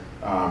assessment,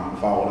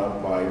 followed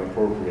up by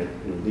appropriate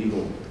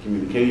legal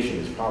communication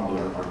is probably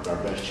our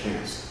best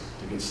chance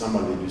to get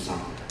somebody to do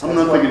something. I'm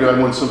not thinking I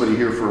want somebody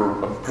here for,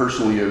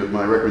 personally,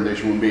 my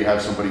recommendation would be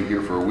have somebody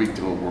here for a week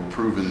till we're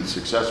proven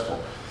successful.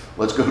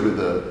 Let's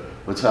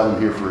have them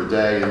here for a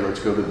day, and let's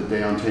go to the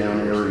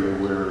downtown area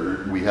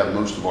where we have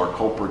most of our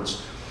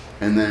culprits,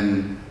 and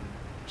then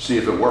see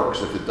if it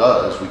works. If it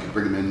does, we could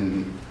bring them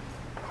in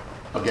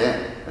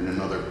again at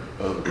another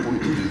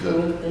point to do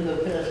So the, in the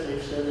past,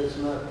 they've said it's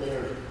not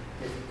there.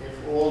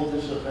 If all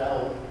this is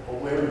about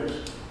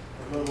awareness,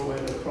 another way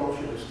to approach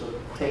it is to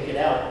take it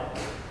out.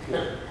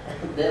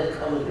 And they'll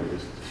come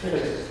and fix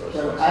it.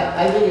 But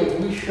I think if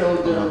we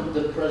showed them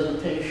the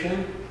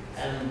presentation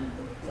and,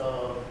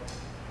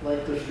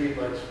 like the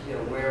streetlights, you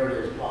know, where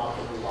it is, block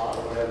of the lot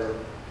or whatever,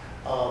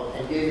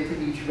 and gave it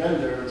to each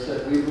vendor and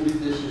said, we believe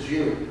this is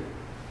you,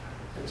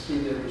 and see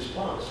their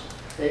response.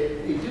 They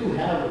do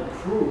have a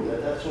crew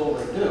that's all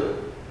they do.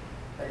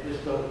 I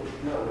just don't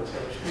know, it's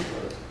like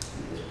streetlights.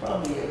 There's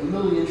probably 1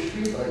 million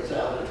streetlights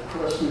out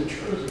across New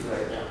Jersey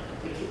right now.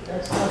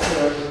 That's not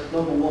their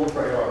number one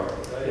priority.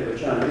 Yeah, but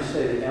John, you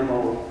say the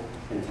MO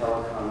in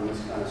telecom and this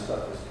kind of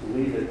stuff is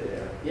leave it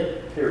there.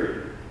 Yep.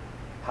 Period.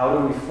 How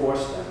do we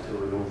force them to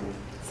remove it?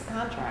 It's a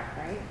contract,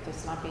 right?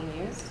 That's not being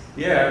used?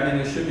 Yeah, I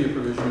mean, there should be a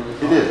provision in the It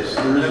contract. is.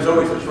 And it's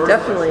always the first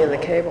Definitely in the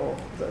question. cable,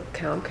 the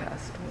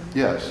Comcast one.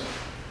 yes.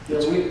 You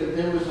know,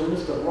 there was a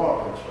Mr.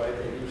 Roberts, right,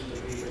 that used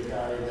to be the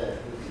guy that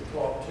we could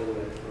talk to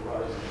at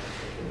Verizon, I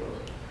think it was.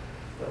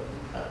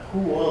 But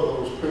who are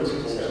those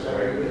principals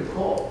that we would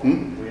call?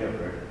 Hmm? We have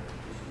record.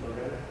 Just look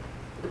at it.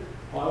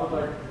 Well, I would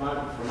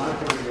like, from my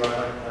point of view,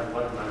 I'd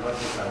like my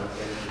electric guy look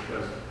at it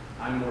because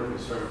I'm more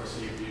concerned with the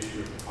safety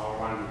issue if the power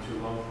line is too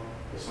low.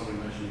 As somebody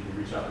mentioned, you can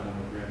reach out to them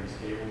and grab these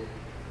cables.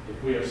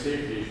 If we have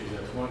safety issues,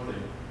 that's one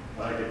thing.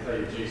 But I can tell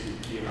you,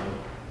 JCP,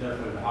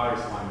 definitely the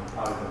highest line,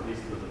 probably the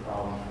least of the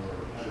problem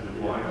for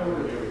repetitive line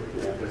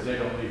because they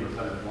don't leave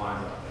repetitive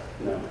lines out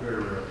there. No.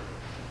 Very rare.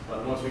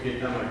 But once we get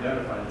them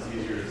identified, it's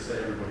easier to say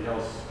everybody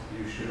else,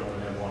 you should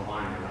only have one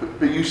line.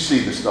 But you see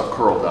the stuff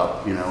curled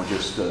up,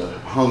 just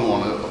hung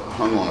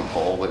on a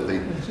pole. They,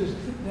 It's just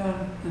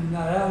down in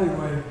that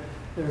alleyway,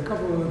 there are a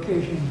couple of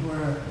locations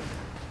where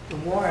the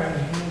wires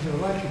used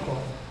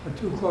electrical are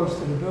too close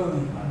to the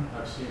building.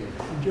 I've seen it.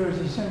 On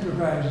Jersey Central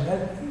guys,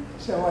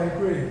 so I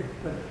agree,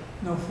 but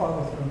no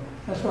follow through.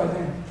 That's why I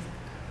think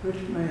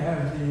Rich may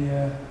have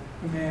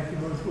we may have to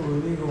go through a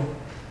legal,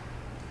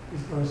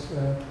 because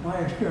my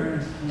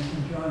experience, and I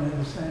think John had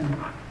the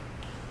same,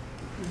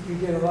 you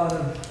get a lot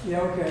of, yeah,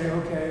 okay,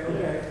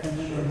 and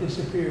then they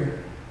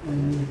disappear,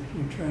 and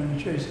you're trying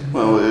to chase them.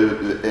 well,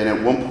 and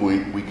at one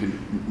point, we could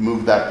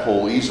move that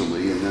pole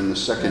easily, and then the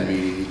second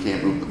meeting, you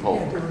can't move the You pole.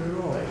 can't do it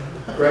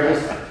at all. Greg,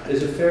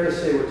 is it fair to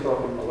say we're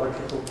talking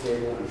electrical,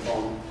 cable, and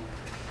phone?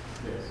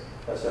 Yes.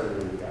 That's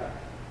everything we got.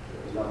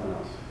 There's nothing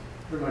else.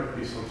 There might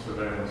be some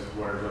surveillance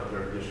wires up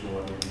there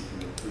additional that maybe from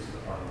the police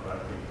department, but I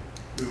think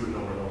we would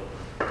know where those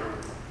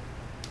were.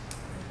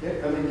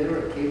 Yeah, I mean,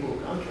 they're a cable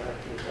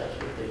contractor, that's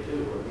what they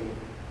do. I mean,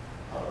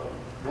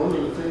 one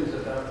of the things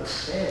about the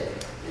SAG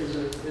is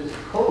a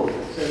code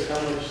that says how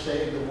much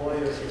SAG the wire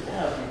can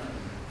have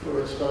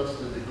before it starts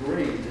to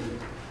degrade, and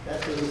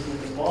that doesn't seem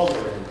to bother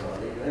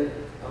anybody, right?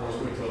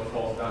 Just wait till it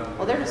falls down.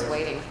 Well, they're just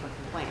waiting for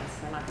complaints.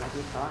 They're not going to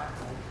be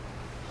proactive.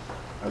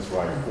 That's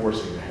why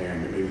forcing the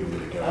hand, maybe we'll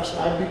get it go. So.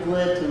 I'd be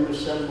glad to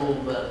assemble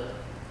that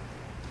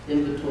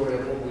inventory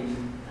of what we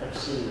have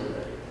seen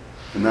already.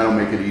 And that'll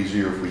make it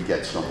easier if we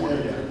get someone.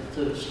 And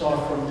to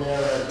start from there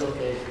as,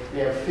 okay, we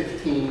have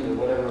 15 or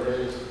whatever it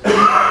is,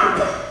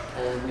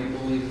 and we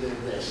believe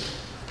they're this.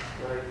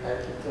 Right?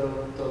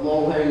 And the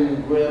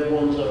low-hanging grab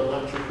ones are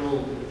electrical.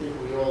 I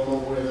think we all know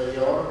where they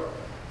are.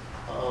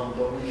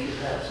 But we should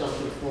have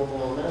something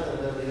formal on that. And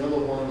then the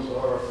other ones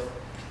are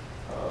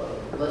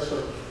less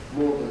of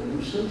more of a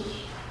nuisance.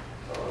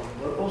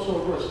 But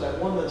also a risk. That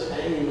one that's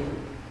hanging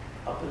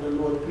up in the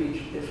North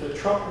Beach, if a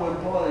truck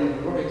went by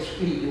at the right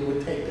speed, it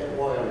would take that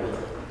wire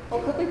with it.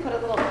 Well, could we put a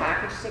little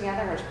package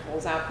together which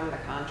pulls out from the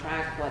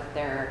contract what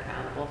they're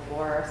accountable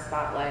for,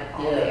 spotlight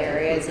all the Yeah,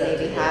 areas, put that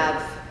maybe together.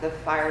 have the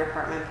fire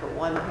department put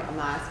I'm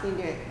asking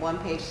you to do one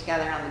page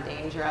together on the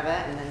danger of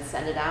it and then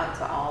send it out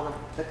to all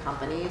the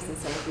companies and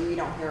say, if we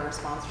don't hear a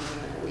response from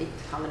you in a week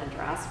to come and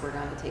address, we're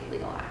going to take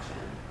legal action.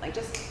 Like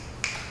just,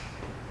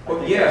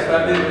 Well, yes,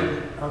 I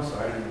mean, I'm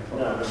sorry. I didn't-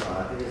 No,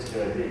 I think it's a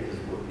good idea, because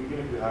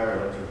even if we hire an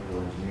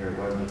electrical engineer,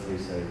 why wouldn't they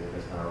say that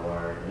that's not a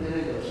wire? There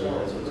you go. So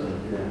that's what's gonna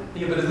do.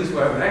 Yeah, but at least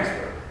we'll have an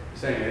expert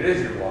saying it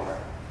is your wire.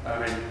 I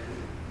mean,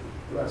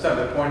 that's not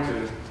the point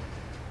to,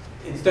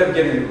 instead of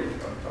getting,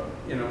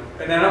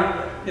 and then,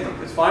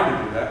 it's fine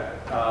to do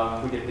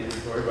that, we get the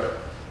inventory, but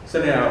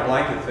sending out a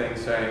blanket thing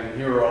saying,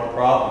 here are all the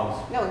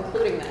problems. no,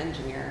 including the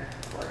engineer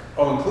report.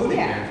 Oh, including the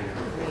Yeah. engineer.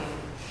 I mean,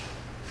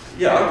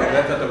 Yeah, okay,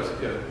 I thought that was,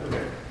 yeah,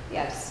 okay.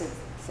 yeah, just to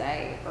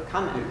say, we're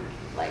coming.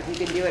 Like, you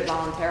can do it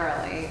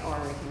voluntarily, or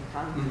we can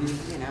come,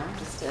 Mhm.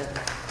 just to,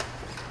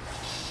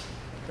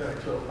 Okay,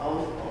 so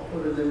I'll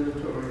put an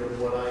inventory of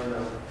what I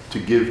know. To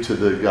give to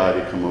the guy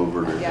to come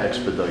over to Yeah.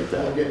 expedite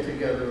We'll that. get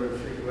together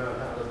and figure out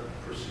how to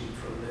proceed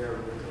from there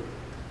with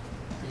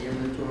the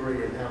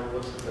inventory and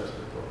what's the best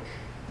approach.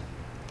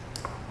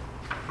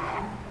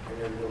 And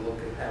then we'll look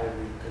at how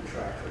we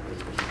contract for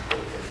this before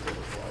we get to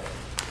the fire.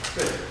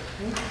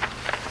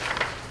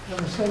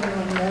 Number 7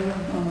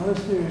 on the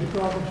list there is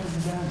garbage in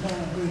the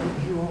downtown Bridge,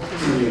 you also.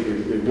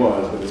 It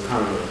was, but it's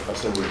kind of a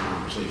similar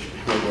conversation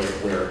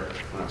where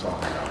when I'm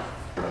talking about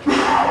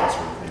that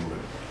sort of thing.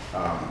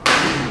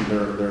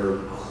 But they're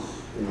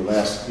in the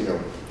last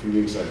few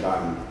weeks, I've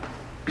gotten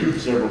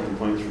several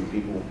complaints from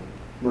people,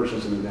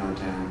 merchants in the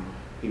downtown,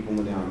 people in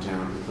the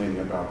downtown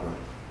complaining about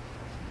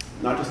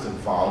not just the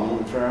volume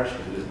of trash,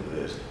 because it is what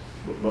it is,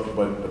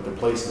 but the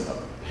placement of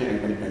it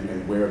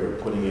and where they're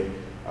putting it.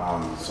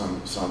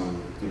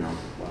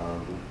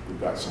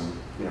 We've got some,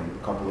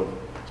 a couple of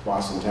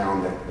spots in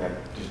town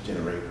that just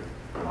generate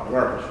a lot of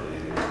garbage.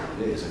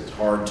 It is. It's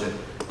hard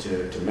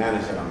to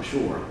manage that, I'm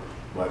sure,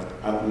 but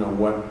I don't know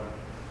what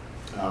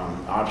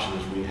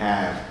options we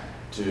have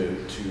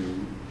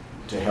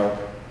to help,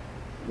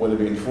 whether it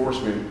be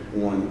enforcement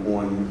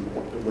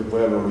with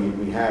whatever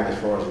we have as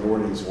far as an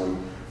ordinance on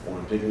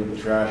picking up the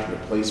trash and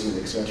the placement,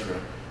 etc.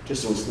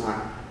 Just so it's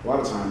not. A lot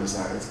of times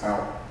it's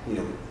out,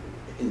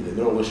 in the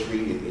middle of the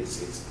street,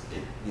 it's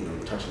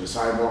touching the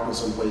sidewalk in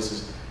some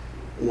places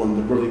on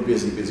the really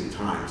busy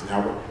times.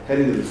 Now we're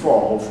heading to the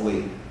fall,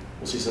 hopefully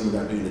we'll see some of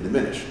that being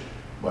diminished,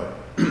 but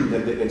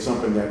it's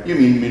something that. You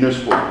mean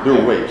municipal,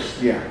 their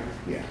waste? Yeah.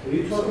 Are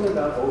you talking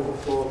about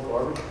overflow of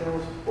garbage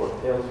pails or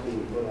pails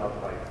being put out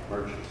by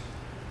merchants?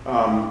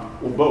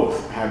 Well,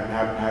 both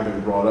have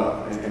been brought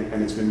up,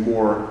 and it's been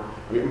more.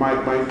 I mean, my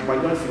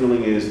gut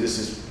feeling is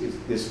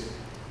this.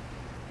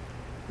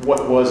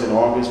 What was in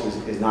August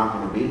is not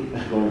going to be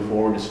going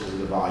forward just because of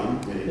the volume.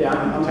 Yeah,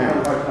 I'm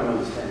having a hard time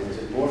understanding. Is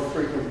it more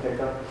frequent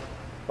pickup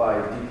by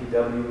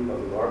DPW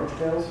of the garbage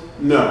pails?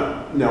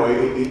 No,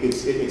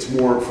 it's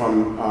more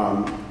from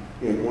on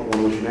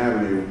Ocean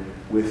Avenue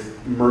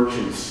with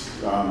merchants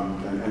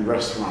and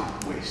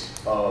restaurant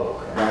waste.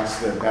 Oh, okay.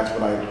 That's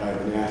what I've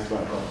been asked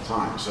about a couple of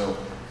times. So,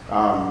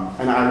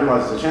 and I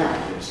realize it's a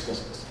challenge. It's a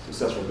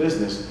successful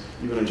business.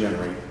 You're going to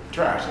generate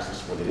trash. That's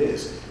just what it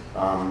is.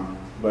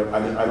 But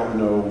I don't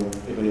know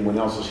if anyone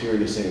else is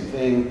hearing the same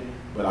thing.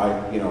 But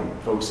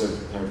folks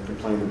have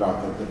complained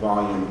about the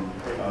volume.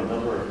 The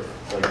number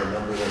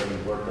that we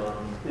worked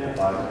on,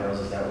 5 pails,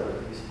 is that what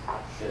it is?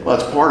 Well,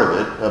 that's part of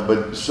it,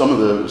 but some of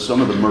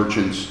the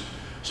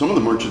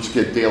merchants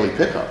get daily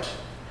pickups.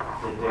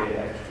 They pay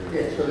extra.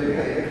 Yeah, so they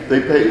pay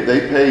extra. They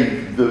pay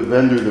the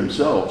vendor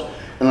themselves.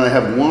 And I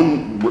have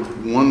one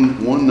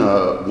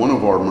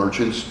of our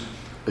merchants,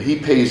 he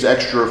pays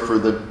extra for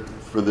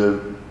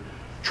the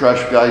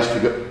trash guys to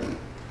go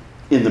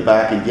in the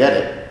back and get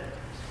it,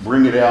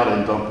 bring it out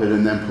and dump it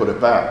and then put it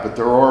back. But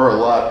there are a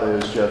lot,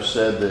 as Jeff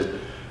said, that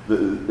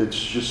it's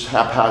just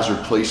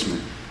haphazard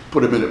placement.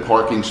 Put them in a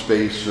parking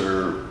space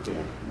or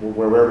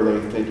wherever they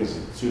think is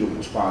a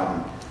suitable spot.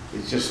 And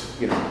it's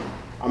just,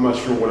 I'm not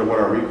sure what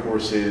our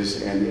recourse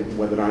is and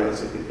whether or not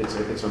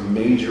it's a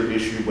major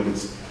issue, but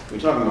we're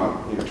talking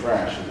about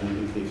trash.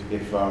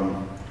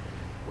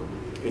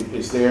 If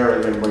it's there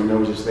and everybody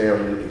knows it's there,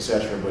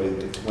 etc. But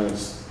when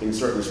it's in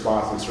certain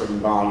spots, in certain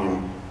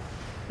volume,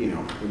 in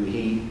the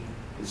heat,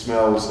 it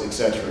smells,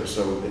 etc.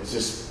 So it's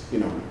just,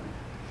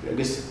 I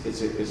guess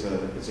it's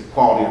a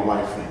quality of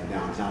life thing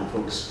downtown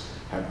folks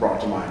have brought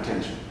to my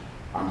attention.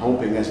 I'm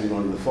hoping as we go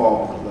into the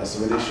fall, it'll be less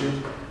of an issue,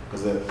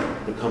 because the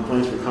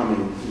complaints were coming,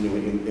 you know,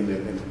 in the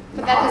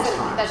But hottest that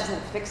times.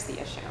 doesn't fix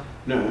the issue.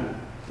 No,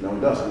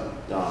 it doesn't.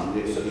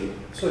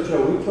 So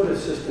Joe, we put a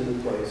system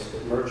in place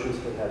that merchants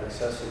that had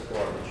excessive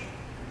garbage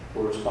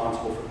were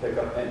responsible for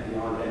pickup and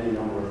beyond any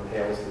number of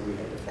pails that we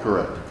had defined.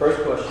 Correct.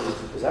 First question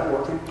is that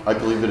working? I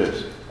believe it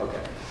is. Okay.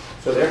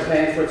 So they're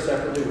paying for it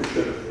separately, which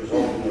should have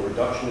resulted in a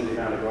reduction in the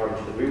amount of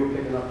garbage that we were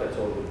picking up. That's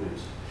all good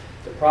news.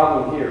 The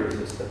problem here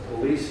is the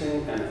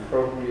policing and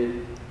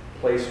appropriate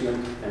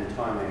placement and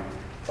timing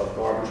of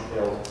garbage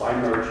pails by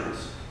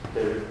merchants.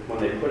 When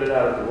they put it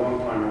out at the wrong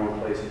time, wrong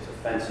place, it's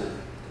offensive to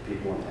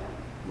people in town.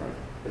 Right.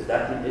 Is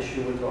that the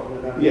issue we're talking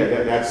about? Yeah,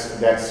 that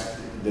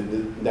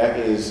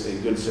is a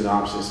good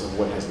synopsis of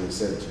what has been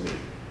said to me.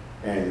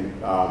 And,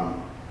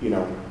 you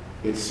know,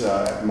 it's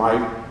my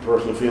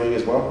personal feeling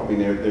as well. I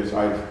mean,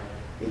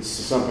 it's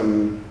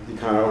something you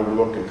kind of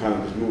overlook and kind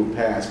of just move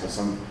past, but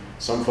some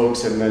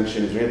folks have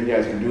mentioned, is there anything you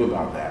guys can do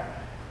about that?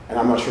 And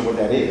I'm not sure what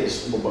that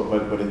is,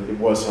 but it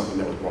was something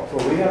that was brought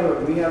forward.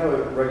 Well, we have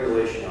a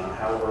regulation on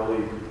how early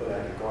you can put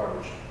out your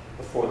garbage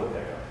before the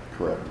pickup.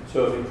 Correct.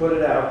 So if you put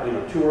it out, you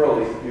know, too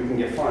early, you can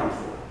get fined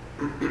for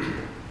it.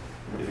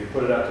 If you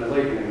put it out too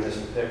late, you're going to miss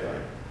the pickup.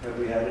 Have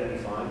we had any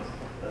fines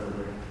in the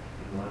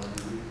last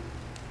 2 weeks?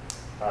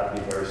 I'd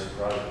be very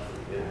surprised if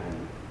we did.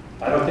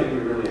 I don't think we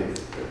really,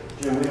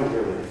 Jim, we don't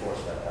really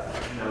enforce that much.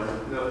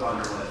 No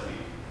fines last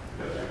week.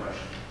 That's your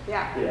question.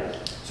 Yeah. Yeah.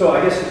 So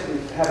I guess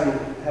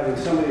having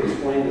somebody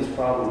explain this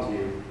problem to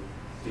you,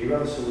 do you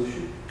have a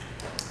solution?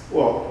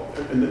 Well,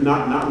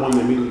 not one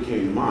that immediately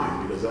came to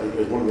mind, because it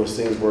was one of those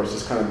things where it's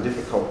just kind of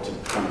difficult to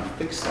kind of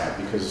fix that,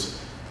 because,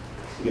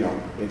 you know,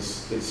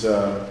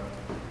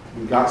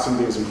 we've got some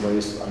things in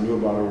place. I knew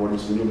about our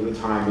ordinance, I knew about the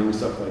timing and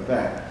stuff like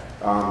that.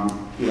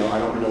 You know, I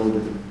don't know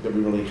that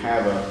we really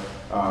have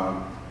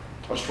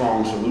a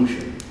strong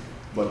solution,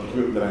 but the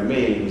commitment that I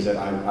made was that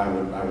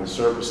I would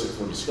surface it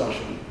for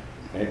discussion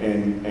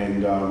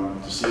and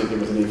to see if there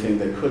was anything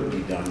that could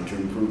be done to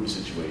improve the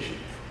situation.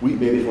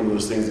 Maybe it's one of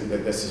those things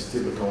that's just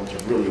difficult to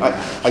really.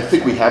 I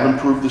think we have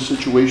improved the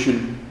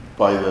situation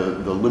by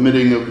the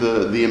limiting of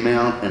the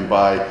amount and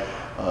by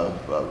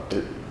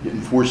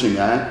enforcing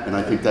that, and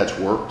I think that's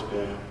worked.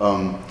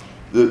 Yeah.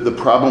 The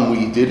problem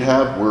we did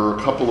have were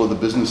a couple of the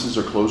businesses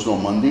are closed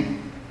on Monday,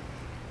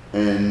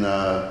 and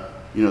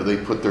you know, they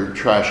put their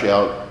trash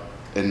out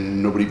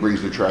and nobody brings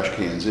their trash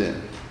cans in.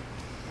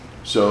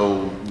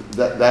 So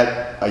that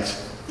I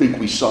think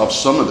we solved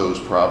some of those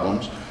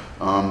problems.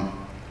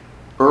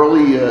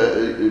 Early,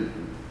 I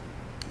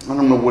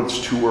don't know what's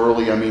too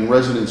early. I mean,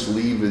 residents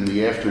leave in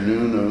the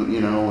afternoon, you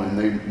know, and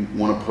they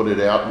want to put it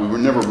out. We were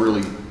never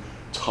really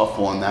tough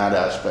on that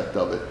aspect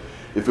of it.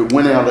 If it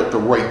went out at the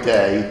right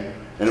day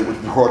and it was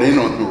brought in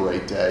on the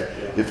right day,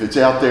 if it's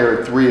out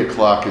there at 3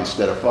 o'clock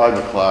instead of 5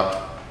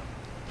 o'clock,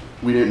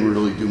 we don't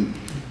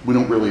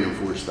really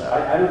enforce that.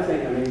 I don't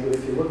think, I mean,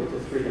 if you look at the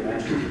three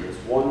dimensions of this,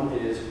 one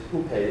is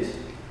who pays,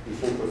 you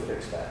think we'll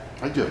fix that.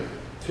 I do.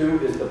 Two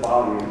is the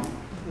volume.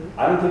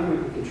 I don't think we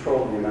can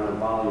control the amount of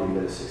volume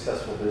that a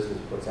successful business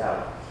puts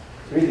out.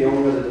 To me, the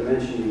only other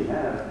dimension you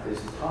have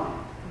is the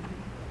time.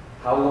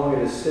 How long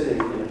it is sitting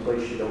in a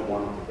place you don't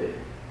want it to be.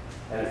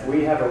 And if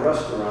we have a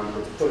restaurant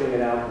that's putting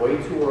it out way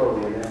too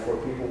early and therefore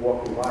people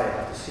walking by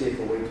have to see it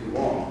for way too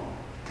long,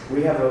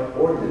 we have an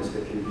ordinance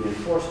that can be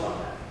enforced on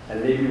that.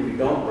 And maybe we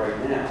don't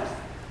right now.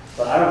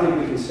 But I don't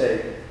think we can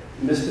say,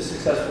 Mr.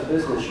 Successful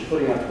Business, you're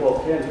putting out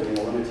 12 cans, we're going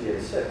to limit you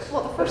to 6.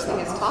 Well, the first thing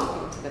is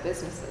talking to the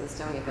businesses,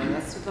 don't you think?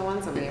 That's the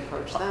ones that we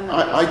approach them. and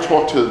I we say-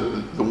 talked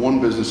to the one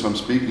business I'm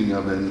speaking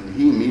of, and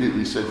he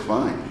immediately said,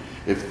 fine.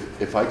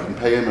 If I can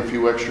pay him a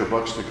few extra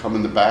bucks to come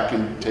in the back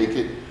and take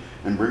it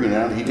and bring it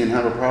out, he didn't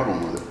have a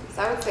problem with it.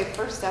 So I would say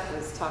first step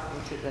is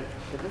talking to the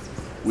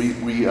businesses.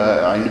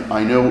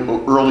 I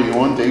know early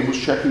on Dave was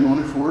checking on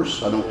it for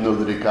us. I don't know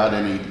that it got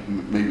any,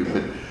 maybe,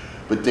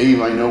 but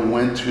Dave, I know,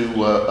 went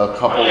to a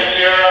couple.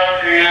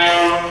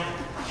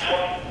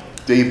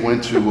 Dave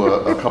went to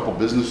a couple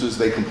businesses.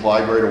 They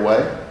complied right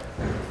away.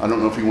 I don't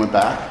know if he went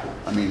back.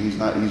 I mean, he's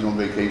on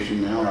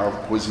vacation now. I'll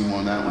quiz him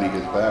on that when he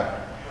gets back.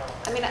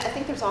 I mean, I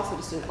think there's also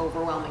just an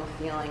overwhelming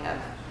feeling of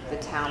the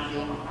town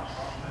being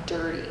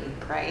dirty,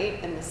 right,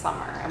 in the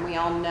summer. And we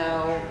all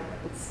know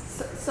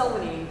it's so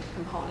many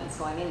components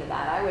going into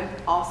that. I would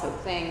also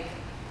think,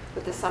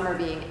 with the summer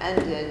being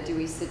ended, do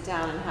we sit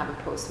down and have a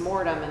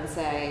post-mortem and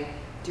say,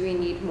 do we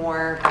need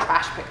more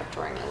trash pickup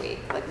during the week?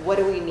 Like, what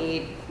do we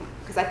need?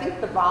 Because I think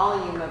the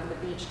volume of the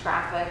beach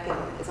traffic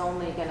is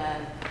only going to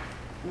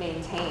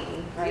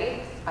maintain,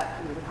 right?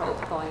 We would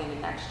hope going into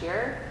next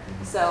year.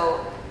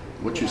 So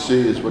What you see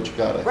is what you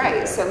got. I think.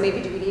 right, so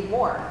maybe do we need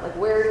more? Like,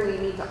 where do we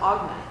need to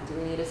augment? Do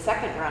we need a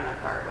second run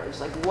of garbage?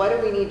 Like, what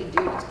do we need to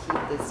do to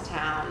keep this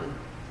town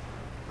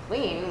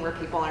clean where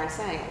people aren't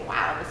saying,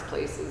 wow, this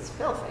place is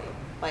filthy?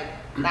 Like,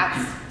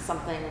 that's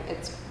something,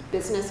 it's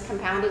business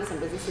compounded, some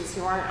businesses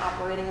who aren't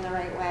operating in the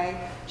right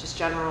way, just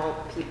general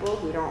people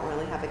who don't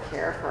really have a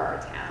care for our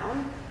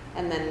town.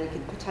 and then we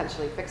could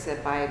potentially fix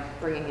it by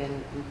bringing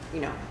in,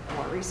 you know,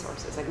 more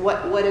resources. Like,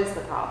 what is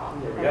the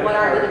problem? Yeah, we And gotta what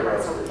are the different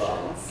categorize the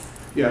problem. solutions?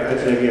 Yeah,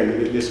 and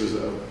again, this was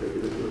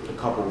a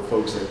couple of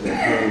folks that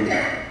came,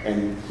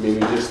 and maybe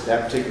just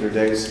that particular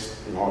day is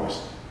in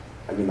August.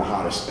 I mean, the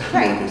hottest.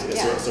 Right,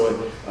 So-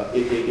 So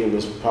it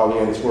was probably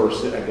at its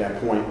worst at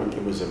that point when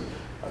it was a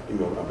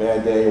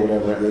bad day or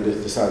whatever, and they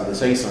just decided to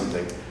say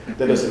something.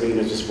 That doesn't mean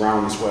it's just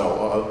groundswell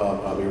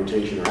of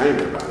irritation or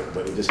anger about it,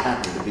 but it just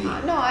happened to be.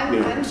 No,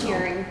 I'm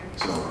hearing.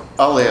 So,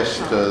 I'll ask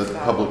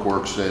Public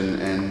Works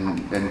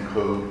and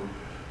Code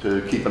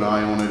to keep an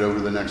eye on it over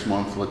the next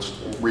month. Let's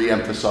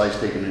re-emphasize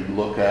taking a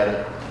look at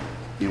it.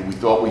 You know, we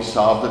thought we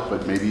solved it,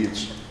 but maybe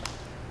it's,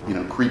 you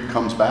know, creep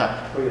comes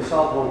back. Well, you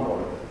solved one part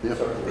of it. Yep.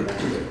 Certainly,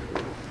 that's it.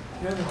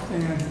 The other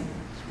thing,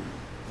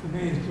 for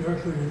me, is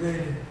directly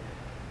related.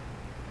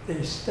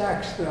 They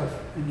stack stuff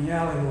in the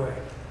alleyway,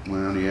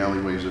 Well, the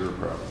alleyways are a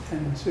problem.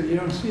 and so you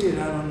don't see it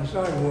out on the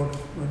sidewalk.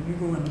 When you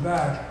go in the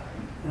back,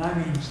 and I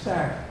mean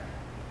stacked,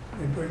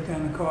 they break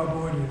down the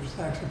cardboard, you have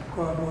stacks of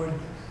cardboard,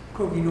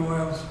 cooking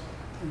oils,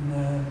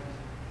 and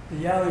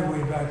the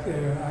alleyway back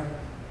there,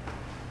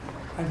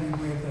 I think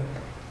we have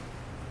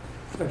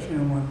to touch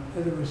on what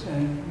Heather was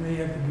saying, may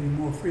have to be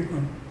more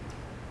frequent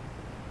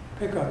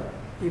pickup,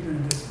 even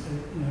if it's,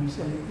 you know,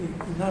 say,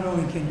 not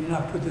only can you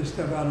not put this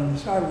stuff out on the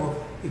sidewalk,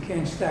 you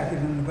can't stack it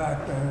in the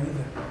back there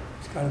either.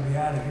 It's gotta be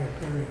out of here,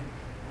 period.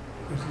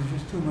 Because there's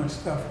just too much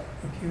stuff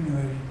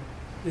accumulating.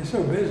 They're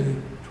so busy,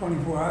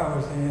 24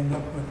 hours, they end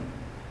up with,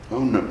 Oh,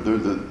 no,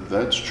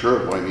 that's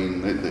true. I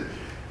mean,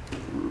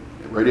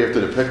 right after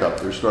the pickup,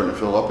 they're starting to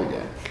fill up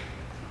again.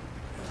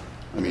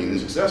 I mean,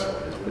 it's successful,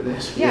 is what it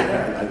is.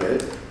 Yeah. I get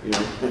it, you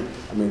know.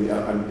 I mean,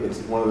 it's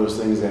one of those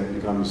things that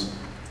becomes,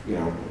 you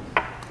know,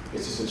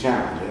 it's just a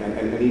challenge.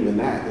 And even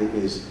that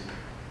is,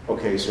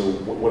 okay, so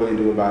what do they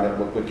do about it?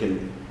 What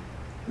can,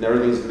 and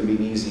everything's going to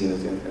be easy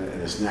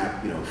and a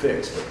snap, you know,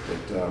 fix,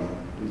 but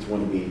we just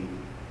want to be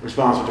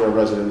responsive to our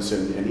residents,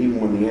 and even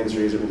when the answer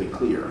isn't really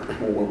clear,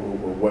 or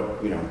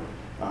what, you know,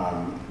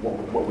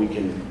 what we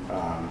can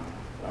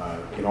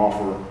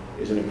offer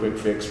isn't a quick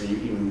fix, or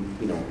even,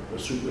 you know, a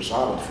super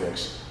solid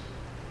fix.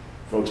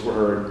 Folks were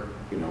heard,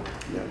 you know.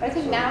 Yeah, But I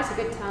think so. now is a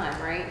good time,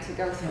 right, to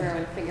go through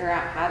and figure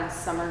out how did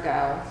summer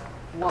go?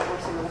 What were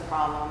some of the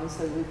problems?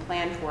 So we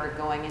plan for it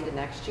going into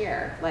next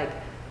year. Like,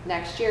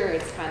 next year,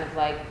 it's kind of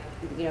like,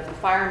 you know, if the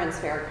Fireman's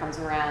Fair comes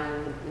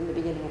around in the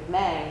beginning of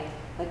May,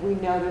 like, we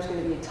know there's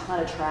going to be a ton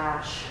of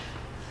trash,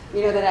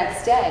 you know, the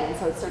next day. And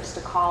so it starts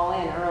to call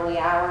in early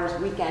hours,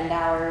 weekend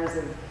hours,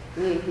 and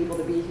needing people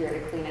to be here to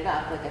clean it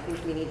up. Like, I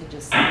think we need to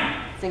just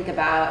think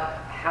about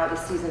how the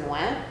season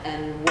went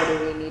and what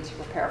do we need to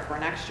prepare for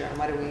next year and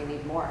what do we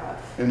need more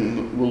of.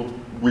 and we'll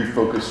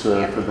refocus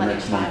We have for the plenty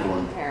next of time month to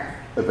on prepare.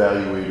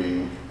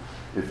 evaluating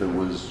if it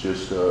was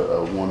just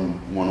a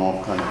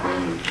one-off kind of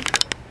thing,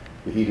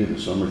 the heat of the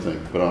summer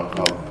thing, but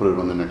I'll put it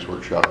on the next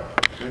workshop.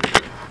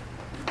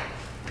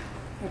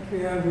 what we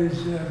have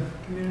is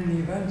community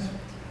events.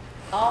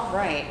 All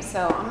right,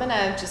 so I'm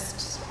gonna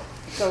just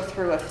go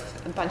through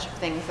a bunch of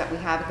things that we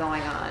have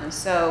going on.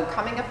 So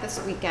coming up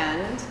this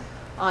weekend,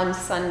 on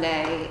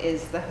Sunday,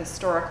 is the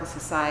Historical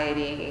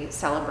Society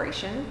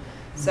celebration.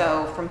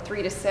 So from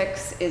 3 to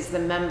 6 is the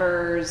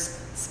members,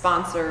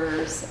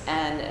 sponsors,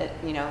 and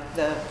you know,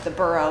 the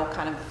borough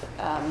kind of,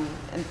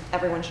 and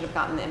everyone should have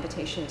gotten the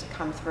invitation to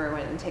come through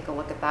and take a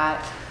look at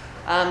that.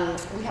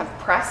 We have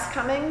press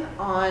coming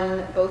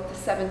on both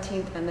the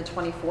 17th and the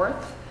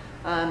 24th.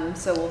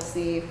 So we'll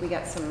see if we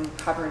get some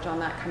coverage on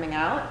that coming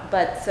out.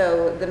 But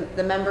so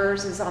the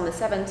members is on the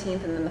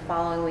 17th, and then the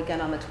following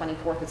weekend on the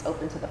 24th is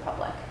open to the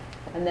public.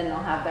 And then they'll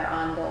have their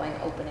ongoing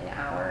opening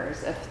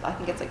hours. I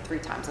think it's like 3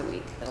 times a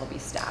week it'll be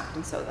staffed,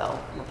 and so they'll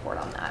report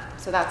on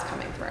that. So that's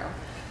coming through.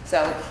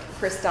 So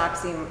Chris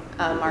Doxey,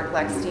 Mark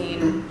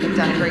Lexstein, they've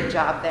done a great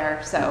job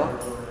there. So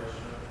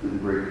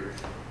Great.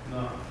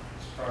 No,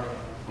 it's part of,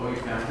 Oh, you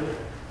found it?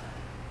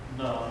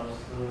 no,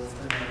 it was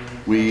the thing.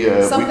 We,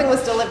 something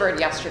was delivered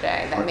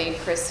yesterday that made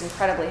Chris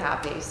incredibly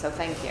happy. So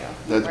thank you.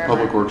 that's Wherever-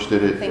 Public Works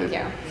did it. Thank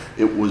you.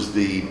 It was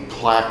the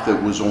plaque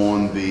that was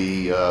on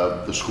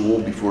the school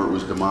before it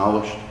was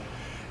demolished,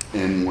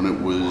 and when it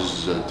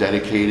was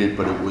dedicated,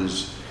 but it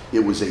was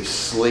a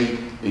slate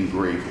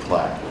engraved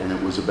plaque, and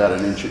it was about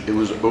an inch. It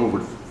was over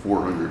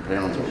 400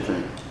 pounds, I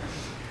think.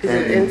 Is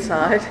it And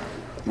inside?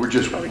 We're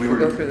just Or we we can were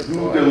go through the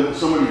floor.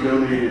 somebody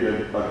donated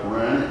a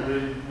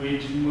granite. We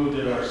moved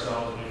it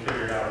ourselves, we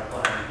figured out a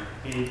plan.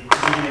 We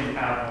didn't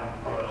have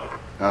one,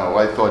 Oh,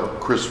 I thought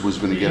Chris was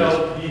but going to he get us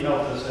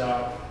helped us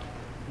out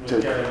To-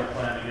 with getting a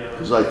plan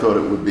because together. I thought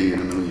it would be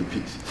in a million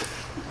pieces.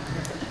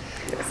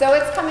 So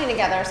it's coming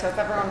together, so if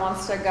everyone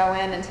wants to go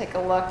in and take a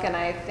look, and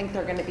I think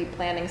they're going to be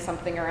planning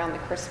something around the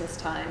Christmas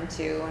time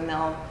too, and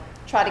they'll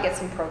try to get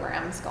some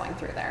programs going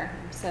through there.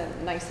 It's a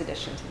nice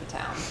addition to the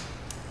town.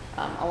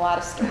 A lot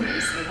of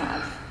stories we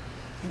have.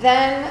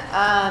 Then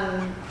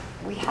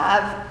we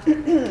have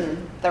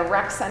the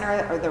rec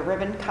center, or the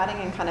ribbon cutting,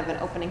 and kind of an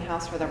opening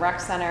house for the rec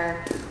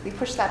center. We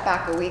pushed that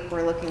back a week.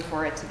 We're looking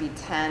for it to be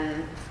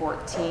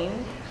 10/14.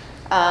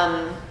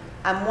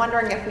 I'm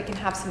wondering if we can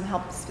have some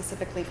help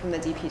specifically from the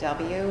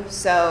DPW.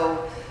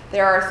 So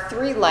there are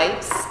 3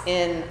 lights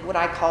in what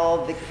I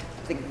call the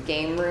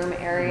game room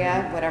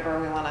area,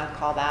 whatever we want to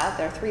call that.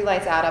 There are 3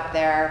 lights out up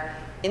there.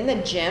 In the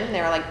gym,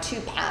 there are like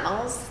 2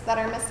 panels that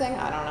are missing.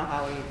 I don't know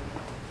how we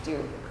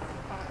do.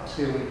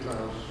 Ceiling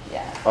tiles.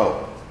 Yeah.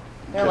 Oh,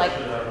 They're like,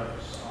 Should have,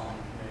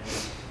 maybe,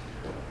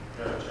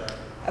 gotta check.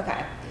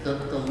 okay. The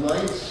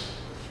lights,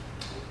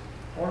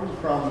 part of the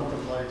problem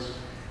with the lights,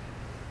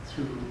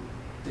 to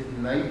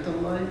ignite the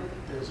light,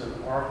 there's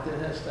an arc that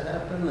has to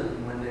happen,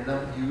 and when they're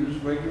not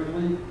used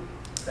regularly,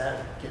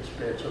 that gets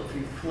bad. So if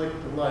you flick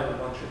the light a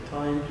bunch of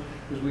times,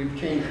 because we've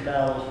changed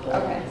valves.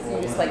 Okay, so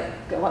you just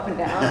like go up and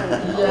down?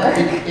 And Yeah,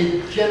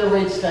 it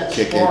generates that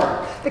Kick in.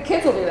 spark. The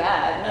kids will do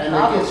that. And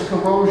no it gets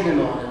corrosion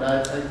on it.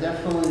 I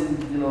definitely,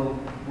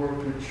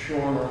 worked with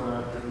Sean on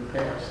that in the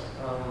past.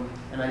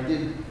 And I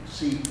did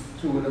see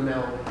 2 of them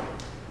out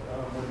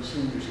when the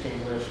seniors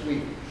came last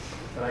week,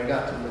 but I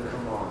got them to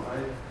come on,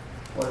 right?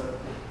 But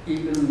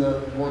even the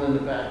one in the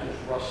back is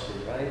rusty,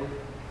 right?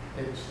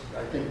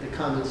 I think the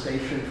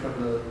condensation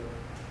from the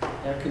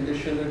air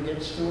conditioner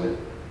gets to it,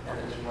 and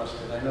it's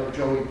rusted. I know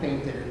Joey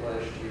painted it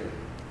last year.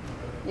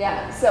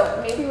 Yeah,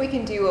 so maybe we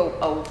can do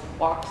a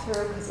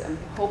walkthrough because I'm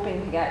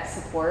hoping to get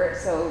support.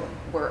 So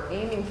we're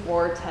aiming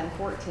for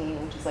 10/14,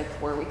 which is like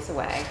 4 weeks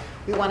away.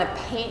 We want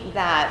to paint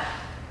that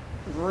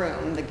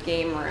room, the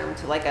game room,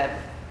 to like a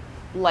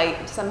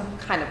light, some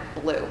kind of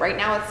blue. Right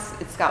now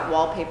it's got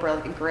wallpaper,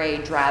 like a gray,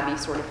 drabby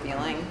sort of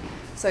feeling.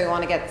 So we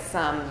want to get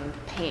some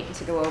paint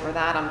to go over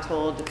that. I'm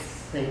told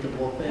it's Paint the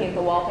wallpaper. paint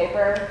the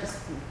wallpaper, just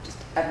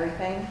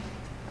everything.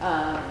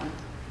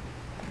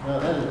 No,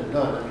 that hasn't been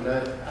done. I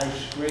mean, I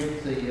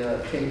scraped the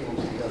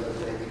cables the other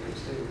day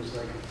because there was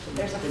like some.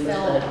 There's a they must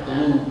film. have had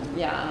glue.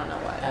 Yeah, I don't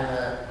know what.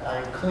 And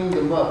I cleaned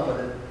them up, but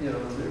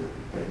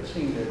it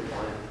seemed to be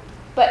fine.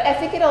 But I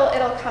think it'll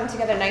come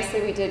together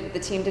nicely. The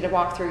team did a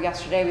walkthrough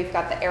yesterday. We've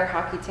got the air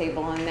hockey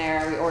table in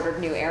there. We ordered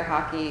new air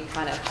hockey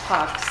kind of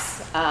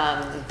pucks.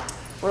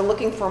 We're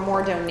looking for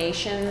more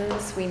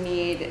donations. We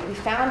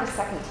found a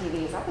second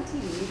TV. Is that the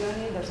TV you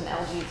donated? There's an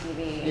LG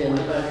TV. Yeah, in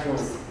the back room.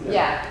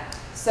 Yeah.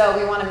 So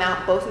we want to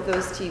mount both of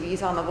those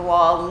TVs on the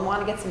wall. We want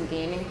to get some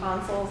gaming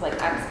consoles like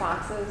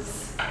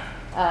Xboxes,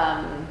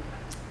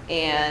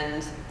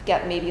 and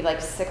get maybe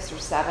like 6 or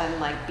 7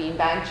 like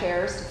beanbag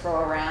chairs to throw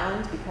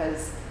around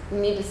because we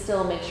need to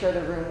still make sure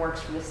the room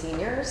works for the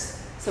seniors.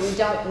 So we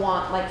don't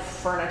want like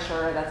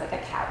furniture that's like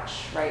a couch,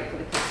 right, for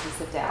the kids to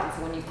sit down.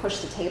 So when you push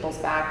the tables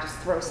back, just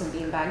throw some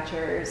beanbag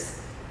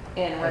chairs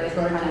in where I they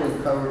try can to kind of.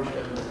 encourage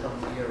them to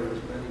come here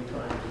as many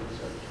times as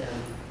I can.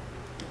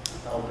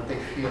 But they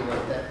feel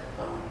like that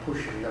I'm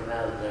pushing them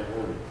out of their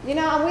room. You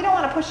know, and we don't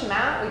want to push them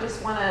out. We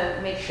just want to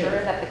make sure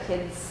Sure. that the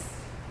kids,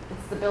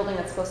 it's the building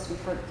that's supposed to be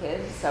for the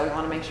kids. So we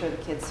want to make sure the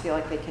kids feel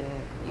like they can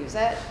use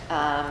it.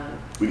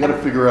 we got to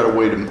figure out a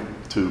way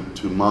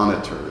to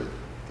monitor it,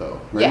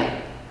 though, right?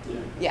 Yeah.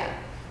 Yeah.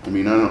 I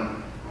mean,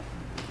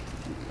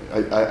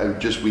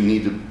 we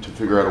need to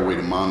figure out a way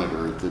to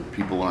monitor it, that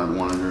people aren't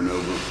wandering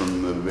over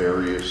from the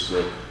various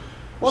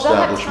Well, they'll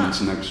have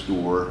establishments next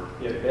door.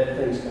 Yeah, bad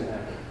things can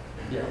happen.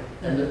 Yeah,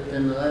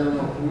 and I don't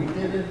know if we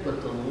did it,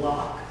 but the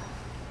lock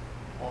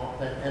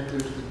that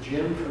enters the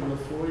gym from the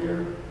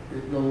foyer,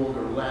 it no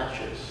longer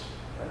latches.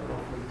 I don't know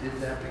if we did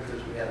that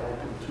because we had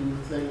open 2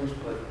 things,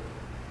 but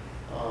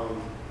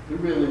we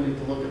really need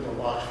to look at the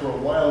locks. For a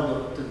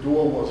while, the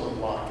door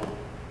wasn't locking,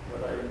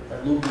 but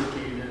I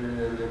lubricated it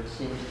and it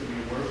seems to be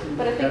working.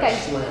 But I think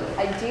That's slamming.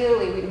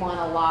 ideally we'd want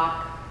a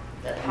lock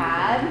That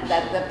pad we can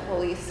that use. the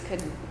police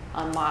could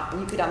unlock.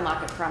 You could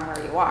unlock it from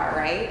where you are,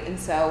 right? And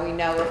so we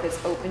know if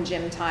it's open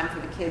gym time for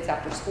the kids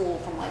after school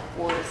from like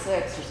 4 to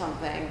 6 or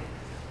something,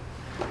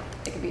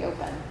 it could be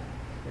open.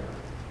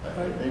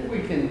 Yeah. I think we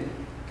can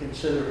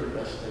consider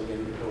investing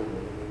in the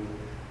building. I mean,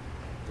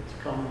 it's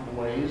come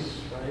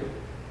ways, right?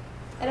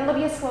 And it'll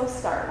be a slow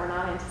start. We're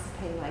not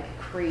anticipating like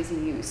crazy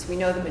use. We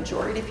know the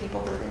majority of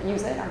people who are going to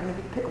use it are going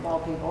to be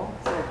pickleball people,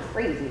 so they're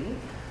crazy.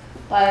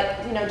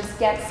 But, just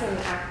get some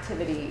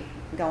activity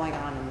going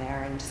on in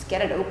there and just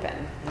get it open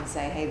and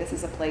say, hey, this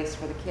is a place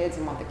for the kids,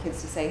 and want the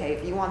kids to say, hey,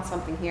 if you want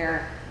something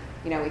here,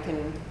 we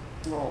can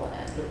roll it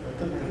in. I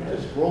think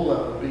this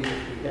rollout would be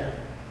if we had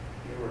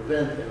your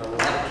event and a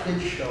lot of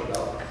kids showed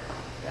up,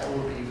 that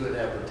would be good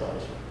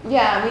advertisement.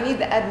 Yeah, we need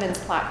the Edmunds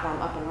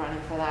platform up and running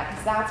for that,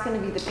 because that's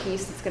going to be the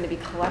piece that's going to be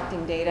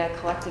collecting data,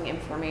 collecting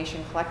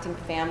information, collecting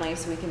families,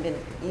 so we can be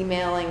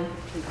emailing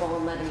people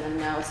and letting them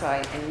know. So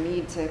I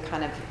need to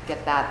kind of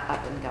get that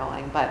up and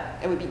going. But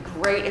it would be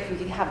great if we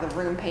could have the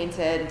room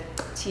painted,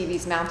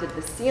 TVs mounted.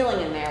 The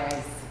ceiling in there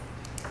is...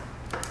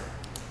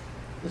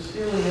 The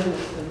ceiling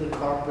and the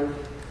carpet,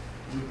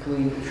 we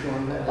cleaned,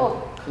 Sean had Oh.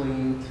 it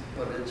cleaned,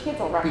 but it's Kids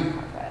will run the beat.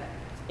 carpet.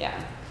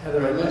 Yeah.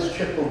 Heather, Let's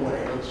chip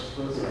away, let's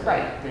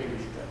Right. baby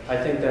steps. I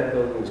think that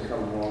building's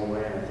come a long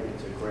way, and I think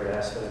it's a great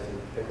asset. I think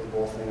the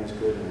pickleball thing is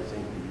good, and I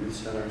think the youth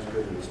center is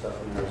good, and the stuff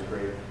in there is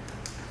great.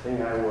 The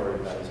thing I worry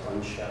about is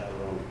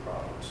unchaperoned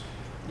problems.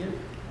 Yep.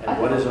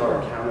 And what is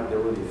our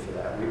accountability for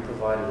that? We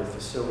provided a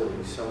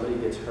facility, somebody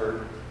gets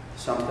hurt,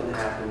 something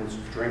happens,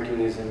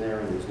 drinking is in there,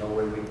 and there's no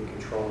way we can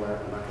control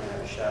that, we're not gonna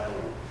have a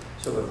chaperone.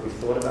 So if we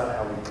thought about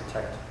how we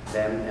protect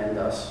them and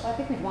us, Well, I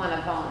think we'd want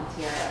a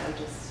volunteer that would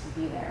just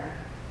be there.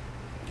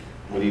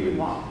 But even,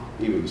 Wow.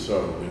 even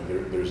so,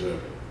 there's a,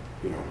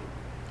 you know,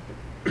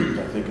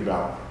 I think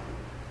about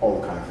all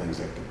the kind of things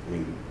that, I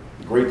mean,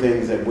 great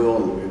things that will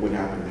and would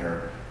happen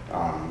there.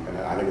 And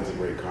I think it's a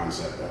great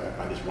concept.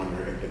 I just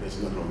wonder if there's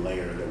another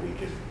layer that we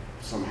could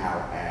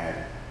somehow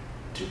add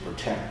to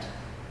protect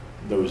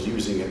those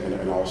using it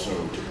and also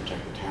to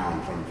protect the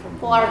town from.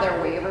 Well, are there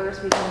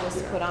waivers we can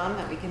just Yeah. put on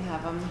that we can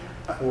have them?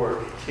 For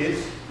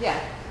kids, Yeah.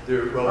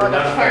 they're, well, Or they're the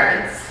not affected.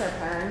 parents, their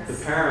parents.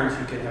 The parents,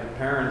 you can have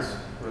parents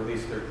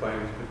release their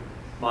claims, but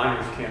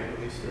minors can't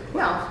release their claims.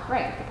 No,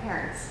 right, the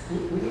parents. We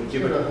need Yeah,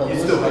 sort of but you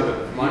still have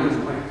holistic a minors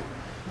view claim.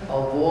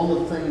 of all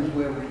the things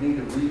where we need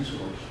a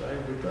resource, right?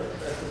 We've got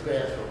at the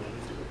bathrooms,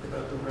 we've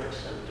got the rec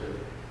center.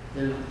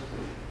 There's,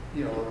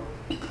 you know,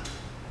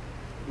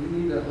 we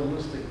need a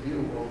holistic view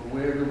of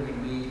where do we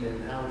need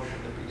and how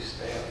should it be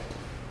staffed.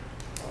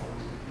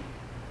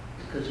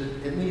 Because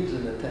it needs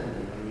an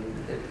attendant. I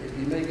mean, if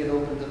you make it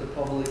open to the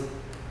public,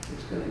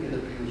 it's gonna get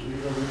abused. We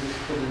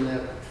just put in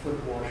that foot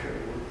washer,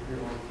 you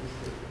know,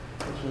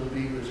 Councilman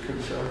Bieber's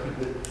concerned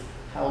with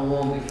how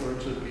long before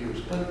it's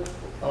abused. But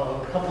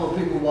a couple of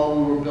people while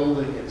we were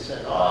building it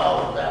said,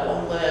 oh, that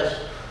won't last.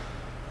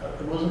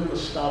 It wasn't gonna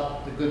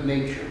stop the good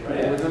nature, right?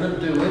 Yeah. We're gonna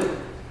do it,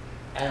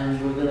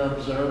 and we're gonna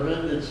observe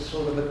it. It's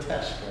sort of a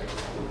test right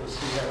now. We'll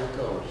see how it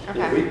goes.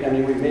 Okay. I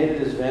mean, we made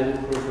it as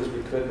vandal-proof as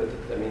we could,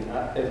 but, I mean,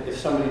 if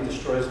somebody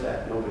destroys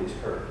that, nobody's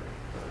hurt.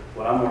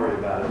 What I'm worried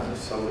about is if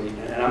somebody,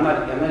 and I'm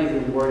not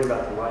even worried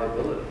about the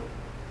liability,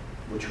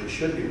 which we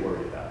should be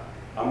worried about.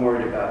 I'm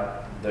worried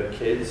about the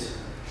kids,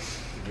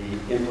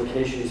 the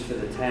implications for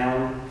the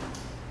town,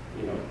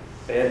 you know,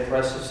 bad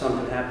press if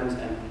something happens,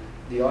 and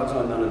the odds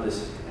are none of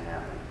this is gonna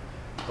happen.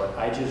 But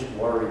I just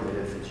worry that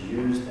if it's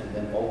used and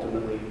then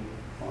ultimately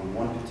on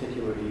one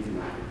particular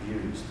evening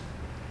abused,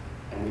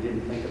 and we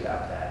didn't think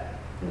about that,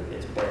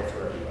 it's bad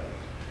for everybody.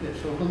 Yeah,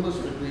 so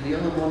holistically, the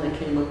other one that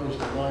came up was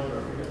the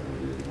library. That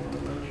we didn't want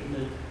to mention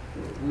it.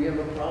 We have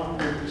a problem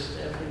with the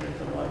staffing at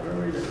the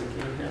library that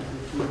we can't have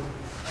the two.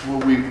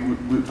 Well,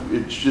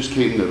 it just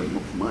came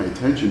to my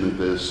attention that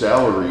the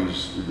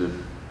salaries,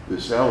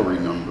 the salary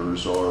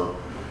numbers are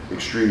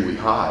extremely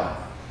high,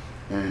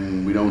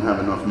 and we don't have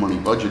enough money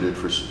budgeted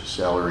for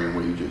salary and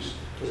wages.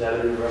 Was that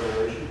a new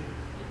revelation?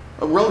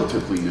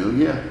 Relatively new,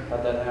 yeah.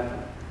 How'd that happen?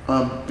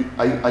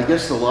 I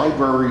guess the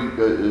library,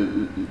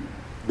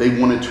 they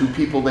wanted 2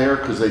 people there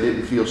because they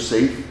didn't feel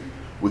safe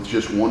with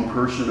just one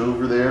person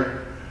over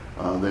there.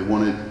 They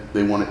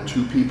wanted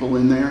 2 people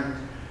in there,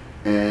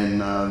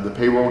 and the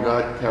payroll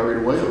got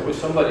carried away. So it was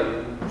somebody,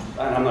 and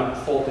I'm not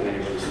faulting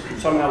anybody,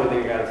 somehow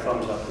they got a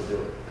thumbs up to do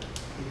it.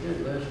 We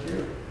did last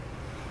year.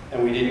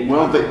 And we didn't.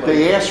 Well,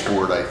 they asked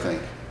for it, I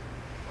think.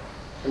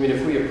 I mean,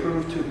 if we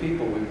approved 2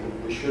 people,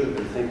 we should have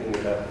been thinking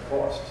about the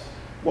costs.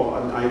 Well,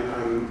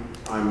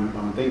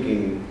 I'm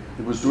thinking.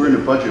 It was during the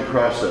budget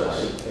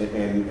process.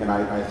 And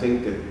I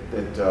think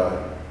that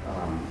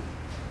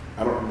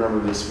I don't remember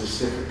the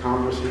specific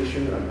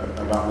conversation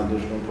about an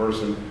additional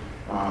person,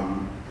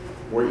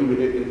 where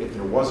even if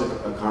there was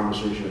a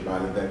conversation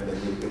about it, that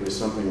it was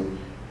something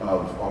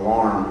of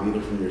alarm,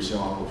 either from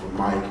yourself or from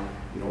Mike,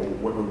 you know,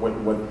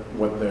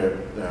 what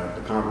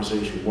the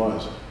conversation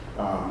was.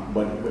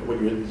 But what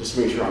you're, just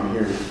to make sure I'm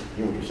hearing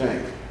what you're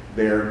saying,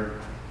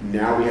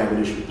 now we have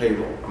an issue with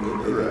payroll.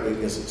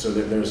 So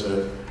that there's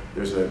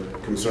a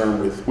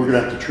concern with. We're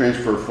going to have to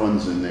transfer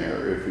funds in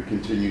there if it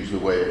continues the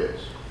way it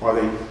is. Are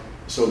they,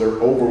 so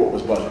they're over what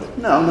was budgeted?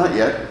 No, not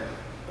yet.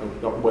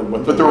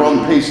 But they're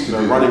on pace to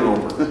They're do running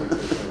that. over.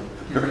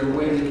 Is there a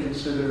way to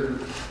consider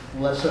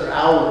lesser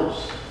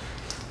hours,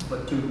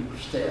 but 2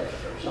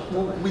 staff or something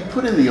Well, like we that?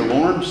 put in the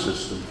alarm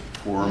system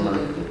for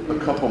them a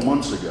couple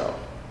months ago,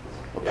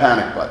 a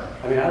panic button.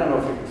 I mean, I don't know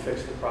if we can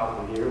fix the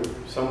problem here.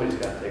 Somebody's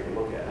got to take a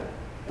look at it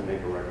and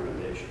make a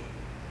recommendation.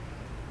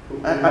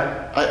 Is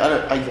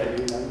that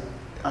you, Mary?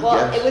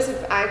 Well, it was,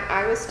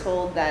 I was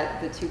told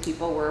that the 2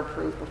 people were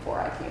approved before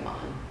I came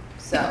on,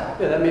 so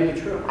Yeah, that may be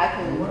true. I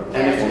can.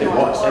 And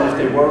if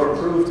they were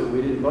approved and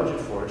we didn't budget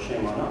for it,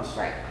 shame on us.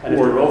 Right. And if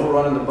we're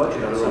overrunning the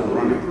budget on They're something we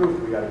overrunning.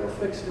 approved, we got to go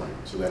fix it.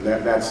 So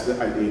that's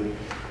the idea.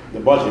 The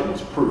budget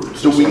was approved.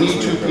 So we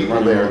need 2 they're people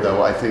running there, over.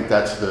 though. I think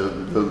that's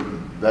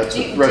that's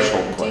the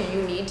threshold Do question.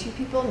 you need 2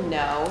 people?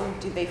 No.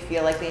 Do they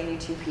feel like they need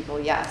 2 people?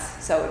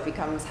 Yes. So it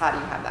becomes, how do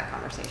you have that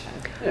conversation?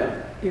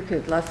 Yeah. You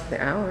could lessen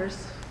the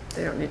hours.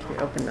 They don't need to be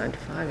open 9 to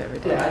 5 every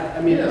day. Yeah, I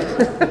mean,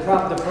 the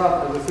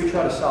problem, if we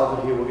try to solve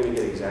it here, we're going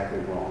to get exactly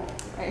wrong.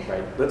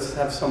 Right. Let's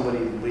have somebody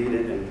lead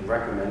it and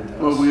recommend to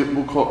us. Well,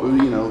 we'll call,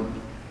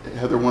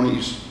 Heather, why don't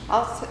you,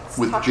 I'll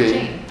with talk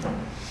Jane. to Jane.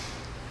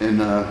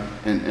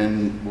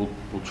 and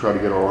we'll try to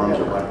get our arms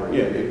around it.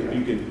 Yeah, if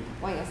you can,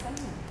 Why, yes, I am.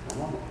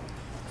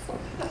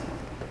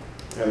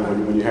 Heather,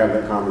 when you have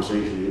that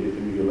conversation, if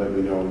you can let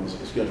me know, and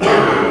schedule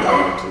a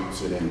time to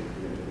sit in,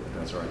 if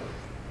that's all right.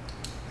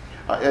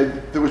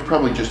 There was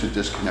probably just a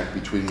disconnect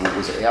between what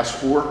was asked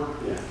for,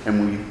 Yeah.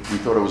 and we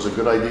thought it was a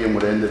good idea and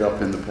what ended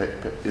up in the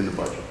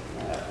budget.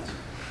 That happens.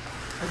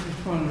 I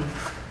just wanted to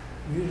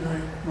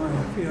reiterate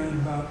my feeling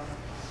about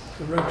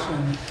the rec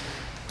center.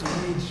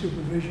 We need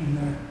supervision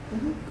there,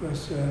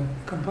 because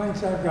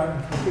complaints I've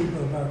gotten from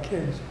people about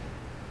kids,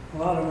 a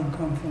lot of them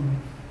come from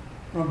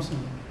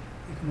Rumson.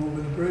 They come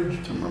over the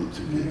bridge, Some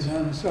Rumson and they kids. go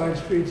down the side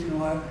streets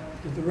and all that.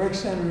 If the rec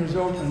center is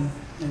open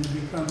and it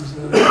becomes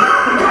a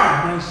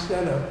nice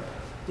setup,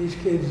 these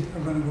kids are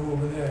gonna go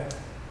over there.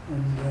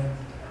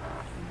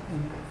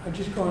 And I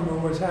just going over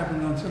what's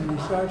happening on some of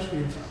these side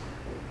streets.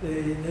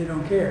 They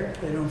don't care.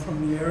 They don't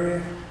from the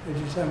area.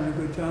 They're just having a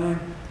good time,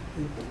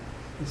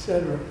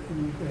 etc.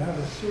 And you could have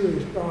a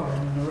serious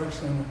problem in the rec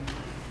center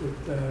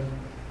with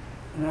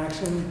an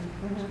accident,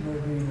 somebody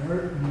being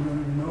hurt and you don't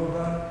even know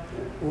about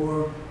it,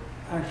 or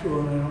actual,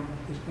 and I don't,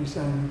 this may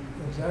sound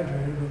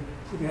exaggerated, but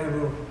you could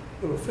have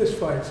little fist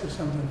fights or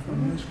something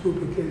from this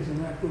group of kids and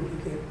that group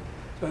of kids.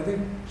 So I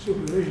think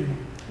supervision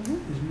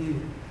is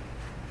needed.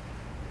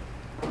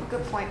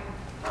 Good point.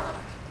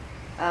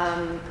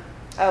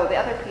 Oh, the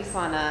other piece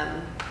on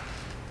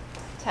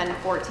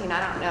 1014,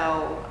 I don't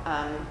know,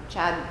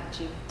 Chad,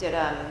 did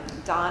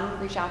Don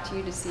reach out to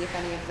you to see if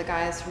any of the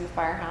guys from the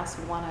firehouse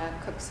would want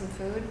to cook some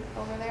food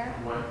over there?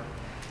 What?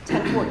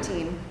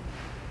 1014.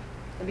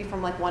 It'd be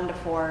from like 1 to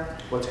 4.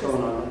 What's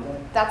going on with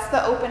that? That's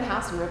the open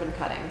house and ribbon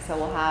cutting. So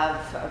we'll have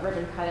a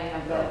ribbon cutting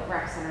of the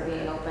rec center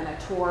being open, a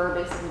tour,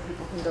 basically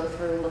people can go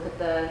through, look at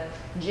the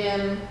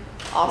gym,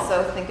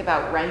 also think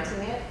about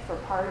renting it for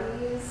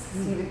parties,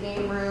 see the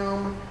game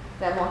room.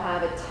 Then we'll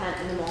have a tent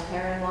in the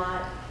Mulherron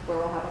lot where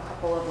we'll have a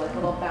couple of like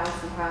little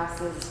bouncy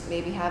houses,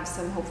 maybe have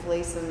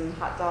hopefully some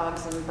hot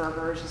dogs and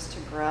burgers just to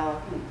grill.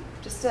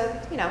 Just to,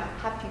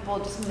 have people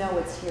just know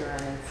it's here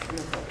and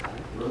it's open.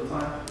 Real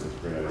time? That's a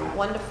great idea.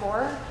 1 to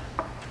 4.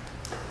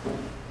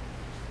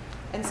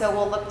 And so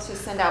we'll look to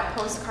send out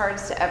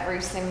postcards to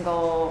every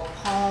single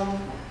home.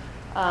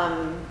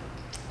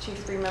 Chief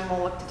Freeman will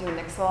look to do a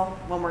nixel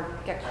when we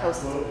get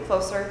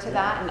closer to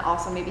that, and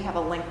also maybe have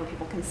a link where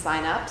people can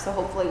sign up. So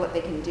hopefully what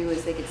they can do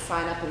is they could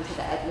sign up into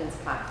the Edmonds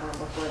platform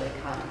before they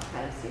come and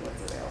kind of see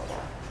what's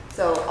available.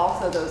 So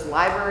also those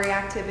library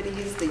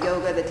activities, the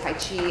yoga, the Tai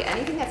Chi,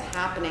 anything that's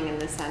happening in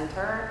the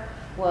center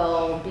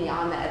will be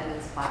on the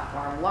Edmonds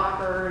platform.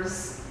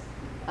 Lockers,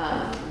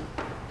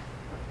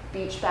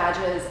 beach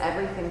badges,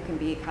 everything can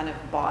be kind of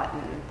bought,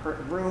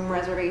 and room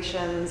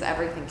reservations,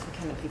 everything can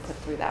kind of be put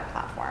through that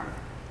platform.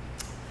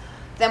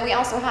 Then we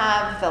also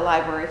have the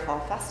Library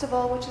Fall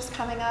Festival, which is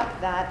coming up.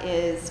 That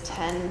is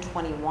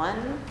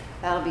 10/21.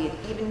 That'll be at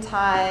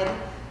Eventide.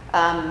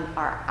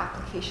 Our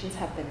applications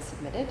have been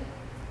submitted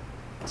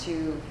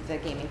to the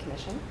Gaming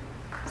Commission.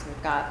 So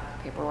we've got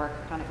paperwork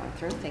kind of going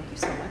through. Thank you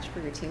so much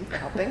for your team for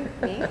helping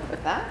me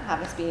with that.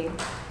 Have us being,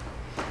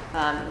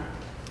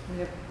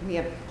 we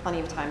have plenty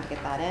of time to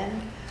get that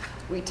in.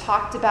 We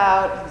talked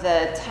about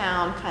the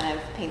town, kind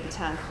of paint the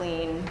town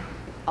clean,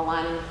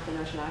 aligning with the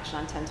Notion Action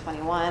on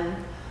 10/21.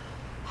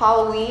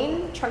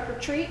 Halloween, trunk or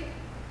treat.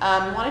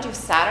 We want to do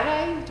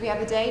Saturday. Do we have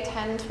the day,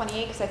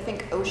 10/28? Because I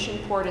think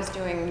Oceanport is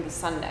doing the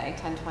Sunday,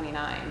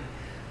 10/29.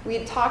 We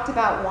had talked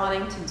about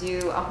wanting to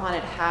do a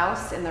haunted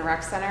house in the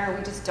rec center.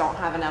 We just don't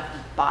have enough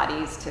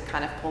bodies to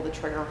kind of pull the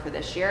trigger for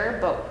this year,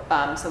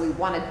 but so we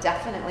want to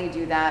definitely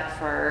do that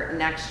for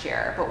next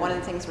year. But one of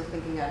the things we're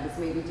thinking of is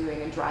maybe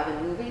doing a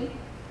drive-in movie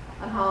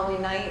on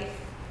Halloween night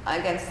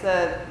against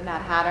the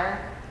Mad Hatter,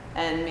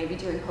 and maybe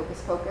doing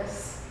Hocus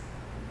Pocus,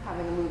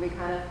 having a movie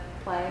kind of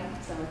play.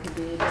 So it could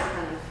be just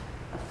kind of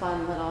a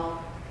fun little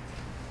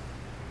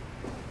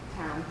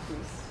town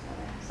piece.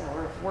 So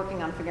we're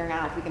working on figuring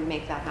out if we can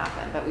make that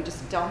happen, but we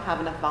just don't have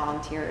enough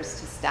volunteers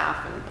to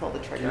staff and pull the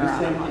Do trigger you on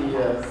think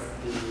it.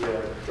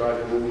 the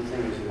drive-in movie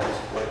thing is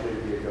likely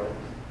to be a go?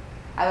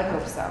 I would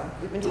hope so.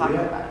 We've been Do we talking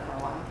have- about it for a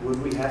while.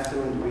 Would we have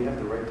to, and do we have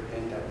the right to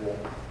paint that wall?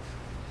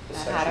 The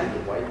That section hatter?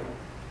 of white?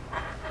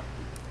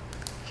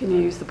 Can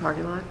you use the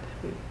parking lot?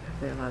 Have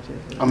they allowed you?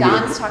 I'm gonna-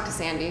 Don's talked to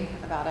Sandy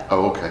about it.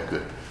 Oh, okay,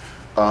 good.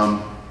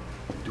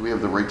 Do we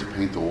have the right to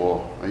paint the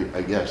wall?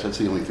 I guess that's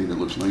the only thing that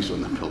looks nice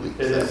on the building.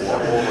 It is is that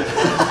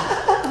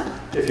wall.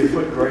 If you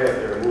put gray up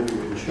there, a movie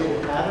wouldn't show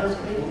Did up. Hatter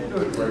paint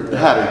it, or? The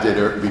Hatter did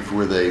it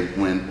before they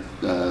went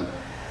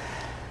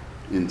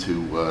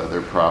into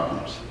their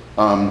problems.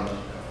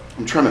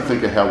 I'm trying to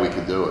think of how we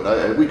could do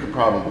it. We could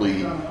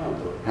probably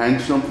hang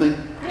something.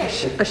 A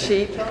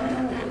sheet? At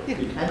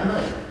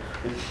night.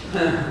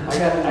 I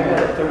got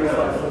a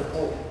 35-foot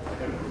pole.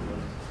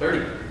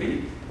 30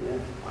 feet?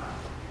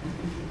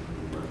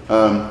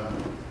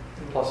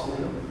 Plus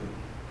window.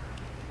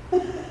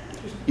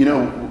 You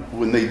know,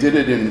 when they did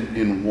it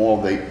in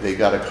Wall, they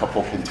got a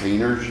couple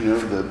containers,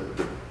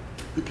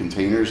 the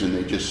containers, and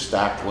they just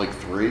stacked like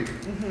 3.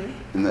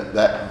 And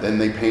then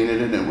they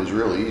painted it, and it was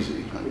really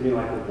easy. You mean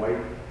like a white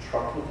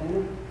truck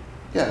container?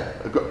 Yeah,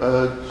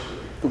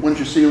 the ones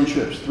you see on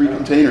ships, 3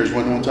 containers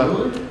went on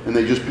top, and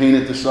they just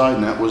painted the side,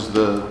 and that was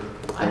the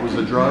drive. I could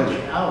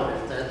reach out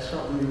if that's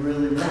something you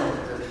really want.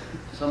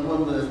 If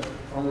someone that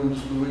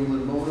owns New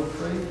England Motor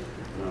Freight,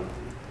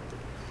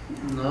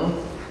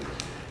 No?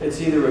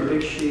 It's either a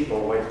big sheet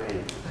or white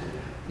paint.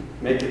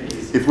 Make it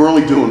easy. If we're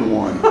only doing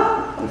one,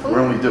 if we're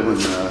only doing,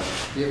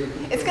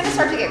 It's gonna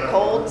start to get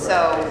cold, so,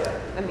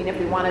 I mean, if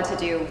we wanted to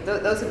do,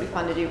 those would be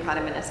fun to do kind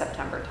of in a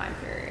September time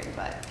period,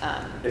 but,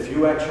 If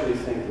you actually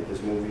think that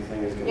this movie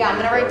thing is gonna. yeah, I'm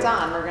be gonna write good,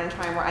 down, we're gonna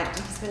try and, my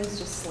husband's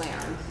just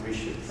slammed. We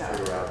should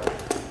figure out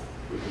if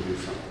we can do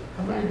something.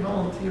 How many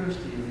volunteers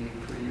do you need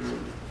for your,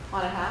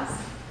 Haunted house?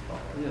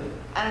 yeah?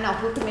 I don't know,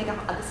 who can make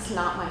this is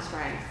not my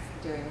strength,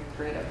 doing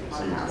creative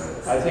haunted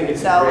houses. I think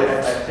it's So-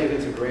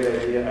 a great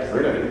idea. I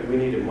think we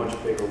need a much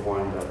bigger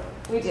wind-up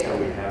We do. than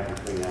we have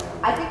between now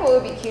and. I think what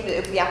would be cute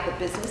if we have the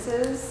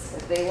businesses,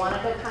 if they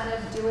wanted to kind of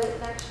do it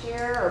next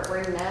year, or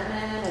bring them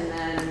in, and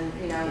then,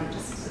 you know,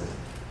 just,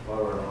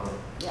 While we're on,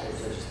 Yes.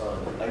 I just thought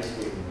of the ice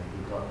skating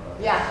we talked about.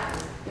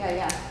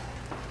 yeah.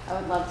 I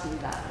would love to do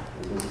that.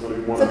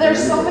 One So of there's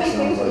the so vendors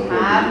many things sounds we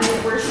like have,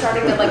 what we're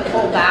starting to like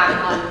pull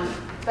back on,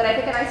 but I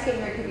think an ice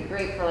skating rink could be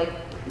great for like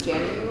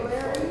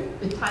January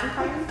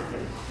timeframe.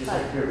 Just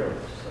like your village.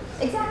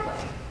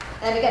 Exactly.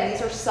 And again,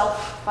 these are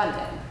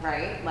self-funded,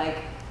 right? Like,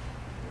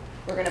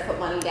 we're gonna put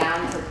money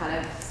down to kind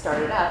of start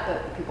it up,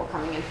 but people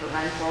coming in for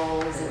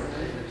rentals and,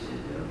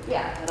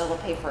 yeah, it'll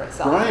pay for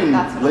itself. Brian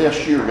That's what I'm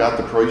last year looking got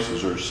the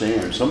prices, or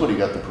Sam, somebody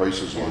got the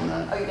prices on for.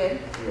 that. Oh, you did? Is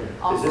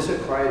Awesome. this a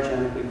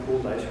cryogenically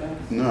cooled ice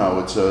rink? No,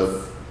 it's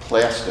a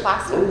plastic.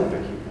 Plastic? We're gonna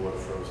keep water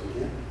frozen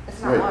here.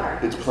 It's not Right, water.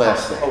 it's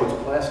plastic. Oh,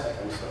 it's plastic,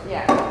 I'm sorry.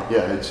 Yeah.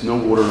 Yeah, it's no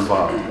water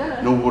involved.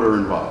 No water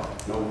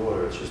involved. No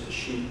water, it's just a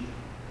sheet.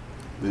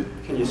 The-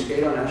 Can you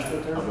skate on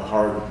astroturf? Of the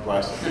hard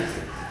plastic.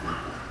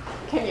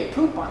 Can you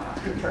poop on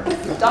them?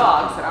 The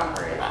dogs that I'm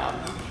worried about.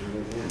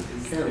 You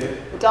can.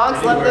 The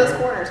dogs love those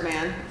corners,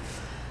 man.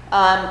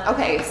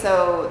 Okay,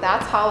 so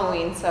that's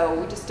Halloween, so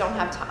we just don't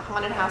have time.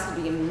 Haunted house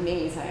would be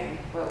amazing,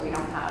 but we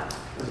don't have.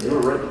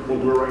 We'll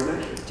do it right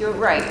next year. Do it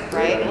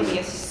right? It'll be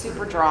a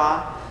super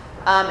draw.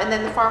 And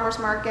then the farmer's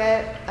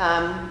market,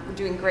 we're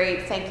doing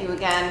great. Thank you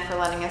again for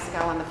letting us go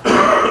on the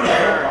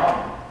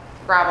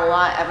gravel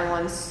lot.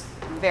 Everyone's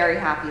very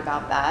happy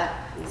about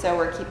that. So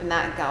we're keeping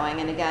that going.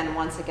 And again,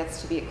 once it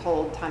gets to be a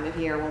cold time of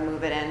year, we'll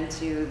move it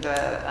into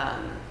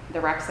the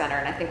rec center.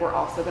 And I think we're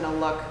also going to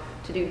look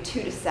to do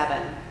 2 to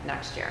 7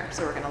 next year.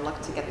 So we're going to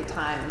look to get the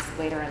times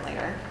later and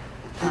later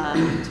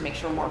to make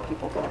sure more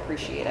people can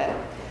appreciate it.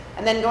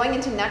 And then going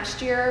into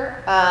next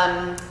year,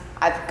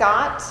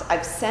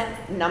 I've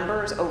sent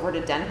numbers over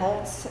to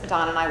Denholtz.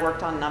 Don and I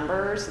worked on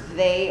numbers.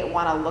 They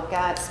want to look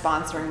at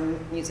sponsoring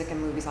music and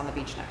movies on the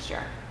beach next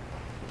year.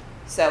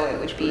 So it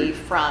would be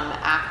from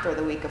after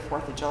the week of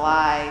 4th of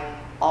July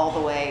all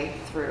the way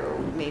through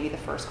maybe the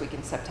first week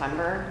in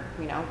September.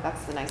 You know,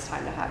 that's the nice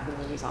time to have the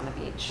movies on the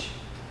beach.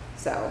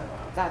 So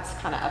that's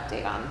kind of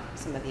update on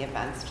some of the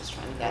events, just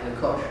trying to get. And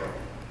the car show.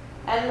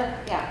 And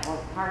yeah,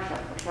 well, car show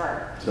for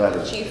sure. Saturday.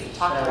 The chief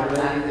talked about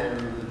Saturday, that.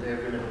 and they're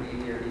gonna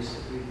be here, he's,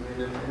 we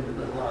ran into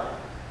the lot.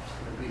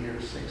 Gonna be here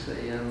at 6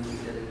 a.m. to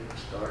get it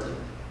started.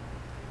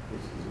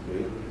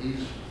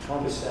 He's,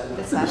 On the Saturday.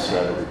 This This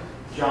Saturday. Saturday.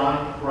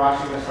 John, we're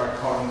actually gonna start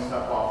calling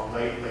stuff off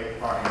late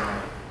Friday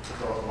night, to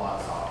close the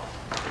lots off.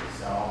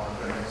 So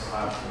I'm gonna make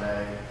slabs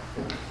today,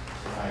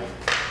 tonight,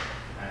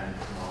 and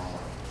tomorrow morning.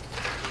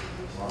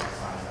 There's a lot of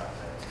signs out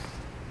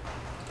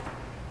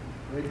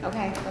there. great.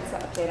 Okay, that's the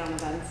update on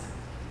events.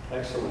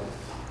 Excellent.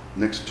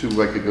 Next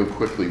two I could go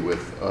quickly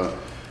with.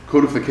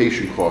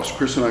 Codification costs.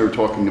 Chris and I were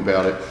talking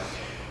about it.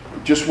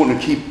 Just want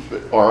to keep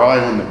our eye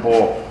on the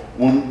ball.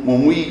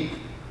 When we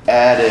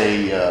add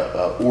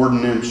a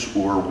ordinance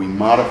or we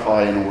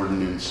modify an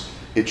ordinance,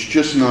 it's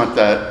just not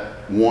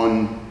that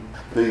one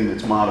thing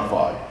that's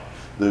modified.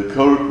 The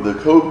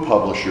code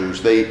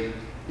publishers, it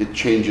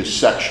changes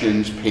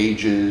sections,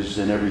 pages,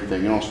 and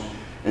everything else,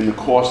 and the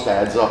cost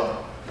adds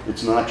up.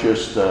 It's not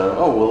just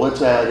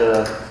let's add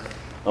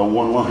a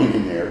one line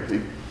in there.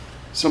 It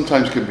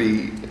sometimes could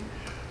be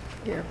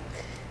Yeah.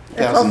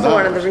 That's also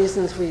one of the $1,000.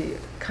 reasons we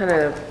kind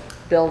of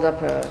build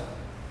up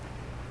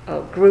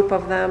a group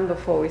of them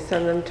before we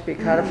send them to be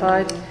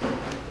codified,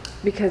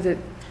 because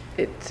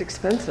it's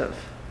expensive.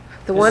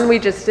 The one we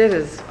just did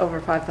is over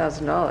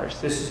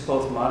 $5,000. This is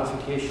both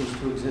modifications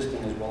to existing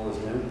as well as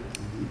new.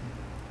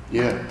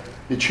 Yeah,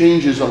 it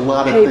changes a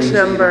lot of Page things that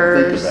you don't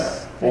numbers,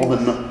 think about. All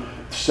the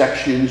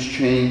sections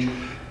change.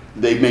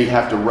 They may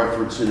have to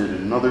reference it in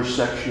another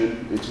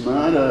section. It's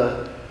not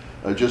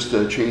just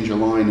a change a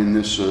line in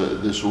this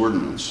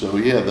ordinance. So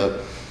yeah,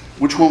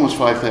 which one was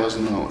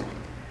 $5,000?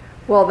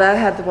 Well, that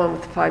had the one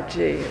with the 5G.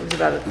 It was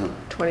about a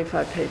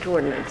 25-page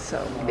ordinance,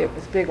 so it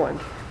was a big one.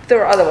 There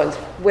were other ones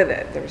with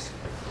it.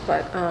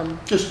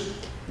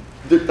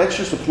 That's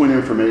just a point of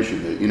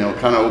information that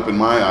kind of opened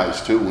my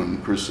eyes too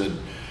when Chris said,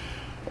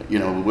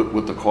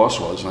 what the cost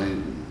was.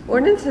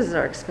 Ordinances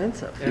are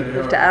expensive. Yeah, You they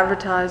have are. to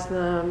advertise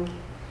them.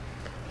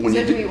 When So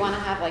you do do- we want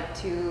to have like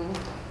 2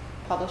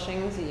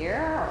 publishings a year,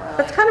 or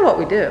That's like? kind of what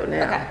we do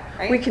now. Okay,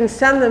 right. We can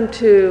send them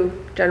to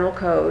general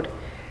code,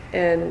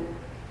 and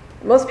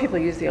most people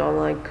use the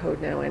online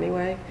code now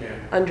anyway. Yeah.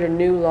 Under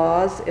new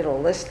laws,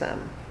 it'll list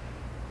them,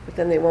 but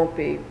then they won't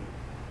be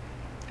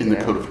in the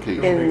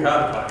codification. In-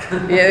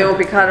 Codified. Yeah, it won't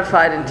be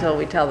codified until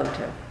we tell them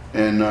to.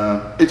 And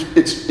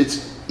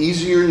it's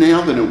easier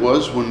now than it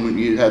was when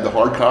you had the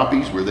hard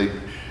copies where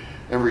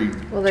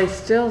Well, they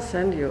still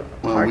send you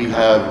well, hard we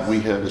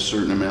copies. have a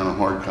certain amount of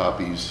hard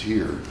copies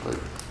here, but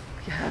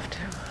You have to.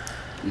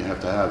 you have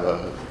to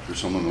have for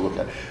someone to look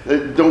at.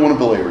 Don't want to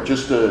belabor,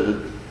 just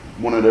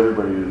wanted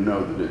everybody to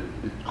know that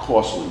it's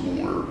costly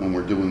when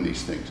we're doing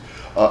these things.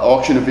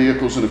 Auction of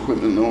vehicles and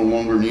equipment no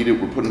longer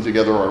needed. We're putting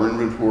together our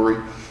inventory.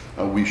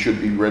 We should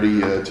be ready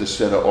to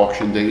set an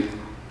auction date.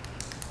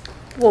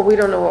 Well, we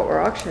don't know what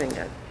we're auctioning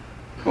yet.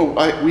 Oh,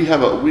 we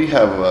have a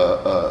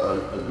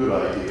good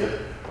idea.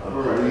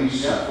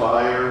 Police,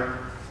 fire,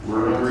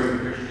 we're agreeing.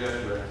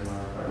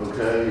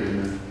 Okay,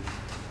 and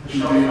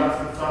Michelle's got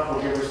some stuff,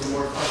 we'll give her some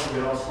more stuff,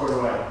 we'll get it all squared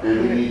away.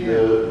 and we need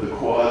the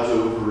quads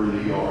over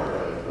in the yard,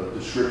 a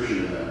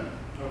description of them,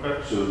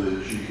 Okay, so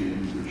that she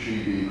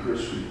being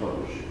Chris can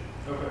publish it.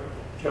 okay.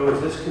 Joe,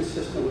 is this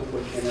consistent with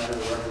what came out of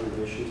the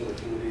recommendations of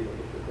the committee that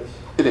looked at this?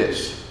 It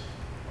is.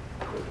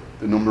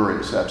 The number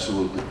is,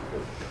 absolutely.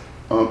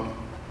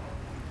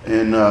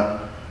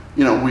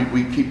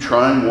 We keep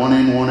trying one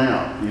in, one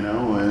out,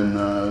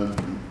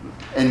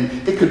 and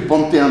it could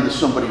bump down to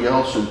somebody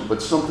else,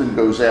 but something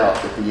goes out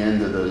at the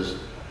end of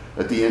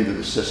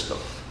the system.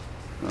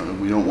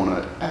 We don't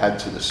want to add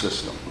to the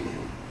system.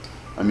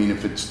 I mean,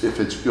 if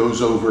it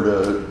goes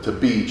over to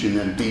Beach and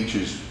then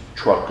Beach's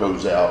truck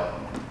goes out,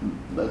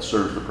 that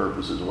serves the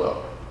purpose as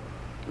well.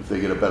 If they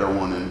get a better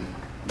one and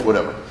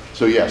whatever.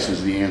 So yes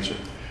is the answer.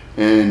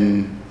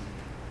 And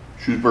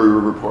Shrewsbury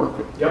River Park.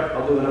 Yep,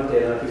 I'll do an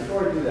update on it.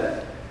 Before I do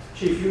that,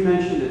 Chief, you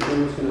mentioned that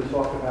Jim was going to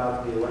talk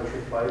about the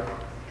electric bike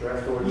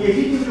draft ordinance. Yeah,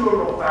 he can do it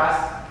real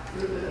fast.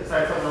 It's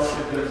like something else,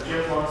 because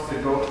Jim wants to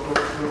go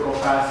through it real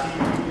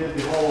fast. He did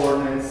the whole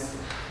ordinance.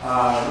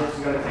 Rich is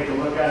gonna take a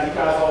look at it. You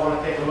guys all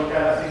wanna take a look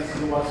at it, see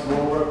who wants to go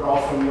over it, but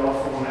also we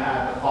also wanna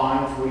add the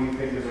fines. What do you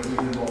think is a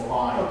reasonable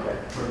fine Okay.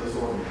 for this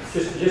ordinance?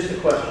 Just a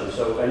question.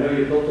 So I know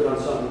you built it on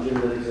something,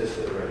 Jim, that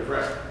existed already.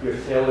 Correct.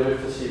 You've tailored it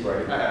to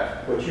Seabright. I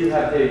have. What you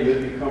have there,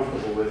 you'd be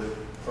comfortable with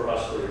for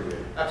us to review.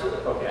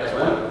 Absolutely. Okay, That's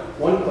that's fine.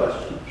 one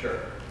question. Sure.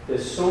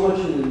 There's so much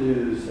in the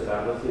news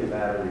about lithium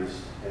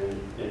batteries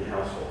in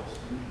households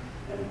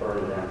and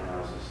burning down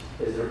houses.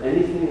 Is there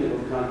anything that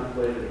we've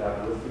contemplated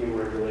about lithium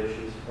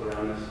regulations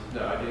around this?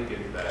 No, I didn't get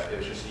into that. It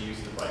was just to use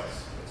the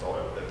bikes.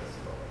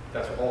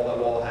 That's all that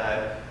wall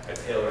had. I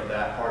tailored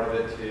that part of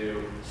it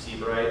to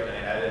Seabright, and I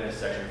added in a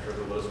section for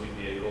the low-speed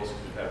vehicles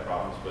because we've had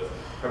problems with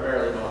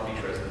primarily Long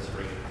Beach residents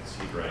bringing in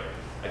Seabright.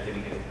 I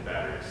didn't get into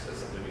batteries. That's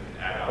something we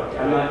can add on Okay,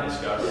 to I'm not- and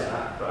discuss.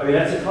 Yeah, But- I mean,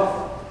 that's a tough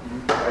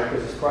one, right,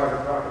 because it's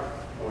private property.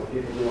 And what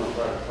people do on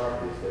private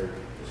property is their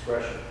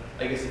discretion.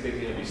 I guess the big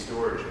thing would be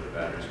storage of the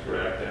batteries,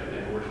 correct?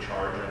 And where to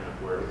charge them,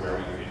 where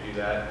we could do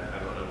that. I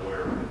don't know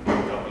where we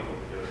can tell people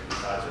to do it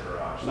besides their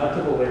garage. Not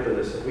to belabor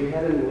this, have we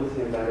had any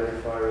lithium battery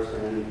fires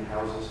in any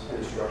houses,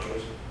 any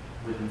structures?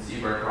 Within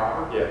Seabright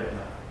proper? Yeah.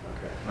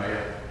 Okay. Not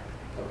yet.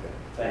 Okay,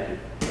 thank you.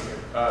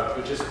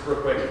 But just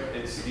real quick,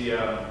 it's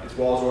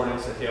Wall's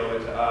ordinance that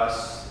tailored it to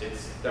us.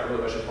 It's not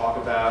really much to talk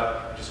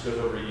about. It just goes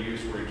over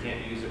use, where you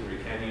can't use it, where you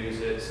can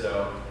use it.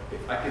 So if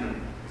you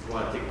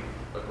want to take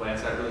a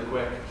glance at it really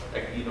quick,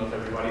 I can email to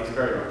everybody. It's a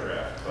very rough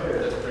draft, but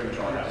that's pretty much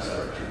all I have to say.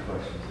 Two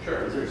questions.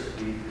 Sure. Is there a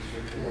speed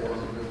restriction?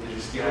 There's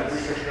a speed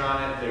restriction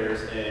on it.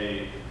 There's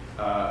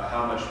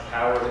how much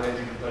power the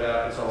engine can put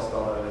out. It's all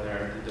spelled out in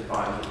there. It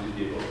defines what these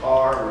vehicles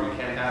are, where you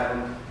can have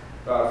them.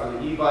 For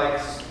the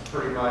e-bikes,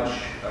 pretty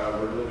much,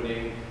 we're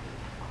limiting,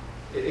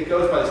 it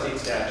goes by the state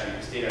statute.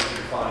 The state actually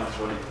defines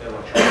what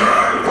electronic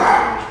vehicles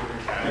are in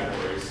different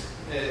categories.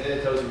 And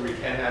it tells you where you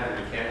can have it,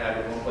 where you can't have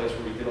it. One place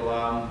where we did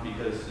allow them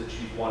because the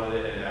chief wanted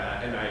it,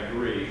 and I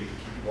agree, to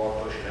keep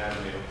off Ocean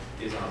Avenue,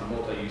 is on the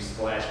multi-use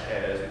splash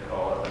pad, as we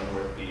call it, on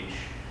North Beach.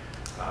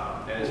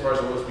 And as far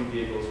as the low-speed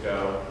vehicles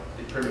go,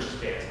 it pretty much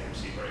just bans from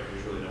Seabright.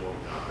 There's really no way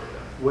we can operate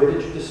them. Where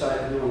did you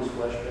decide to do on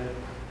splash pad?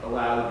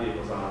 Allow the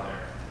vehicles on there.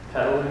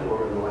 Pedaling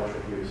or an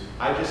electric use?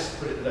 I just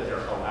put it that they're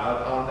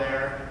allowed on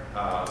there.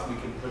 We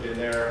can put in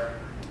there,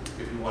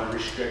 if we want to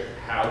restrict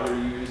how they're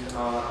used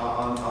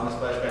on the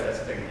splash pad, that's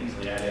something I can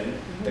easily add in.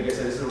 Like I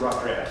said, this is a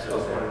rough draft, so I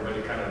just want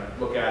everybody to kind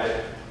of look at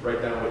it,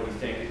 write down what you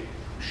think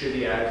should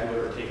be added to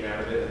it or taken out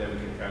of it, and then we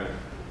can kind of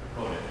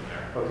hone it from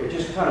there. Okay,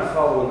 just kind of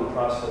following the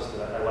process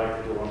that I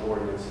like to do on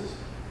ordinances.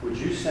 Would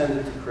you send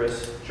it to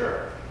Chris?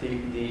 Sure.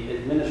 The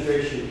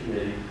administration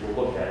committee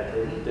will look at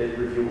it. They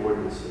review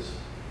ordinances.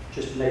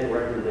 Just make a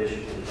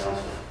recommendation to the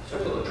council. So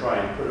we'll try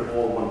and put it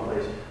all in one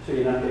place, so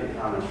you're not getting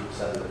comments from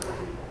 7 different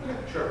people.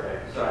 Yeah, sure. Okay,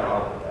 so I'll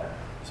help with that.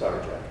 Sorry,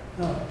 Jack.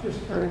 No, just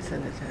I'm gonna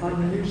send it to on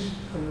him. the use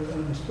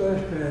on the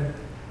splash pad,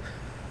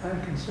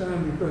 I'm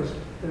concerned because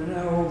there are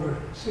now over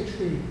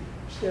 60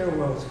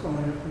 stairwells going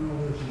up and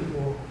over the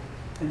seawall,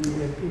 and you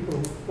get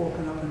people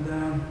walking up and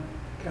down,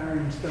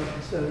 carrying stuff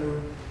instead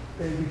of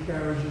baby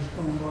carriages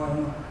going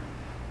by.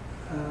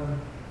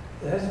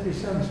 There has to be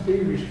some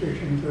speed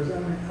restriction because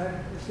I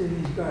see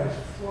these guys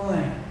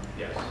flying,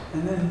 Yes.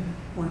 and then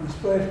when the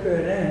splash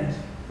pad ends,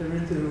 they're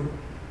into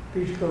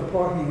beach club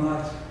parking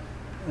lots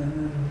and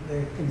then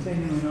they're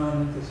continuing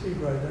on into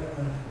Seabright, that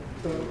one.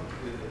 So,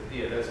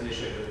 Yeah, that's an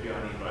issue that goes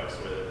beyond e-bikes,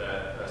 whether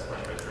that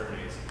splash pad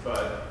terminates,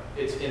 but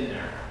it's in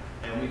there.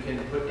 And we can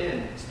put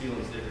in speed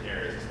limits in different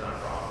areas, it's not a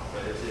problem,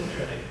 but it's in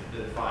there, they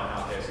define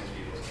how fast these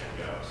vehicles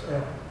can go,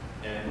 so.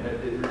 yeah,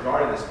 And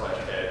regarding the splash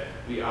pad,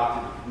 we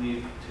opted to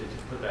leave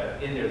to put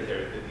that in there,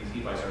 that these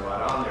e-bikes are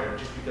allowed on there,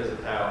 just because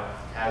of how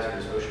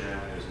hazardous Ocean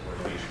Avenue is in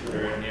North Beach.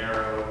 Very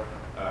narrow,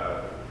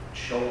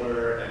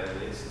 shoulder,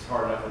 and it's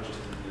hard enough with just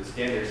the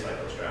standard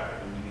cyclist traffic.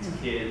 When you these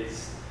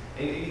kids,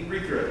 and you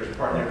read through it, there's a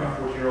part there about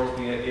 14-year-olds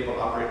being able to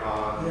operate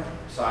on Yeah.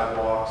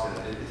 sidewalks,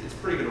 and it's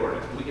pretty good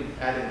ordinance. We can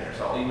add in there,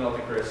 so I'll email it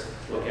to Chris,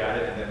 look at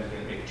it, and then we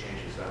can make changes.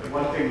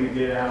 One thing we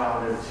did add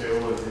on there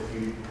too was if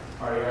you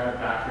already had it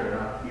back here,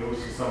 you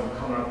always see someone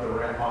coming up the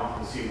ramp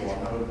onto the seawall,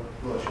 no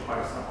village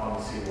bikes up on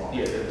the seawall.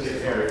 Yeah,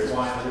 this area is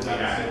flying to to be the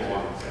added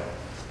seawall.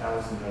 to. That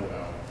was a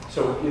no-go.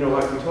 So, you know,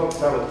 like we talked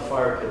about with the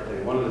fire pit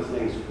thing, one of the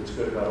things that's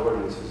good about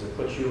ordinance is it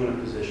puts you in a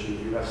position,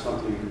 you have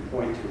something you can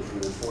point to from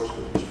an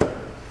enforcement perspective.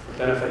 But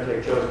then if I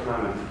take Joe's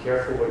comment, be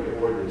careful what your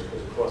ordinance,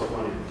 because it costs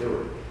money to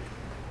do it.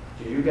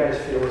 Do you guys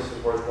feel this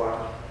is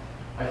worthwhile?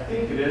 I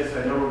think it is.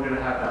 I know we're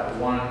gonna have that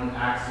one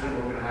accident,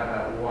 we're gonna have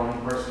that one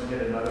person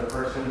hit another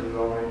person.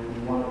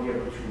 We want to be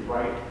able to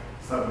write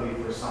somebody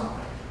for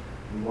something.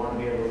 We want to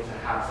be able to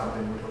have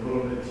something with a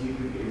little bit of teeth.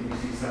 If you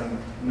see some,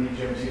 many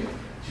gyms, see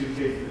two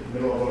kids in the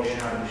middle of Ocean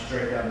Avenue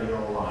straight down the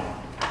yellow line.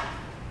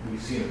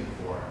 We've seen it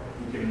before.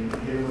 If we can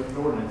hit it with an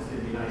ordinance,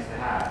 it'd be nice to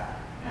have.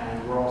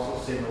 And we're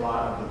also seeing a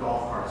lot of the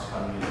golf carts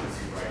coming in to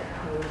see right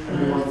now.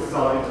 Everyone's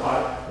selling,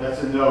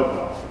 that's a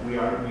no-go. We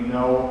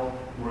know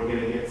we're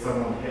gonna get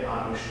someone hit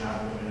on Ocean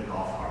Avenue in a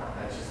golf cart.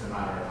 That's just a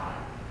matter of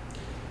time.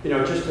 You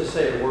know, just to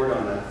say a word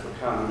on that for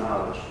common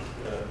knowledge,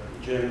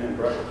 Jim and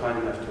Brett were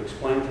kind enough to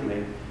explain to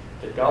me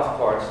that golf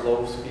carts,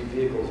 low-speed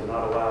vehicles are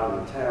not allowed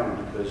in the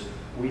town because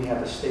we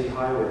have a state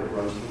highway that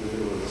runs through the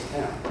middle of this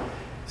town.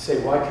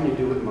 Say, why can you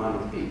do it in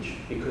Monmouth Beach?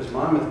 Because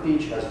Monmouth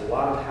Beach has a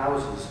lot of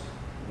houses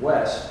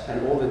west,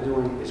 and all they're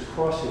doing is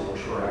crossing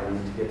Ocean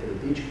Avenue to get to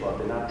the beach club.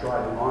 They're not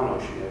driving on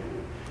Ocean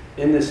Avenue.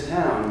 In this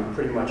town, you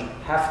pretty much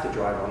have to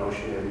drive on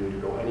Ocean Avenue to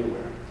go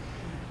anywhere.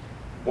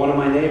 One of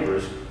my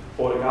neighbors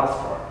bought a golf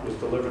cart, was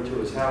delivered to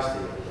his house the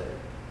other day.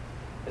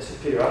 I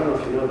said, Peter, I don't know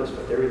if you know this,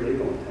 but they're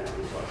illegal in town.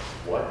 He's like,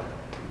 what?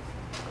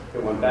 They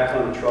went back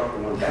on the truck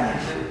and went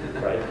back,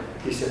 right?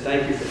 He said,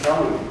 thank you for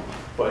telling me.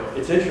 But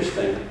it's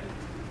interesting,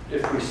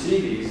 if we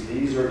see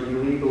these are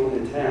illegal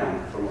in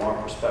town from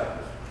our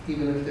perspective.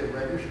 Even if they're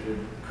registered.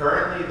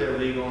 Currently, they're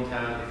legal in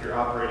town if you're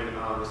operating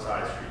on the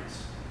side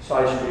streets.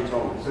 Side streets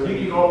only. So you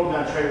can go up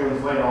and down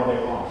Trailwinds Lane all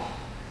day long.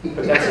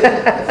 But that's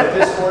it. So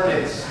this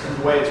ordinance,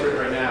 the way it's written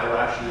right now, will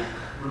actually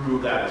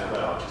remove that as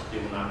well, just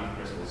it will not be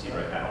permissible to see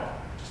right at all.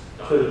 Just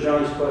done. So to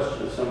John's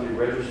question, if somebody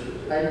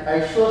registers it,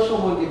 I saw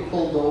someone get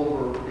pulled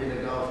over in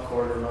a golf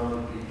cart on the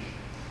beach.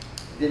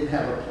 Didn't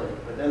have a plate,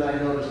 but then I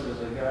noticed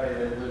there's a guy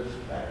that lives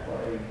back by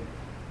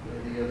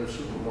where the other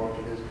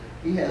supermarket is.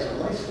 He has a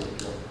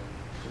license plate.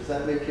 Does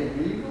that make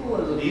him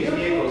legal as a These vehicle?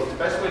 vehicles, the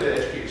best way to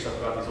educate yourself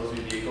about these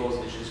low-speed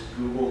vehicles is just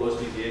Google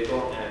low-speed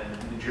vehicle,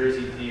 and New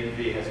Jersey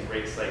DMV has a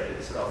great site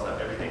that spells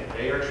out everything.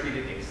 They are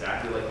treated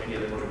exactly like any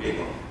other motor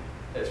vehicle.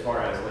 As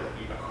far as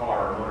like a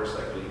car or a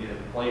motorcycle, you need a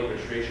plate,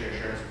 registration,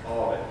 insurance,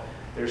 all of it.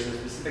 There's some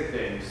specific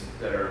things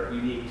that are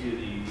unique to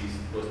these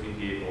low-speed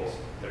vehicles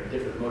that are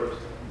different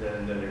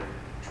than their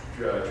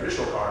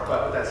traditional car.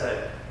 But with that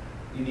said,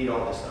 you need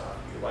all this stuff,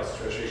 your license,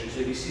 registration. So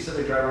if you see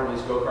somebody driving one of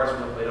these go-karts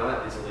with no plate on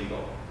it, it's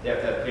illegal. They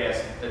have to have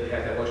gas, they have to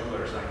have electric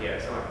motors, not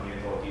gas. I'm not going to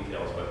get into all the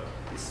details, but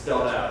it's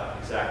spelled out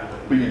exactly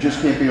what. But you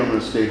just can't be on the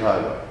state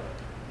highway.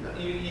 No,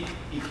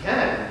 you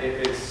can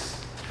if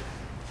it's,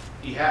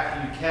 you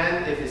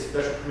can if it's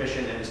special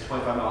permission and it's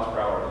 25 miles per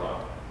hour or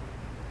below.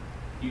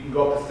 You can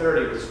go up to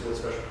 30 with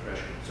special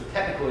permission. So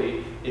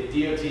technically, if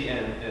DOT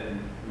and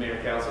Mayor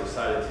and Council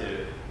decided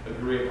to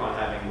agree upon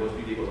having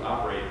low-speed vehicles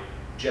operate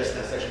just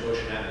in that section of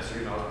Ocean Avenue at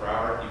 30 miles per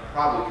hour, you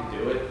probably could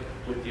do it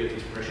with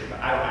DOT's permission, but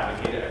I don't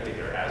advocate it. I think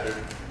they're a hazard,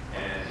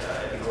 and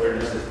I think it's fair to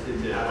just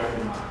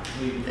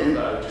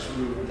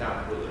remove them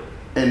down completely.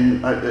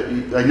 And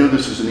I know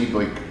this is an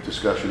e-bike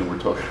discussion and we're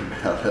talking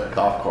about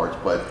golf carts,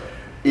 but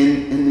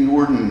in the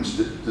ordinance,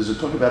 does it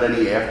talk about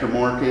any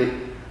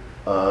aftermarket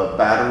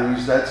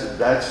batteries?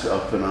 That's a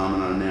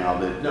phenomenon now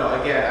that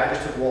No, again, I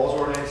just took Wall's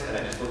ordinance and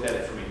I just looked at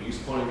it from a use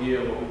point of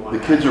view, what we want.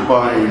 the kids are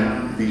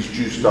buying these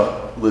juiced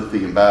up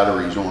lithium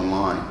batteries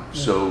online,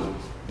 so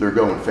they're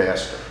going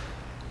faster.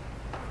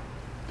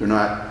 They're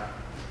not,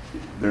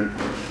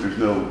 there's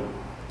no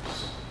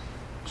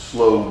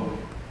slow,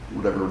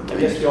 whatever. I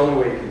guess the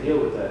only way you can deal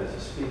with that is a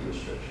speed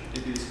restriction.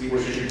 It'd be the speed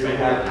Which restriction, you and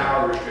have. the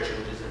power restriction,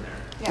 which is in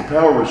there. The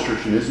power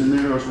restriction is in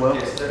there as well?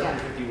 Yes,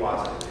 750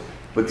 watts, I believe.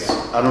 But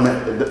I don't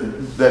know,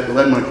 that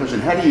led my question,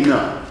 how do you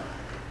know?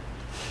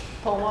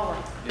 Pull them over.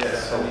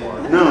 Yes, I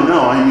mean.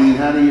 No, I mean,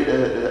 how do you,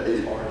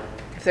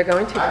 If they're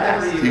going too I've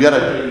never fast. even- you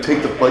gotta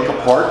take the bike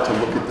apart to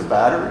look at the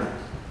battery?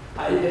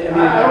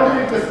 I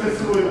don't think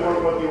this is really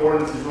what the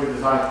ordinance is really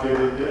designed to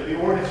do. The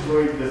ordinance is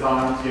really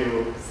designed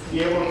to be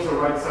able to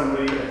write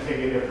somebody a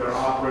ticket if they're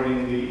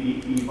operating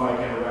the e-bike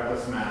in a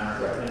reckless manner.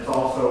 Right. And it's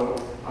also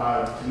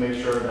to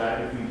make sure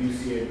that if we do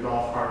see a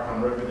golf cart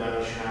come ripping down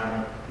Ocean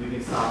Avenue, we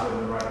can stop it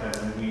and write that,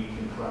 and we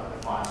can collect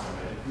the fines from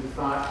it. If it's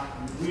not,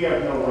 we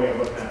have no way of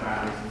looking at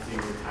values and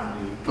seeing how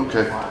many.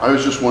 Okay, I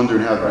was just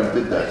wondering how they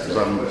did that, because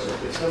I'm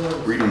If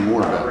someone's reading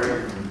more about it.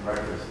 operating from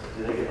reckless,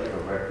 do they get like a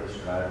reckless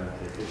driving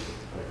ticket,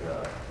 like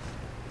a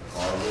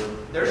car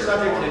would? They're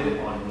subject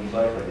to- On an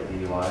e-bike, like a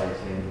DUI,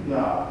 same?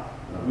 No,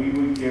 we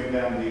would give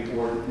them we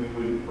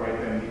would write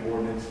them the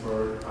ordinance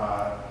for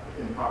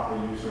improper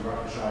use of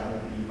reckless driving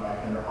of the e-bike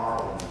under our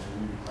ordinance, so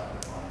we would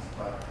collect the fines.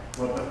 But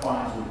what the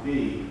fines would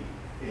be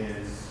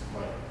is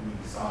what we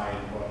decide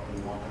what we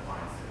want the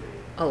fines to be.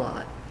 A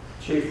lot.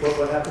 Chief,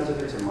 what happens if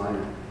it's a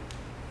minor?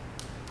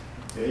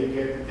 They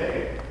get the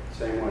ticket,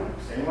 Same way.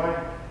 same way.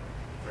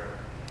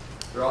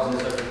 They're also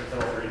subject to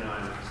Title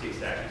 39 state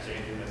statute, so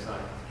anything that's not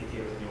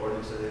contained within the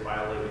ordinance, so they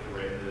violate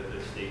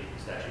the state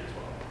statute as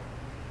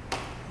well.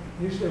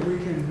 You said we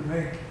can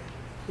make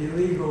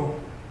illegal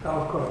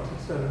golf carts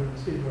instead of a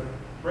seaway.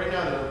 Right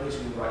now, the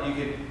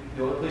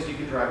only place you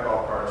can drive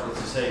golf carts, let's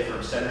just say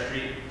from Center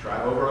Street,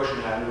 drive over Ocean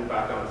Avenue,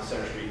 back onto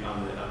Center Street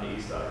on the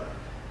east side.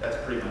 That's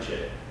pretty much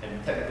it.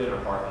 And technically in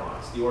our parking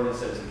lots, the ordinance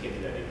says you can't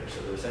do that either, so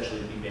they're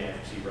essentially be banned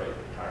from Seabright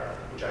entirely,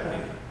 which I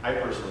think, I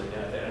personally,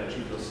 and I know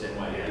Chief feels the same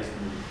way, is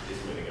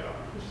the way to go.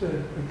 Just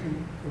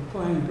for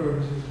planning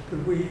purposes,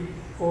 could we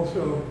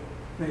also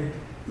make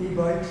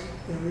e-bikes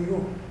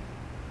illegal?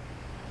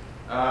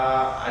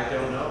 I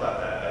don't know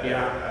about that.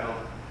 Yeah. I don't,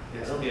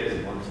 it's, I don't think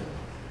they want to.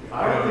 I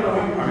don't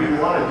think we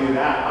want to do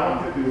that. I don't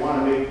think we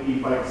want to make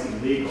e-bikes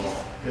illegal,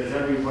 because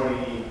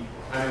everybody,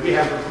 I mean, we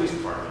have the police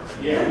department.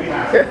 yeah, we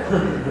have.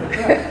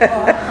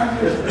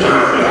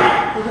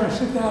 We're gonna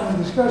sit down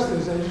and discuss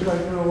this, I just like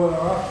to know what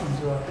our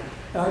options are.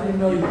 I didn't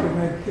know you could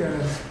make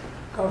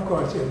golf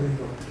carts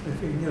illegal.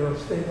 If you can get a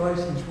state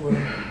license for it,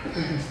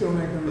 we can still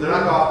make them. But they're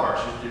not golf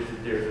carts,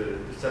 there's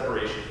a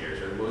separation here,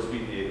 so most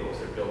speed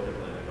vehicles are built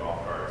differently than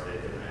golf carts, they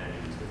have different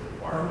engines, different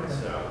requirements,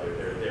 Okay. so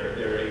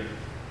they're a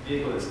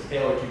vehicle that's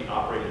tailored to be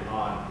operated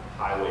on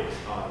highways,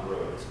 on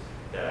roads,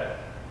 that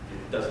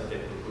it doesn't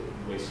fit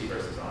the way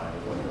Seabright's designed,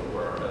 and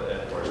where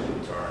our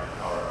students are, and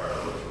how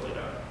our roads are laid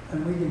out.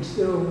 And we can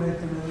still make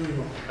them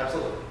illegal.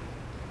 Absolutely.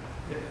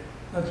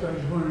 That's why I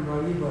was wondering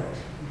about e-bikes.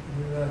 We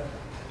can do that.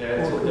 Yeah,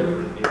 it's a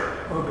little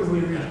different. Or could we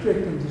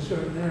restrict them to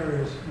certain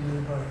areas in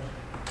e-bikes?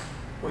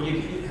 Well, I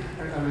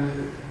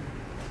mean,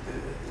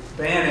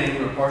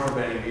 banning or partial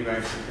banning of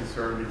e-bikes is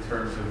concerned in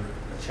terms of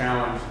a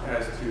challenge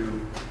as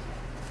to,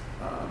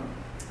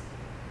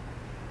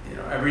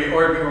 every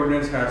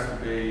ordinance has to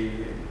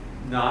be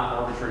not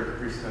arbitrary,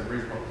 capricious, and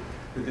unreasonable.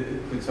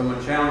 Could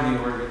someone challenging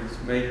the ordinance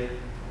make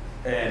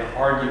an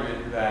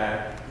argument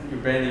that you're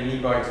banning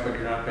e-bikes but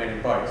you're not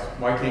banning bikes?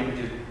 Why can't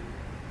we just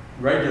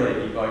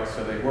regulate e-bikes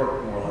so they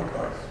work more like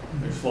bikes?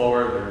 They're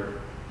slower, they're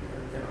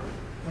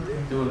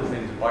doing the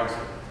things that bikes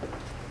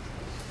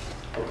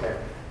do. Okay,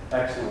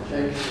 excellent.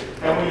 Thank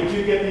you. And when you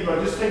do get the,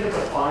 just think of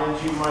the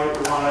fines you might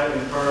want to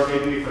incur,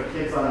 maybe if a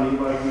kid's on an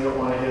e-bike, you don't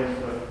want to hit him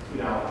with,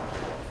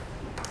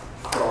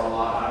 for a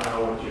lot, I don't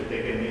know what you're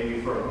thinking,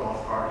 maybe for a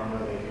golf cart,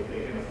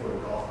 they can afford a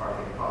golf cart,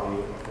 they can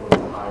probably afford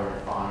a higher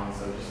fine,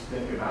 so just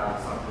think about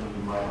something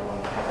you might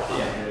want to have.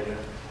 Yeah.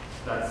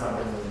 That's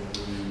something that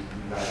we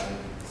guys need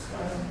to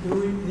discuss.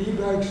 Do the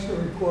e-bikes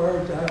are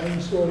required to have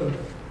any sort of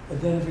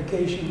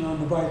identification on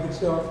the bike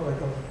itself,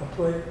 like a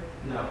plate?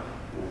 No.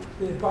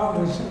 The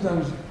problem is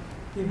sometimes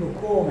people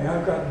call me,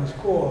 I've gotten this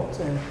call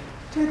saying,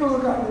 take a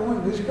look out the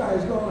window, this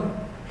guy's going,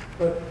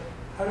 but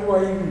how do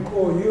I even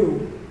call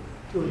you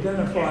to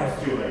identify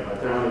It's it? too late, but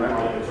they're on the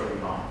record, it's already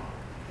gone.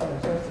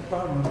 That's the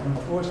problem with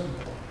enforcement.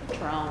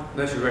 Drone.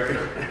 Unless you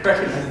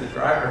recognize the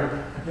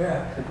driver.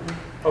 Yeah.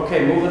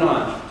 Okay, moving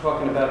on,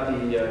 talking about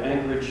the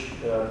Anchorage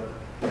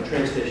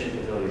train station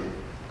pavilion.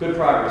 Good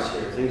progress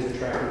here, things are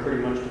tracking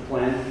pretty much to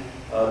plan.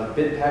 The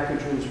bid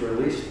package was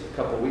released a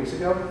couple of weeks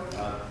ago,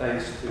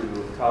 thanks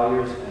to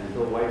Colliers and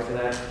Bill White for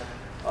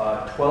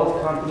that.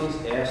 12 companies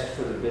asked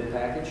for the bid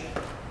package,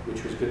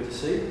 which was good to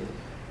see.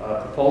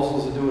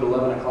 Proposals are due at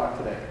 11 o'clock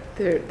today.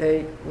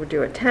 They were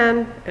due at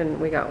 10, and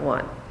we got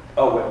one.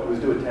 Oh, it was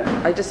due at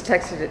 10. I just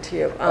texted it to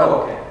you.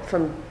 Oh,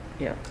 okay.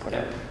 Yeah,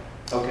 whatever.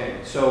 Yeah. Okay,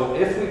 so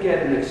if we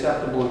get an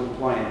acceptable and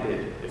compliant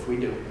bid, if we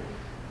do,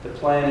 the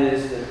plan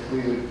is that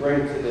we would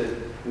bring to the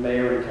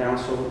mayor and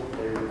council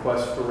a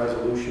request for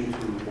resolution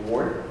to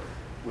award.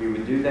 We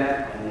would do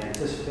that, and the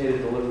anticipated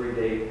delivery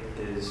date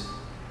is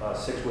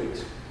 6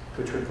 weeks,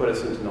 which would put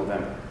us into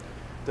November.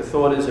 The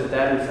thought is if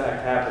that in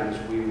fact happens,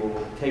 we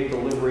will take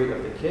delivery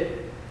of the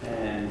kit,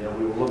 and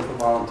we will look for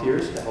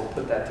volunteers to help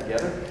put that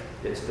together.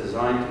 It's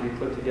designed to be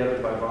put together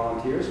by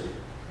volunteers.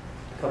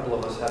 A couple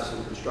of us have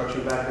some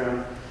construction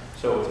background.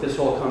 So if this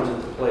all comes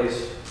into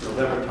place,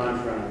 November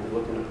timeframe, we'll be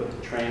looking to put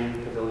the train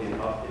pavilion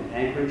up in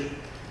Anchorage.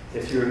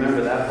 If you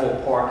remember, that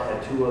whole park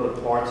had two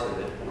other parts of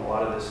it, and a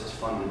lot of this is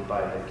funded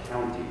by the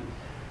county.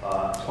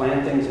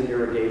 Plantings and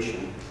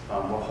irrigation,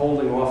 we're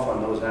holding off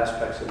on those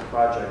aspects of the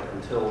project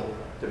until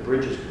the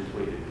bridge is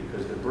completed,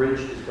 because the bridge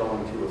is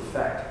going to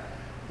affect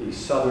the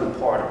southern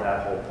part of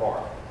that whole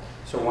park.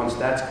 So once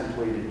that's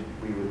completed,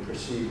 we would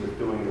proceed with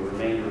doing the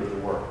remainder of the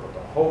work. But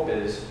the hope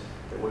is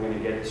that we're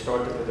going to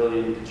start the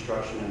pavilion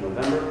construction in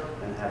November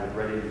and have it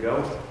ready to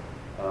go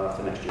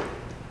for next year.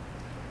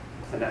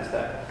 And that's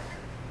that.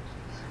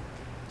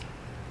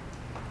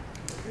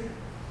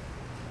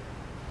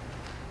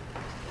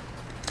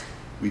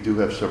 We do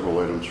have several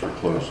items for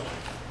closed.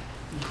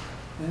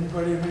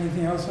 Anybody have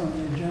anything else on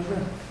the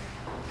agenda?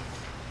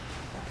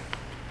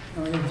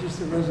 No, we have just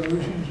the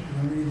resolutions, you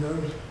can read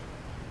those.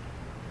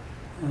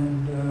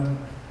 And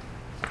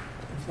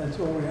if that's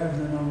all we have,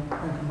 then I'll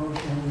make a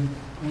motion that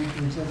we go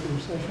into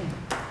executive session.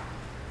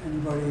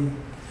 Anybody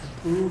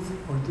approve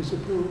or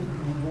disapprove,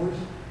 or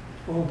voice,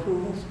 all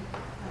approvals?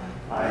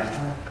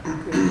 Aye.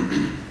 Okay.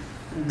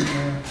 And,